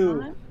Angel you.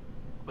 gone?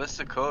 What's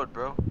the code,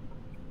 bro?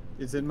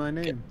 It's in my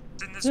name.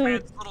 It's in this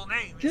man's little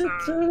name. He's, Get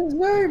to his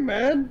name,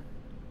 man.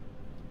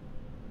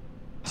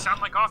 you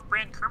sound like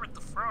off-brand Kermit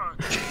the Frog.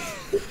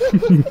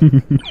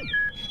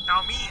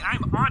 Now me,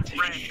 I'm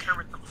on-brand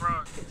Kermit the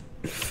Frog.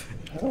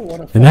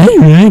 And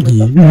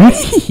I'm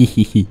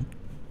Maggie.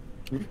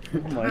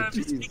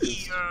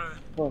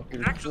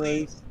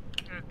 Actually,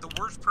 the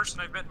worst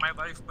person I've met in my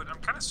life, but I'm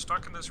kind of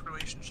stuck in this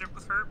relationship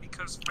with her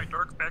because of my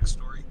dark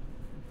backstory.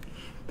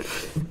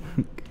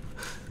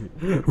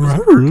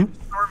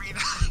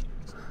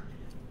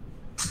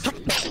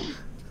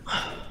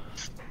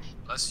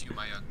 Bless you,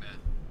 my young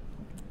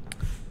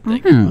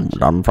man.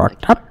 I'm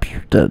fucked up,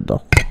 you did.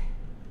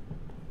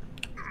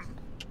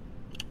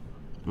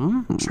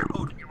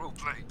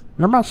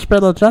 You must be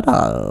the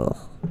Jedi.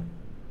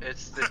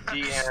 It's the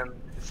DM.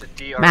 It's the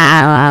DR.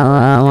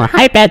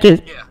 Hi,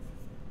 Patrick. Yeah,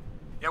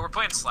 we're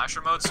playing slasher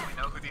mode, so we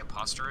know who the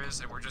imposter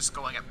is, and we're just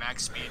going at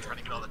max speed trying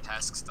to get all the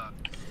tasks done.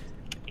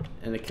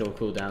 And the kill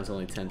cooldown's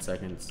only 10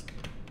 seconds.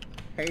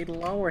 Hey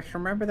Lois,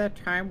 remember that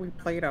time we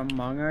played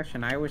Among Us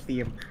and I was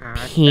the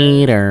imposter?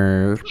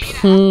 Peter,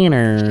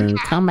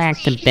 come back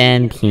to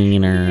bed,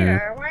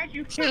 Peter. Why'd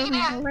you kill me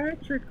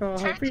electrical,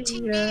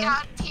 Peter?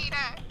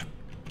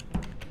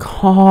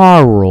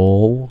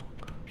 Carl,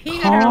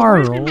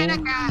 why'd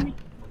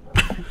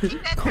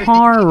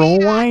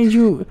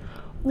you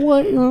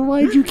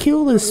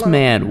kill this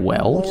man?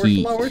 Well,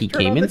 he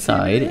came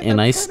inside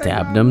and I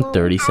stabbed him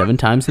 37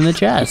 times in the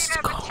chest.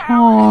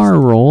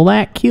 Carl,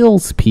 that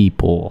kills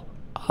people.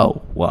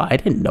 Oh, well, I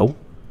didn't know.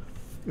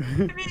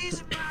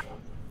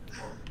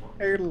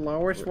 Hey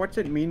Lois, what's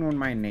it mean when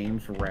my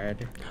name's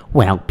red?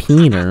 Well,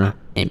 Peter,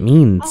 it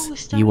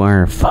means you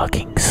are a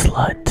fucking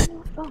slut.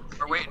 We're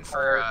waiting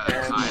for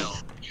Kyle.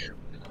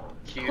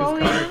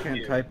 I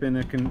can't type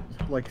in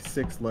like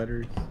 6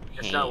 letters.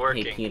 It's not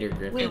working. Hey, Peter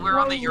Griffin. Wait, we're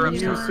on the Europe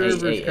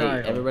server. Hey,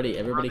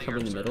 everybody come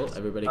in the middle.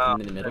 Everybody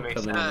come in the middle.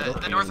 Come in the middle.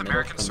 The North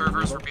American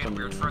servers were being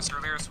weird for us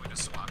earlier, so we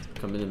just swapped.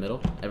 Come in the middle.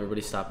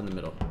 Everybody stop in the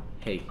middle.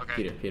 Hey,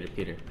 Peter.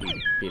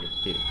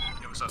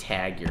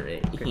 Tag your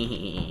it. Tag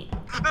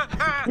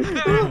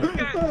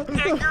your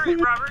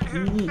it, Robert.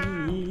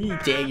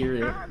 Tag your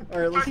it.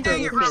 Alright, let's go.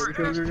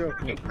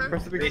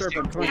 Press the big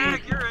start button.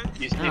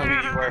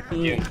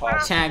 Come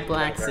on. Tag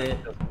blacks it.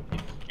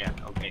 Yeah,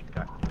 okay,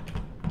 got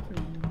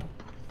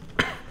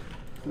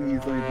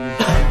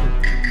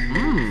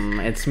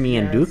It's me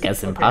and Duke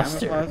as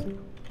imposter.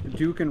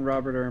 Duke and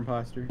Robert are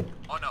imposter.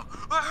 Oh no.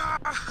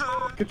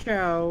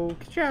 Ka-chow,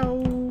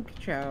 ka-chow,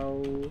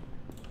 ka-chow.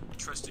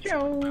 Trusted you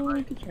with my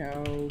life.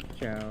 Ka-chow,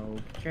 ka-chow,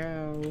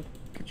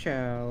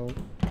 ka-chow,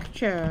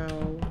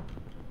 ka-chow,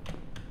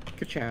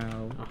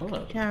 ka-chow. Oh,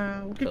 hello.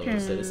 Ka-chow, Fellow ka-chow.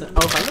 citizen.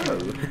 Oh, hello.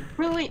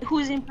 Really?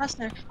 Who's the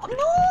imposter? Oh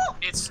no!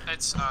 It's Duke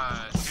and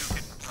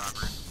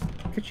Robert.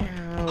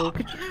 Ka-chow,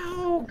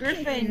 ka-chow.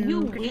 Griffin,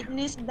 you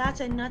witnessed that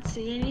and not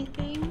say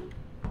anything?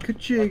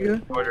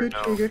 Ka-chiga,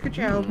 ka-chiga,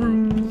 ka-chow.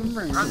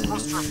 We're not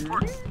supposed to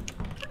report.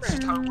 This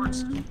is how it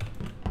works.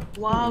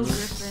 Wow,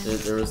 Griffin.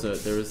 There was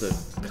a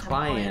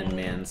Cyan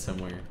man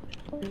somewhere.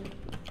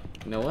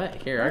 You know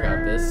what? Here, I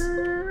got this.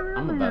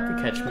 I'm about to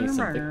catch me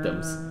some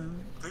victims.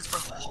 Please, bro.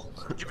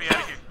 Get me out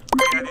of here.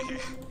 Get me out of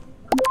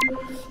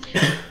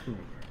here.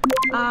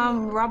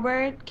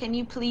 Robert, can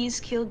you please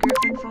kill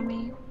Griffin for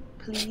me?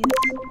 Please.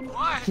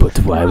 What? But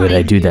why would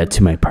I do that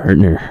to my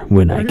partner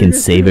when I can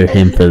savor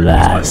him for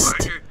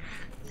last?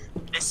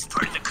 This is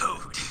part of the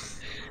code.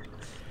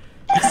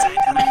 Just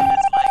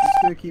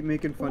gonna keep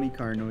making funny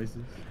car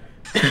noises.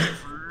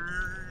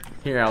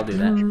 Here, I'll do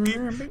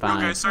that.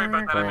 Fine. Okay, sorry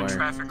about that. I'm in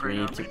traffic right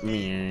now.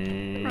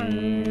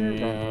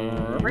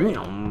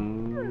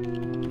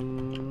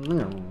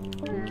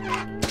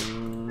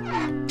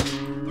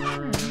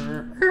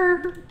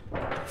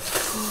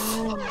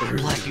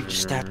 Black, you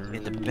just stabbed me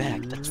in the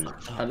back. That's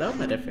fucked up. Hello,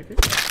 motherfucker.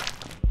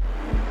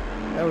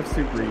 That was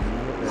super easy.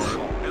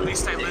 At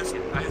least I lived.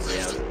 I'm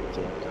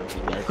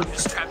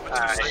just trapped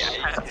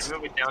between It's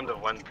moving down to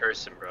one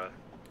person, bro.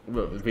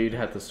 But we'd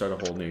have to start a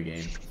whole new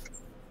game.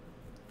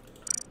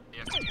 You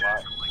have to do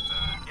that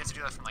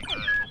from like the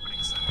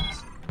opening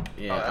settings.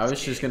 Yeah, I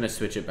was just gonna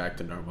switch it back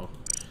to normal.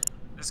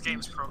 This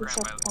game's programmed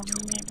by like 2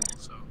 people,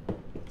 so.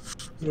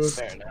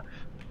 Fair enough.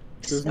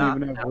 Doesn't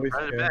even have voice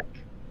chat.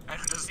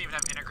 It doesn't even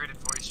have integrated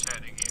voice chat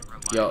in game or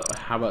live. Yo,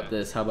 how about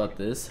this? How about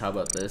this? How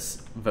about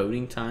this?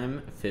 Voting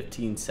time,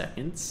 15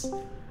 seconds.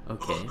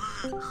 Okay.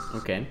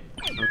 Okay.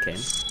 Okay.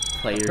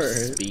 Player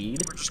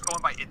speed. We're just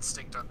going by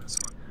instinct on this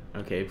one.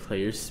 Okay,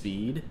 player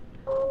speed.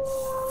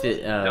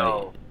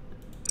 No.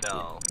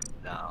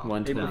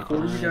 125. Hey,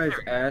 before you guys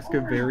ask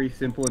a very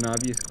simple and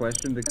obvious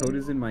question, the code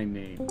is in my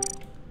name.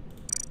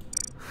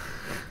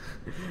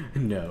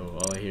 No,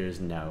 all I hear is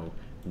no.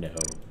 No.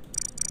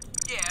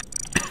 Yeah.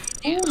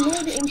 Oh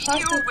no, the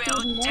imposter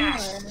killed more.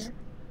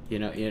 You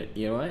know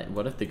what?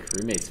 What if the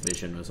crewmate's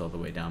vision was all the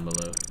way down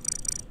below?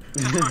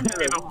 That would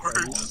be the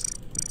worst.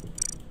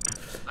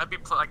 That'd be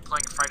like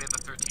playing Friday the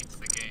 13th,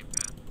 the game,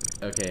 man.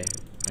 Okay.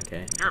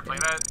 Okay. You ever play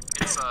that?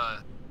 It's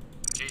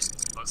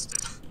Jason's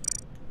busted.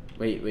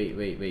 Wait.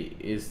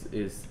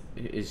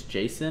 Is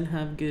Jason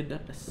have good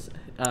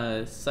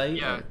site?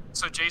 Yeah. Or?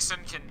 So Jason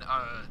can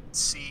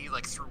see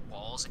like through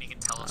walls, and he can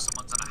tell if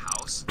someone's in a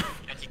house,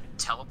 and he can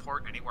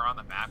teleport anywhere on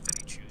the map that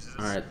he chooses.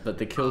 All right, but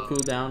the kill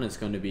cooldown is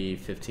going to be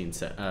 17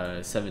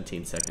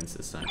 seconds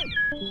this time.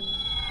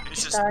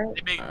 It's just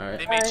they made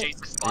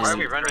Jason.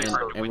 And,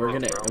 and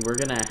we're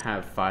gonna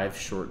have 5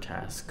 short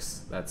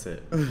tasks. That's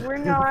it. We're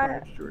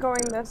not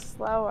going this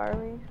slow, are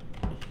we?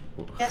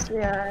 Yes, we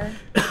are.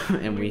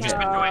 And we Just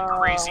been doing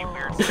crazy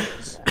weird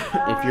things.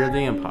 If you're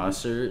the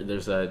imposter,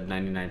 there's a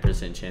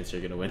 99% chance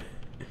you're gonna win.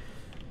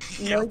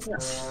 No,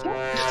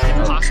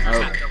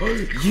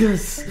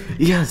 Yes!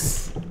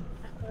 Yes!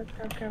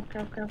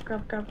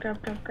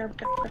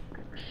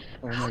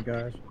 Oh my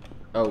gosh.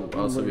 Oh,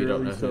 also we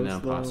don't know who Literally the so slow.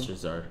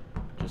 imposters are.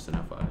 Just an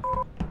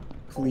FYI.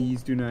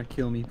 Please do not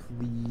kill me,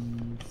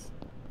 please.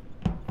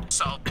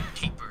 Salt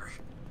keeper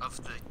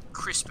of the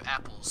crisp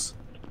apples.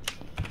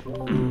 We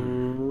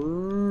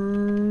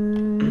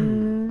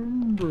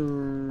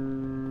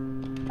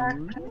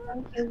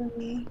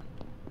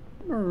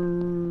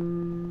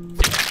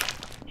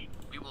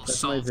will That's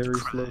solve my very the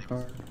slow crime.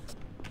 card.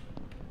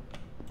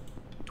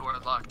 Door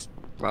locked.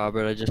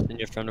 Robert, I just sent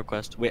your friend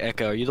request. Wait,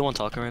 Echo, are you the one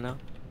talking right now?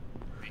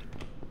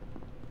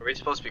 Are we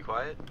supposed to be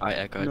quiet? Alright,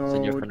 Echo, I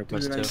sent your No, friend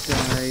request dude, too.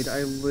 I died.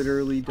 I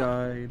literally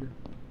died.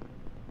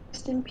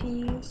 Rest in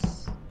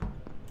peace.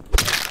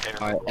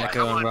 Alright,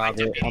 Echo and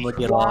Robert, I'm gonna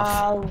get off.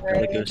 I'm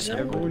gonna go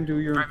somewhere. Everyone do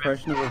your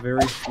impression of a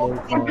very slow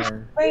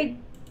car. Wait,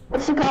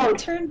 what's it called?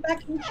 Turn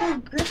back and kill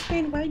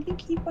Griffin. Why do you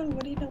keep on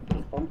winning on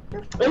people?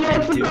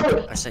 Griffin. Dude,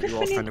 I sent you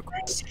all friend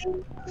requests.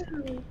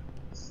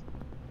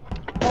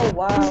 Oh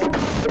wow.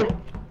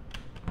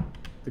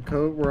 The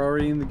code, we're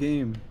already in the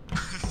game.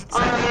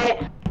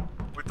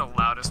 With the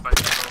loudest by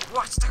the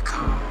what's the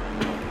code?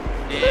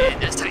 Yeah,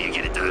 that's how you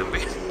get it done,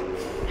 man.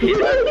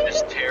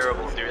 It's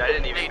terrible, dude. I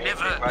didn't even They mean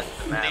never to watch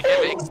the map.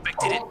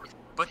 expected it,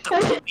 but the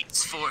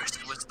police force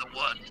was the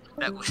one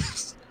that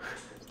was.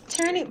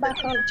 Turn it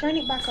back up. Turn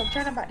it back up.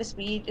 Turn it back to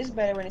speed. It's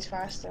better when it's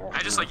faster.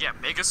 I just like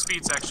mega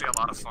speed's actually a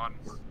lot of fun.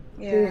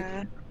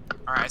 Yeah.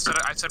 All right, I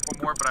said one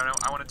more, but I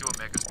want to do a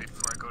mega speed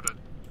before I go to.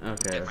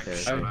 Okay.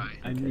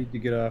 I need to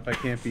get off. I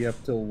can't be up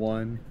till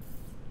 1.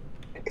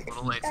 A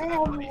little late for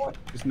that, buddy.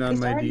 It's not in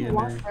my DNA.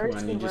 Come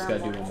on, you just gotta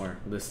do one more.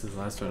 This is the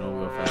last one.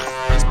 We'll go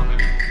fast.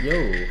 Yo.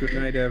 Good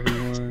night,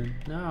 everyone.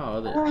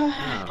 No.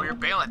 Oh, you're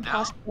bailing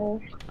now.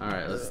 All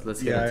right, let's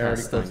get Yeah, a I already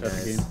test done, closed out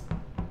the guys. game.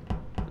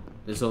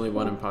 There's only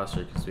one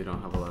imposter because we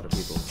don't have a lot of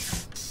people.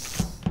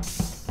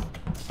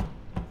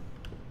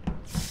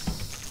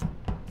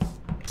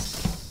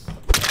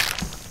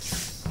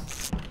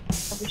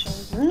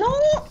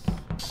 No.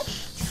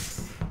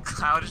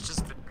 Cloud has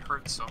just been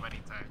hurt so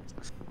many times.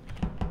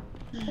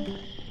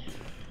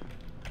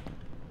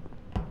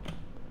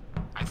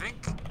 I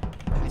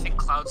think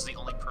Cloud's the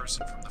only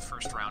person from the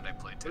first round I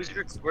played today.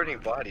 Who's recording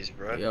bodies,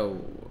 bro? Yo,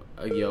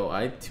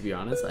 to be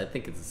honest, I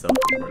think it's a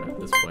self-report at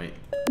this point.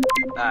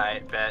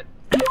 Alright, bet.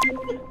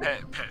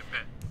 Bet.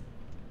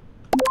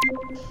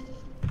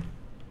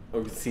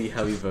 Or see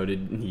how he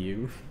voted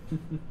you.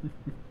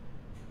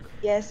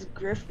 Yes,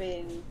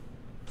 Griffin.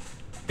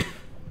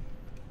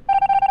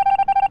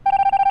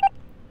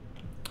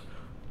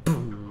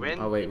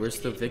 Oh wait, where's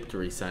the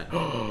victory sign?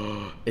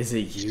 Is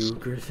it you,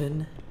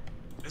 Griffin?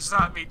 It's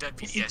not me,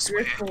 Deputy. I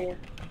swear. Griffin.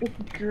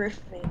 It's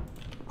Griffin.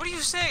 What are you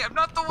saying? I'm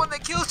not the one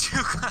that killed you,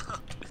 Cloud.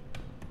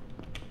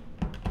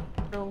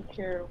 I don't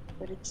care,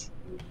 but it's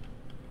you.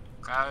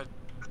 Cloud,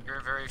 you're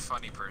a very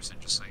funny person,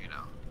 just so you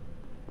know.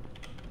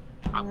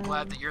 I'm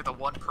glad that you're the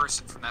one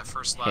person from that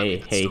first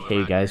lobby.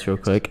 Hey, guys, real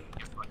quick.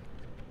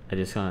 I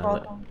just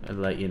want to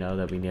let you know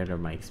that we need our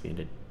mics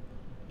muted.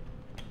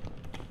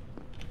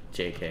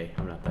 JK,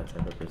 I'm not that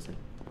type of person.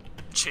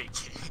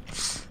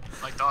 JK.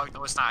 My dog,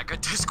 no, it's not. I got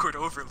Discord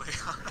overlay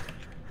on.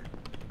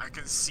 I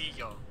can see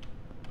y'all.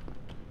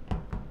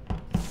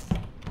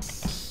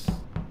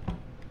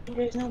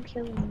 There's no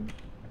killing.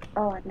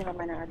 Oh, never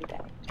mind. I already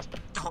died.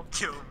 Don't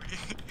kill me.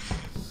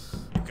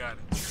 You got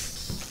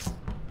it.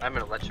 I'm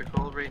in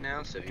electrical right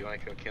now, so if you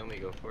want to go kill me,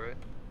 go for it.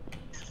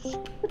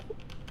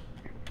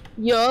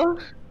 Yo.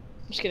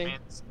 Just kidding.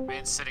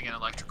 Man's sitting in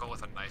electrical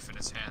with a knife in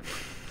his hand.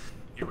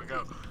 Here we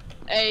go.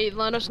 Hey,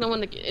 let us know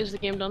when is the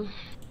game done.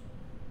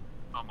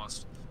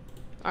 Almost.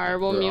 Alright,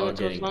 we'll mute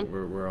until it's done.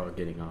 We're all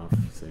getting off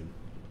soon.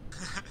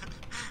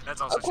 That's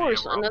also Of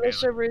course, another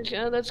server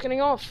that's getting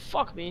off.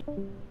 Fuck me.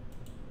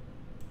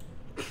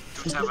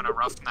 He's having a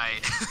rough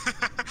night.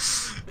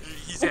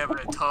 He's having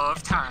a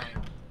tough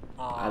time.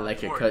 Aw, I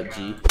like your poor cut, guy.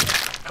 G.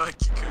 I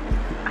like your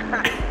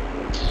cut.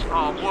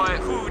 Oh, what?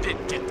 Who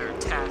didn't get their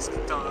task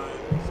done?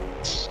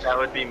 That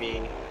would be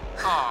me.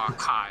 Aw,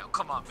 Kyle,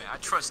 come on, man. I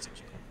trusted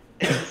you.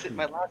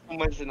 My last one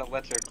was in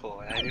electrical,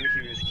 and I knew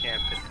he was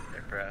camping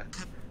there, bruh.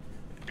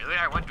 Really?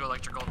 I went to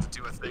electrical to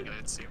do a thing and I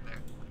didn't see him there.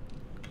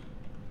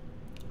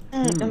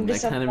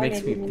 That kind of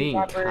makes me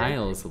think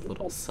Kyle's a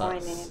little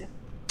sus.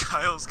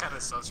 Kyle's kind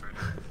of sus right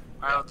now.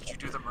 Kyle, did you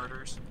do the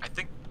murders? I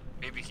think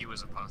maybe he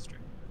was imposter.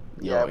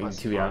 Yo,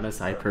 to be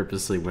honest, I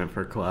purposely went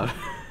for Cloud.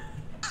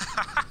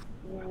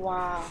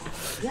 Wow.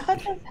 Y'all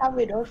just have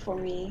it all for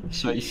me.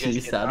 So she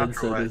sounded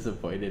so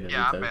disappointed every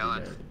time.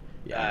 bailing.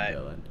 Yeah, I'm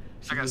bailing.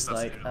 She was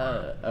like,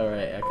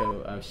 alright,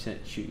 Echo, I'll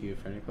shoot you a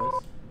friend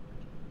request.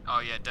 Oh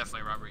yeah,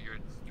 definitely, Robert.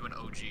 You an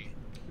OG.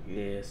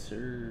 Yes,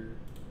 sir.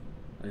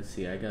 Let's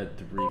see, I got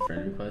 3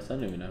 friend requests. I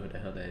don't even know who the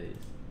hell that is.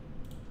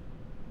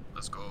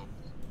 Let's go.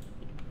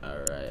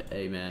 Alright,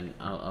 hey man,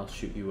 I'll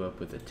shoot you up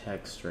with a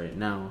text right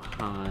now.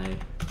 Hi.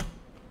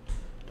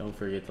 Don't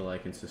forget to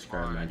like and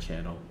subscribe to my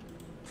channel.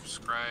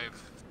 Subscribe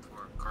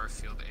for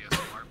Garfield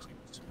ASMR,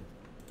 please.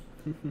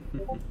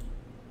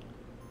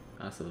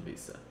 Hasta la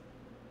vista,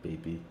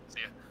 baby.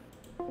 See ya.